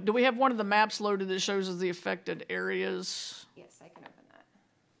have one of the maps loaded that shows us the affected areas? Yes, I can open that.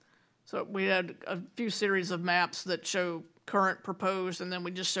 So we had a few series of maps that show current, proposed, and then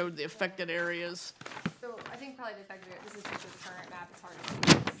we just showed the affected areas. So I think probably the fact that this is just the current map, it's hard to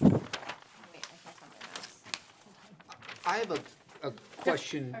see. Wait, I can't find my mouse. I have a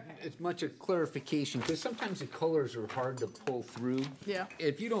question, it's much a clarification, because sometimes the colors are hard to pull through. Yeah.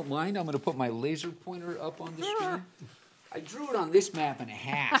 If you don't mind, I'm gonna put my laser pointer up on the screen. I drew it on this map in a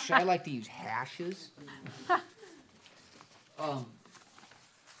hash. I like to use hashes.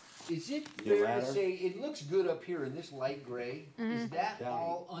 Is it Your fair to ladder? say, it looks good up here in this light gray? Is that County.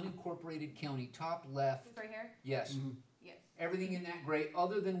 all unincorporated county, top left? Right here? Yes. Yes. Everything in that gray,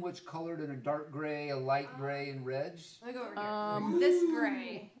 other than what's colored in a dark gray, a light gray, and reds? Let me go over here. This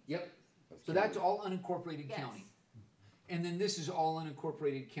gray. Yep. So that's all unincorporated Yes. county. And then this is all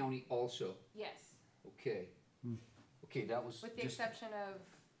unincorporated county also. Yes. Okay. Okay, that was With the just exception of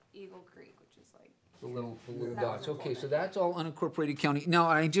Eagle Creek, which is like. the little That dots. one's Okay, so important. that's all unincorporated county. Now,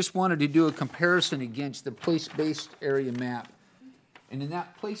 I just wanted to do a comparison against the place-based area map. And in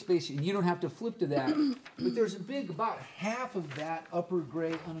that place-based, and you don't have to flip to that, but there's a big, about half of that upper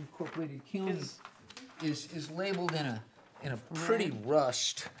gray unincorporated county is labeled in a pretty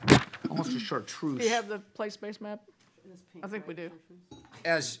rust, almost a chartreuse. Do you have the place-based map? This pink, I think we right, do.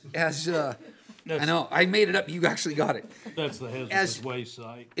 As I know, I made it up, you actually got it. That's the hazardous As- waste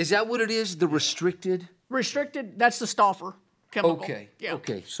site. Is that what it is, the restricted? Restricted, that's the Stauffer chemical. Okay, Yeah.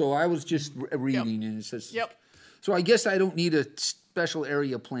 okay, so I was just reading and it says. Yep. So I guess I don't need a special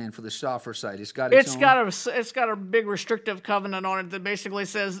area plan for the Stauffer site, it's got its own? It's got a big restrictive covenant on it that basically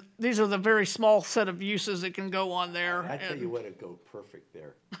says, these are the very small set of uses that can go on there. I tell and- you what, it'd go perfect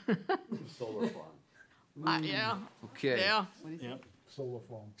there. Solar farm. Yeah, Okay. yeah. Yep. Solar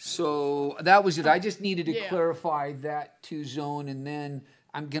farm. So that was it, I just needed to Yeah. clarify that to zone, and then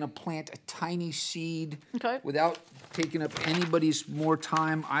I'm gonna plant a tiny seed. Okay. Without taking up anybody's more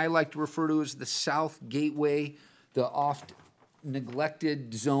time, I like to refer to as the South Gateway, the oft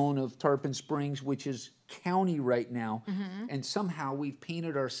neglected zone of Tarpon Springs, which is county right now. Mm-hmm. And somehow we've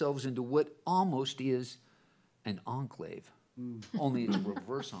painted ourselves into what almost is an enclave. Only it's a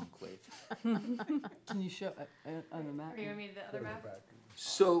reverse enclave. Can you show, on the map? Do you want me the other map?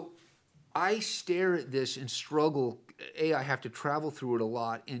 So I stare at this and struggle. I have to travel through it a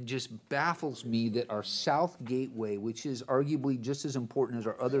lot, and just baffles me that our South Gateway, which is arguably just as important as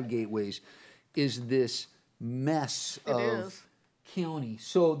our other gateways, is this mess It of is. county.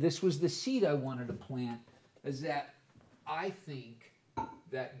 So this was the seed I wanted to plant, is that I think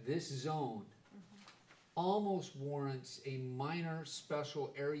that this zone almost warrants a minor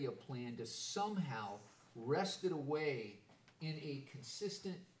special area plan to somehow wrest it away in a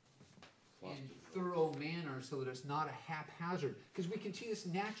consistent and thorough manner so that it's not a haphazard. Because we can see this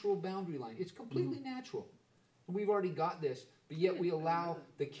natural boundary line. It's completely natural. And we've already got this, but yet we allow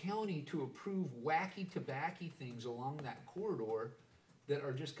the county to approve wacky tobacky things along that corridor that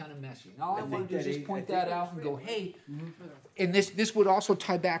are just kind of messy. And all I I want to think do is that just is- point I think that out and go, that's hey, and this would also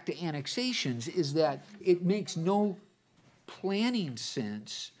tie back to annexations, is that it makes no planning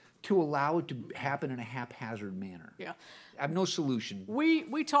sense to allow it to happen in a haphazard manner. Yeah. I have no solution.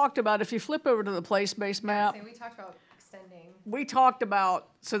 We talked about, if you flip over to the place-based map, Say, we talked about extending. we talked about,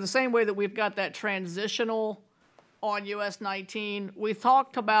 so the same way that we've got that transitional on US 19, we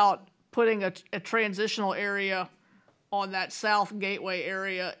talked about putting a transitional area on that South Gateway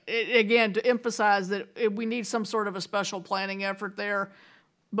area. Again, to emphasize that we need some sort of a special planning effort there,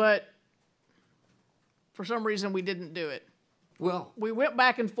 but for some reason, we didn't do it. Well, We went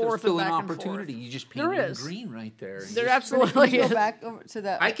back and there's forth still and an back and forth. opportunity. You just There paint it in is. green right there. There Just- absolutely Go is. back over to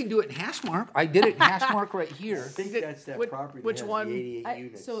that. I can do it in hash mark. I did it in hash mark right here. I think that's that Which- property which that has one? the 88 I,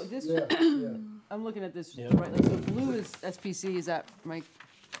 units. so this, Yeah, yeah. I'm looking at this, Yeah. right, like, so blue is SPC, is that Mike?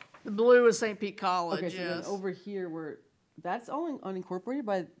 The blue is St. Pete College, Okay, so then yes. over here where, that's all unincorporated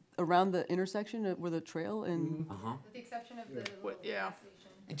by, around the intersection of where the trail and, With the exception of the little yeah. gas station.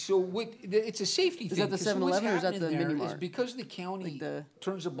 And so it's a safety thing. that the 'cause what's 7-Eleven or is that happening the there Mini is Mart? because the county Like the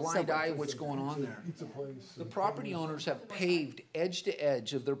turns a blind Subway. eye at what's going on there. Pizza place. The property owners have paved edge to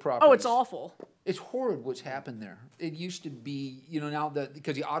edge of their property. Oh, it's awful. It's horrid what's happened there. It used to be, now that,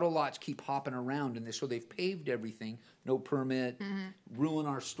 because the auto lots keep hopping around and so they've paved everything, no permit, ruin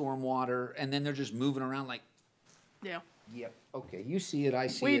our stormwater, and then they're just moving around like, Yeah. yep, okay, you see it, I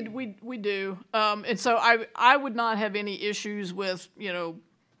see We, it. we do. And so I would not have any issues with,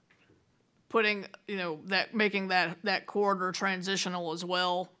 putting, making that corridor transitional as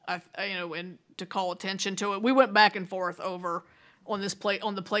well. And to call attention to it. We went back and forth over on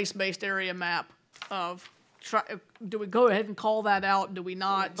the place-based area map of, do we go ahead and call that out? Do we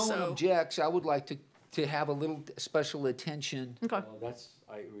not? No one So, objects, I would like to have a little special attention okay. Well,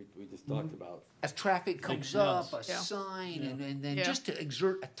 we just talked about. as traffic comes Makes up, sense. a Yeah. sign, and then Yeah. just to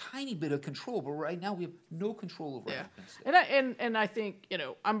exert a tiny bit of control, but right now we have no control over Yeah. occupancy. And I think,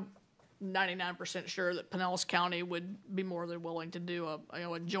 99% sure that Pinellas County would be more than willing to do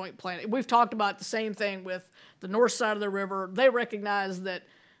a joint plan. We've talked about the same thing with the north side of the river. They recognize that,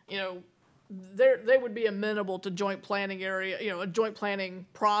 they would be amenable to joint planning area, a joint planning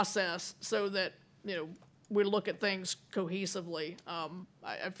process so that, we look at things cohesively.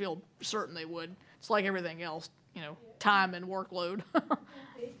 I feel certain they would. It's like everything else, time and workload.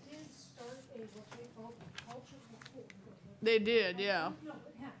 They did start what they call the cultural corridor. They did, yeah. I don't know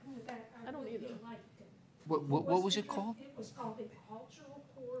what happened with that. I don't really either. liked it. What was it called? It was called the cultural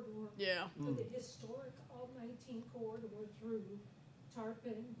corridor. Yeah. For the historic All-19 corridor through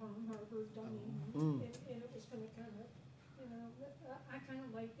Tarpon, Palm Harbor, Dunning. And it was gonna kind of, I kind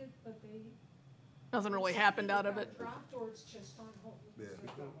of liked it, but they. Nothing really happened out of either it. got dropped or it's just on hold.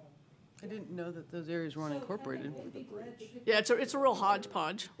 I didn't know that those areas were unincorporated. Yeah, it's a real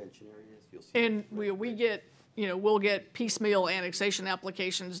hodgepodge. Detention areas, you'll see. And we get, we'll get piecemeal annexation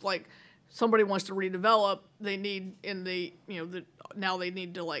applications, like somebody wants to redevelop, they need now they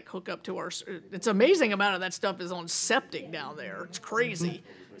need to like hook up to it's amazing amount of that stuff is on septic down there. It's crazy.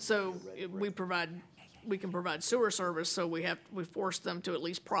 So we can provide sewer service, so we force them to at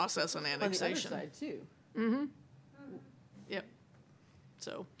least process an On the other annexation. side too. Yep.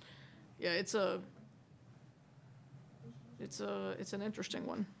 So, yeah, it's an interesting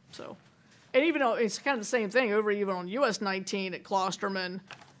one, so. And even though it's kind of the same thing over even on US 19 at Klosterman,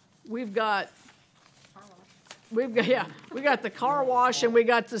 we got the car wash and we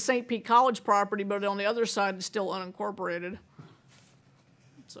got the St. Pete College property, but on the other side it's still unincorporated.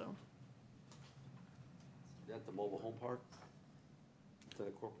 So, Is that the mobile home park? Is that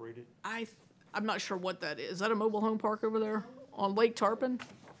incorporated? I'm not sure what that is. Is that a mobile home park over there on Lake Tarpon?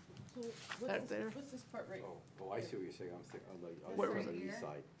 So Right there. what's this part right? Oh, I see what you're saying, I'm thinking, Where on was the it? east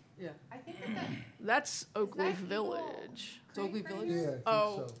side. Yeah. I think that That's Oakleaf Eagle? Village. It's Oakley Village? Yeah, I think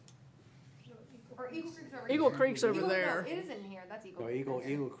Oh. so. or Eagle Creek's over Eagle here. Creek's over Eagle- no, there. it is in here. That's Eagle. No, Creek.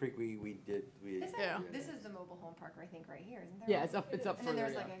 Eagle Creek, we This, Yeah. this is the mobile home park, I think, right here, isn't there? Yeah, it's up And then further,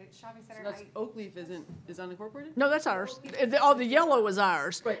 there's yeah. like a shopping So center. that's, Oakleaf is unincorporated? No, that's ours. The yellow is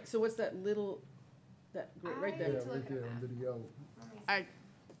ours. Right, so what's that little, right I- there? Yeah, to look right at a there, map. under the yellow. Let me see. I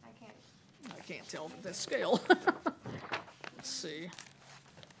I can't. can't tell the scale. Let's see.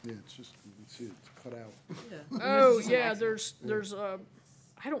 Yeah, it's just, you can see it's cut out. Yeah. Oh, This is yeah, an there's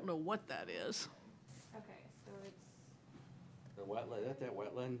I don't know what that is. Okay, so it's, The wetland, that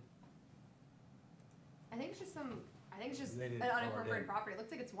wetland? I think it's just an They didn't unincorporated call it in. property. It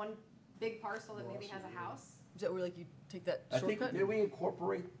looks like it's one big parcel that maybe has a house. Is that where like you take that I think, shortcut? did we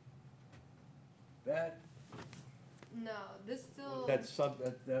incorporate that, No, this still. that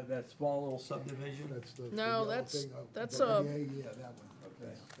small little subdivision? That's the No, yellow that's- thing up that's above. a- Yeah, that one.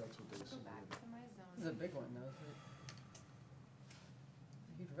 That's what they Go said. back to my This is a zone. big one, though. It's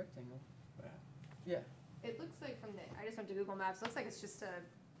a huge rectangle. Yeah. Yeah. It looks like from I just went to Google Maps. It looks like it's just a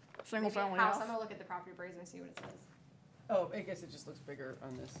Single maybe a family house. house. I'm gonna look at the property appraiser and see what it says. Oh, I guess it just looks bigger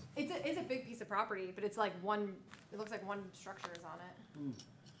on this. It's a big piece of property, but it's like one. It looks like one structure is on it.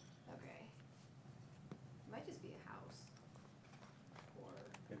 Okay. It might just be a house. Or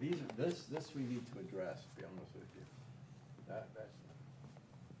Yeah, this we need to address, to be honest with you. That's,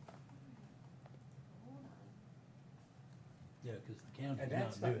 hold on. Yeah, because the county's and not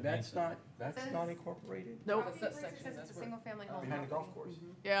that's doing not, that's anything. not, that's Says- not incorporated? Nope. Property that appraiser section, says that's it's a where- single family home. Behind the golf course?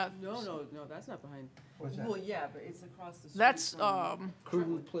 Yeah. No, that's not behind. What's that? Well, yeah, but it's across the street. That's from-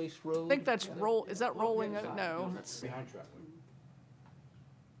 Kruger Place Road? I think that's is that rolling? No, that's Behind Trapwood.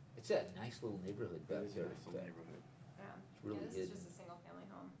 It's a nice little neighborhood That back is a there. nice little neighborhood. Yeah. really Yeah, this hidden. is just a single family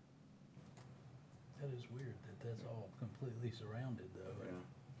home. That is weird that that's all completely surrounded though.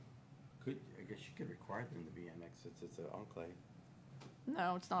 Yeah. I guess you could require them to be annexed, it's an enclave.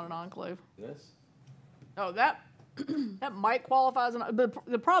 no, it's not an enclave. This? Oh, that that might qualify as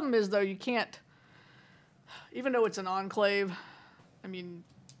the problem is though you can't, even though it's an enclave, I mean,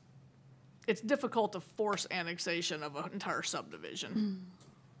 it's difficult to force annexation of an entire subdivision.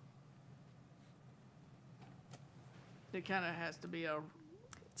 It kind of has to be a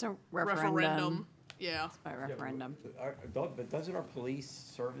It's a referendum. referendum. Yeah. By referendum. But doesn't our police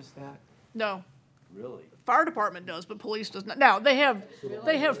service that? No, Really? fire department does, but police does not. Now they have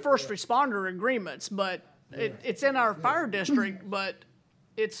first responder agreements, but it's in our fire district, but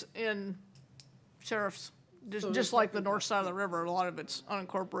it's in sheriff's. Just like the north side of the river, a lot of it's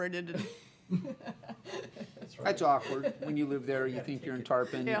unincorporated. And, That's awkward. When you live there, you think you're in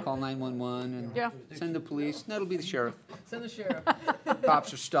Tarpon, you Yeah. call 911 and Yeah. send the police. That'll be the sheriff. Send the sheriff.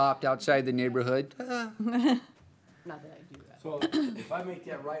 Cops are stopped outside the neighborhood. Not that I do that. So if I make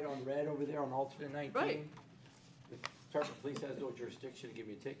that right on red over there on alternate 19? Right. The Tarpon Police has no jurisdiction to give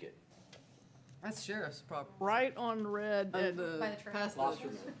me a ticket. That's sheriff's property. right on red. On and- the, By the train. past the,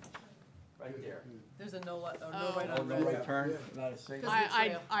 Right there. there's a no right Oh, on no red. right turn, not a signal.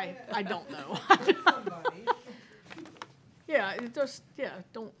 I don't know. Somebody. Yeah, it just, yeah,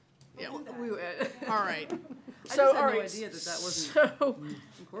 don't, yeah, We, all right. I So, just all had no right, idea that that wasn't so,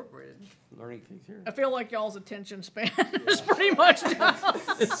 incorporated. Learning things here. I feel like y'all's attention span is pretty much down.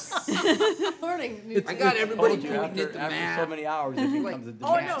 Learning new I got things. everybody Told you, pointing after, at the after so map. many hours, it becomes a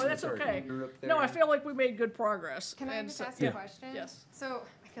Oh, no, disaster. that's okay. You're up No, I there. feel like we made good progress. Can I and just so- ask a question? Yes. So,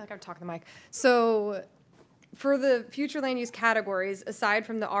 I feel like I'm talking to the mic. So, for the future land use categories, aside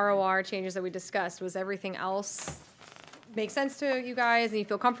from the ROR changes that we discussed, was everything else make sense to you guys and you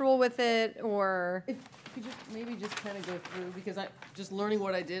feel comfortable with it, or? If you just, maybe just kind of go through, because just learning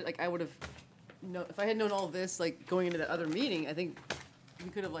what I did, like, I would have, if I had known all this, like, going into that other meeting, I think we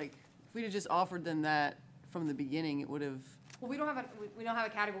could have, like, if we'd have just offered them that from the beginning, it would have, Well, we don't have a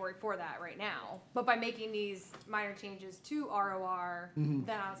category for that right now, but by making these minor changes to ROR,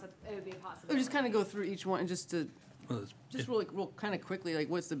 then also it would be a we possibility. just kind of go through each one and just to, Well, it's- just real kind of quickly, like,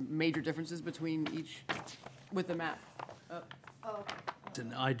 what's the major differences between each, with the map? Oh, okay. It's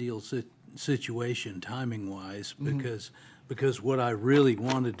an ideal situation timing-wise, because what I really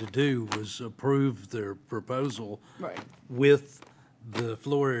wanted to do was approve their proposal Right. with the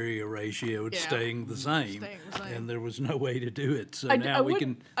floor area ratio Yeah. staying the same. Staying the same. And there was no way to do it, so I now we would-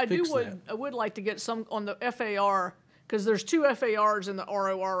 can I do fix that. I would like to get some on the FAR, because there's 2 FARs in the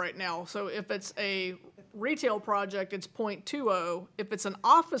ROR right now. So if it's a retail project, it's 0.20. If it's an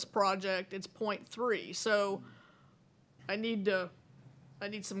office project, it's 0.3. So I need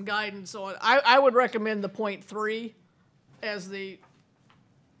some guidance on, I would recommend the 0.3 as the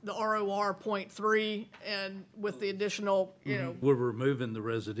ROR 0.3, and with the additional, you know, We're removing the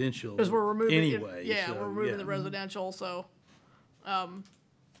residential because we're removing it- anyway. Yeah, so, we're removing the residential, so,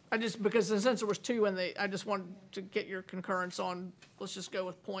 I just, because since there was 2 and I just wanted to get your concurrence on, let's just go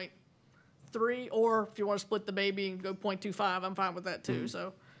with 0.3, or if you want to split the baby and go 0.25, I'm fine with that too,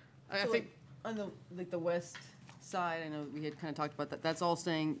 so. I So, think, like, on the, like, the west side, I know we had kind of talked about that, that's all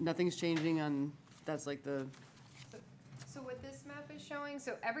staying, nothing's changing on, that's like the, So what this map is showing,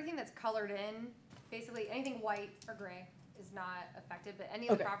 so everything that's colored in, basically anything white or gray is not affected, but any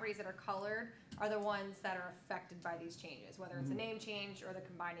of the Okay. properties that are colored are the ones that are affected by these changes, whether it's a name change or the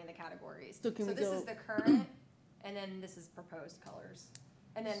combining the categories. So can we this go- is the current, and then this is proposed colors.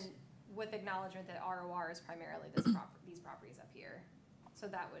 And then with acknowledgement that ROR is primarily these properties up here. So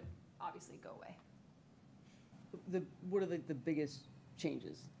that would obviously go away. what are the biggest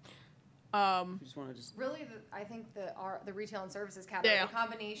changes? You just wanna just, Really, I think the retail and services category, Yeah. the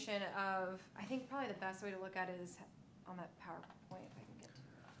combination of, I think probably the best way to look at it is on that PowerPoint, if I can get to it.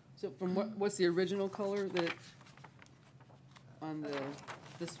 so from what's the original color that, on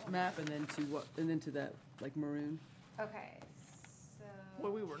this map, and then to what, and then to that, like maroon? Okay, so.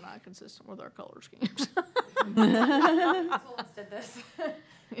 well, we were not consistent with our color schemes. Solons did this.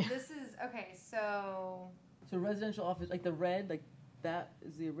 This is, okay, so, So residential office, like the red, like that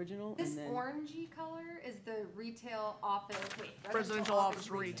is the original, this and then, orangey color is the retail office, Residential office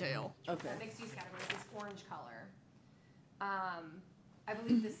retail. okay. The mixed use category is this orange color. I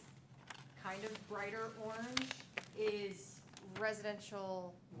believe this kind of brighter orange is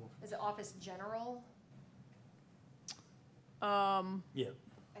residential, is it office general? Yeah,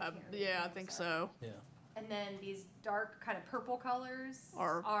 I can't really Yeah, I remember, think sorry. so. yeah. And then these dark kind of purple colors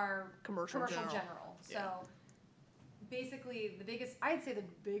Are are commercial general. So Yeah. basically, I'd say the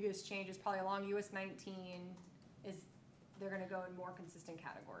biggest change is probably along US 19 is they're gonna go in more consistent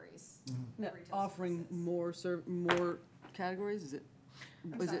categories. Now, retail offering services. more categories, is it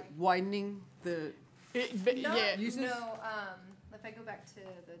sorry. widening the, Yeah, Uses? No, if I go back to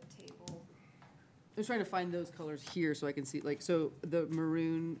the table. I'm trying to find those colors here so I can see, like, so the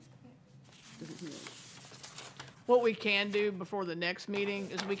maroon, what we can do before the next meeting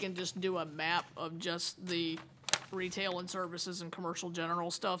is we can just do a map of just the retail and services and commercial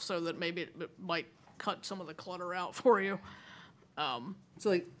general stuff, so that maybe it might cut some of the clutter out for you. so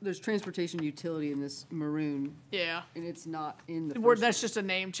like, there's transportation utility in this maroon, Yeah, and it's not in the where first. that's just a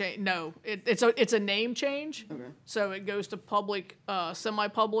name change. No, it's a name change. Okay. So it goes to public,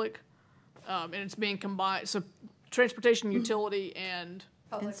 semi-public, and it's being combined. So transportation utility and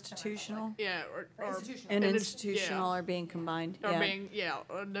Public, Institutional yeah, Or or institutional. and And it's- institutional are being combined, are yeah. being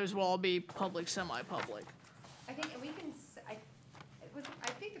those will all be public, semi-public. I think, and we can, I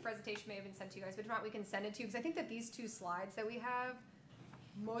think the presentation may have been sent to you guys, but if not, we can send it to you, because I think that these 2 slides that we have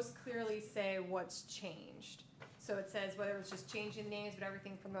most clearly say what's changed. So it says whether it's just changing names, but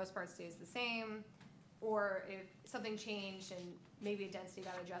everything for the most part stays the same. or if something changed and maybe a density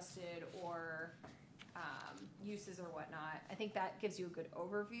got adjusted or uses or whatnot. I think that gives you a good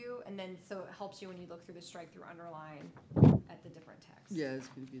overview, and then so it helps you when you look through the strike through underline at the different text. Yeah, it's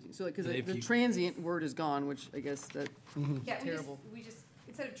confusing. So, because And if the you- transient word is gone, which I guess that, Yeah, terrible. we just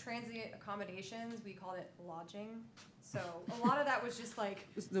instead of transient accommodations, we called it lodging. So a lot of that was just like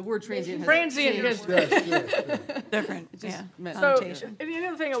the word transient has Transient changed. is- Different, It just yeah. meant So, notation. and the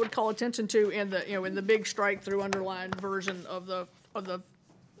other thing I would call attention to in the, in the big strike through underlined version of the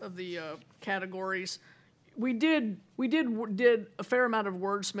categories, we did a fair amount of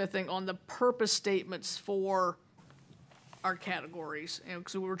wordsmithing on the purpose statements for our categories, and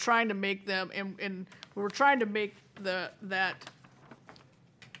because we were trying to make them, and we were trying to make that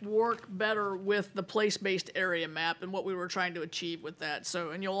work better with the place-based area map and what we were trying to achieve with that.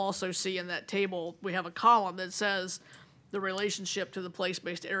 So, and you'll also see in that table, we have a column that says the relationship to the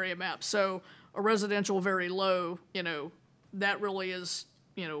place-based area map. So a residential very low, that really is,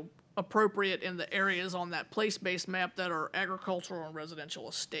 appropriate in the areas on that place-based map that are agricultural and residential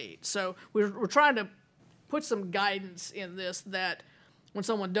estate. So we're trying to put some guidance in this that when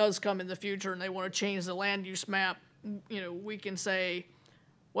someone does come in the future and they want to change the land use map, we can say,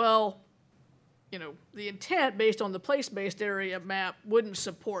 well, the intent based on the place-based area map wouldn't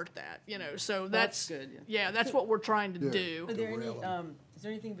support that, so that's good, yeah, that's what we're trying to Yeah. do. Are there any, Derail 'em. is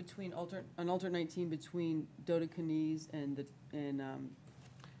there anything between on alternate 19 between Dodecanese and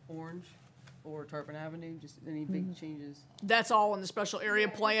Orange or Tarpon Avenue? Just any big changes? That's all in the special area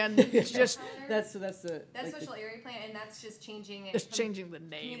plan. It's just That's the. that's like the- special area plan, and that's just changing it. just from changing the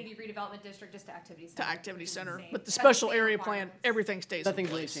name community redevelopment district just to activity to center. activity which is center, the same. but the That's special same area plan, requirements. everything stays in Nothing's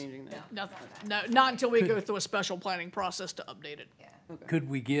really place. changing there. Nothing, no, not until we go through a special planning process to update it. Yeah. Could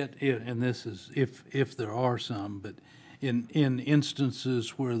we get, and this is if there are some, but in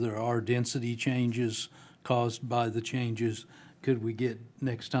instances where there are density changes caused by the changes, could we get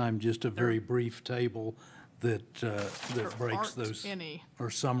next time just a very brief table that breaks aren't those any.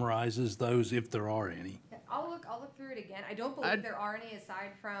 or summarizes those if there are any? Yeah, I'll look through it again. I don't believe there are any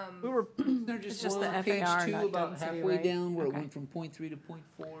aside from. We were, There just just the one on page FAR, 2 not about density, halfway right? down where it Okay. went from 0.3 to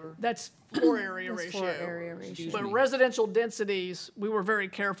 0.4. that's floor area That's ratio. floor area ratio. But residential densities, we were very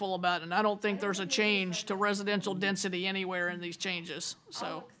careful about, and I don't think there's a change to residential density anywhere in these changes, I'll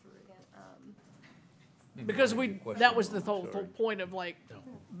so. look through again. Because that was the whole point of like,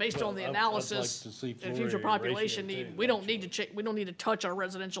 based on the Well, I'd analysis like to see and floor future area population ratio need, too, we don't need to we don't need to touch our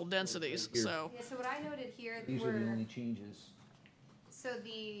residential densities, so. Yeah, so what I noted here These are the were, only changes. so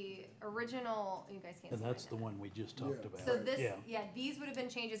the original, you guys can't And see that's mine the now. one we just talked about. So this, Yeah. yeah, these would have been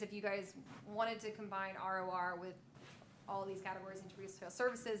changes if you guys wanted to combine ROR with all these categories into retail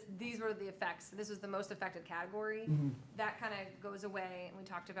services. These were the effects. This was the most affected category. That kind of goes away, and we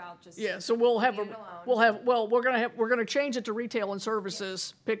talked about just. Yeah, so we'll have, leave it alone. we're gonna change it to retail and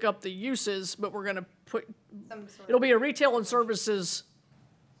services, pick up the uses, but we're gonna put, Some sort it'll of, be a retail and services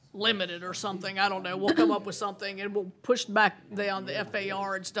limited or something, I don't know, we'll come up with something, and we'll push back down the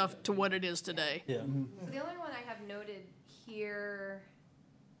FAR and stuff to what it is today. Yeah. so the only one I have noted here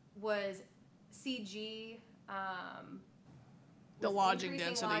was CG, The was lodging increasing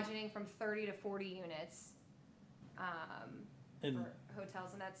density. lodging from 30 to 40 units, And- for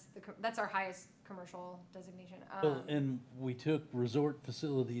hotels, and that's our highest commercial designation. Well, and we took resort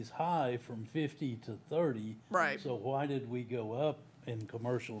facilities high from 50 to 30. Right. So why did we go up in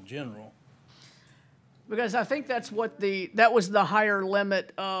commercial general? Because I think that was the higher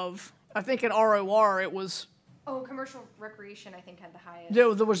limit of, I think in ROR, it was, Oh, commercial recreation, I think, had the highest. there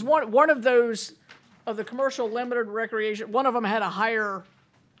was one of those, of the commercial limited recreation, one of them had a higher,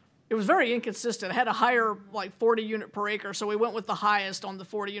 it was very inconsistent, it had a higher, like 40 unit per acre, so we went with the highest on the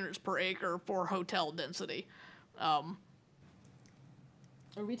 40 units per acre for hotel density. Are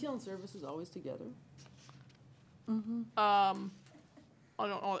retail and services always together? I don't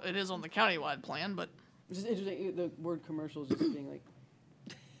know, it is on the countywide plan, but, It's just interesting, the word commercial is just being like,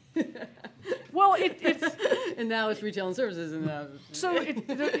 well, it's, and now it's retail and services, and now. so,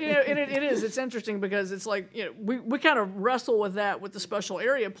 it's interesting because it's like, we kind of wrestle with that with the special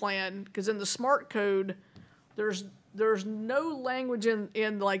area plan, because in the SMART code, there's no language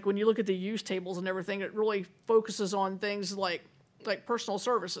in like, when you look at the use tables and everything, it really focuses on things like personal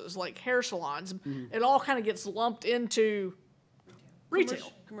services, like hair salons. It all kind of gets lumped into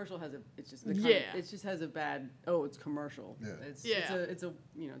retail. Commercial has it just has a bad, it's commercial. Yeah. It's Yeah. it's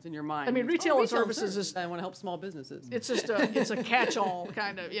in your mind. I mean, It's, retail and retail services is- I want to help small businesses. It's just it's a catch-all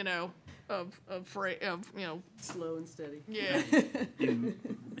kind of, of Slow and steady. yeah.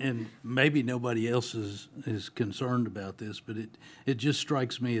 And maybe nobody else is concerned about this, but it just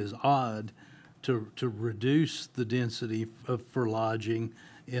strikes me as odd to reduce the density for lodging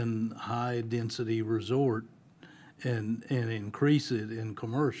in high-density resort and increase it in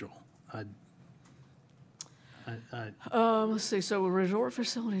commercial. Let's see, so resort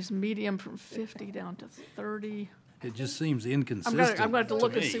facilities, medium from 50 down to 30. It just seems inconsistent I'm gonna have to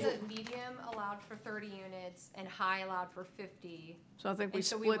look and me. see. The medium allowed for 30 units and high allowed for 50. So I think we And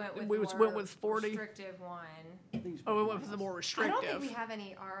so split, we the went more with 40. restrictive one. Oh, we went with the more I restrictive. don't think we have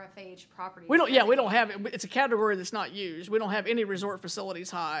any RFH properties. We don't, yeah, we don't have it. It's a category that's not used. We don't have any resort facilities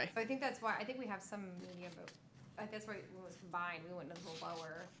high. So I think that's why, I think we have some medium, but that's why when it was combined, we went a little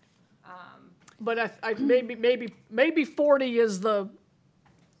lower. But maybe 40 is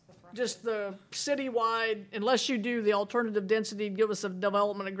just the citywide, unless you do the alternative density, give us a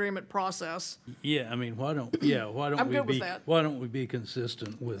development agreement process. Yeah, I mean, why don't I'm we good with be, that. why don't we be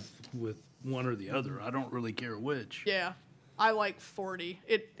consistent with one or the other? I don't really care which. Yeah, I like 40.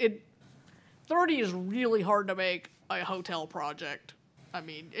 30 is really hard to make a hotel project. I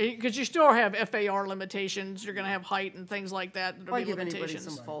mean, because you still have FAR limitations, you're gonna have height and things like that. There'll Why be give anybody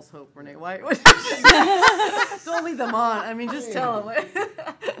limitations. some false hope, Renee? Why? Don't lead them on. I mean, just tell them.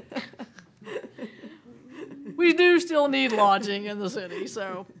 We do still need lodging in the city,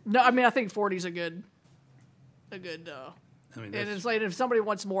 so, no, I mean, I think 40 is a good, I mean, and that's, it's like, if somebody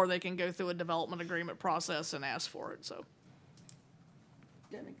wants more, they can go through a development agreement process and ask for it, so,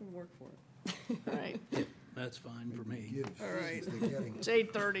 Yeah, make them work for it. all right. that's fine for me. Give, All right. is the getting. It's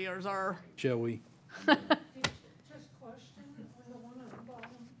 8:30 is our, Shall we? Just question, on the one on the bottom,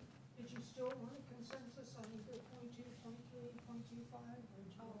 did you still want a consensus on either point 2, point 3, point 25, or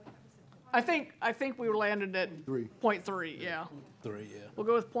did you like? I think we landed at Three. point 3, yeah. 3, yeah. We'll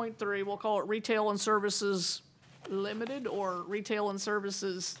go with point 3, we'll call it retail and services limited, or retail and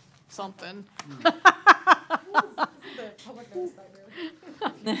services something.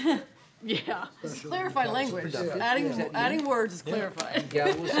 Yeah, Just clarify language. Adding words is clarifying.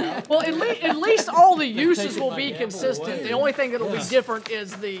 Gavels out. well, at least all the uses will be consistent, the only thing that'll be different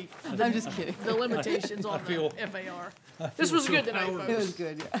is the I'm just kidding. the limitations on the FAR. This was good tonight, It was folks.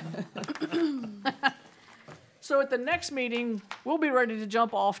 good, yeah. So at the next meeting, we'll be ready to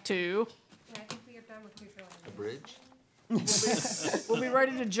jump off to, Yeah, I think we are done with neutral. A bridge? we'll be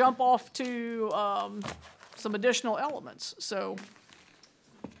ready to jump off to, some additional elements, so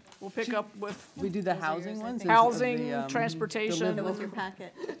we'll pick up with We do the housing ones? housing, transportation. With your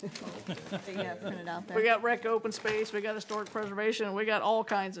packet that you have printed out there. We got rec open space, we got historic preservation, we got all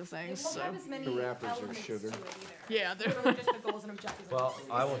kinds of It things, won't so, have as many wrappers are elements to sugar. it either. yeah, they're- Literally just the goals and objectives. Well,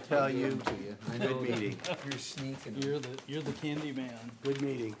 I will tell you, I good know meeting, you're sneaking. You're the candy man. good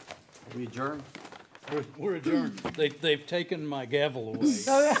meeting. We adjourn? We're adjourned. They've taken my gavel away.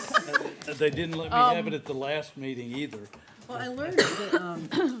 They didn't let me have it at the last meeting either. Well, I learned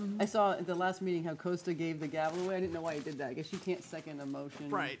that, I saw at the last meeting how Costa gave the gavel away. I didn't know why he did that. I guess you can't second a motion.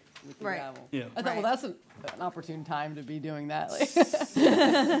 Right. With the Right. gavel. Yeah. I thought, well, Right. that's an opportune time to be doing that. Like, And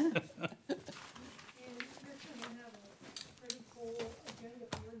you're gonna have a pretty full agenda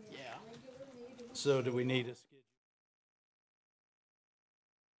for your next Yeah. regular meeting. So do we need a schedule?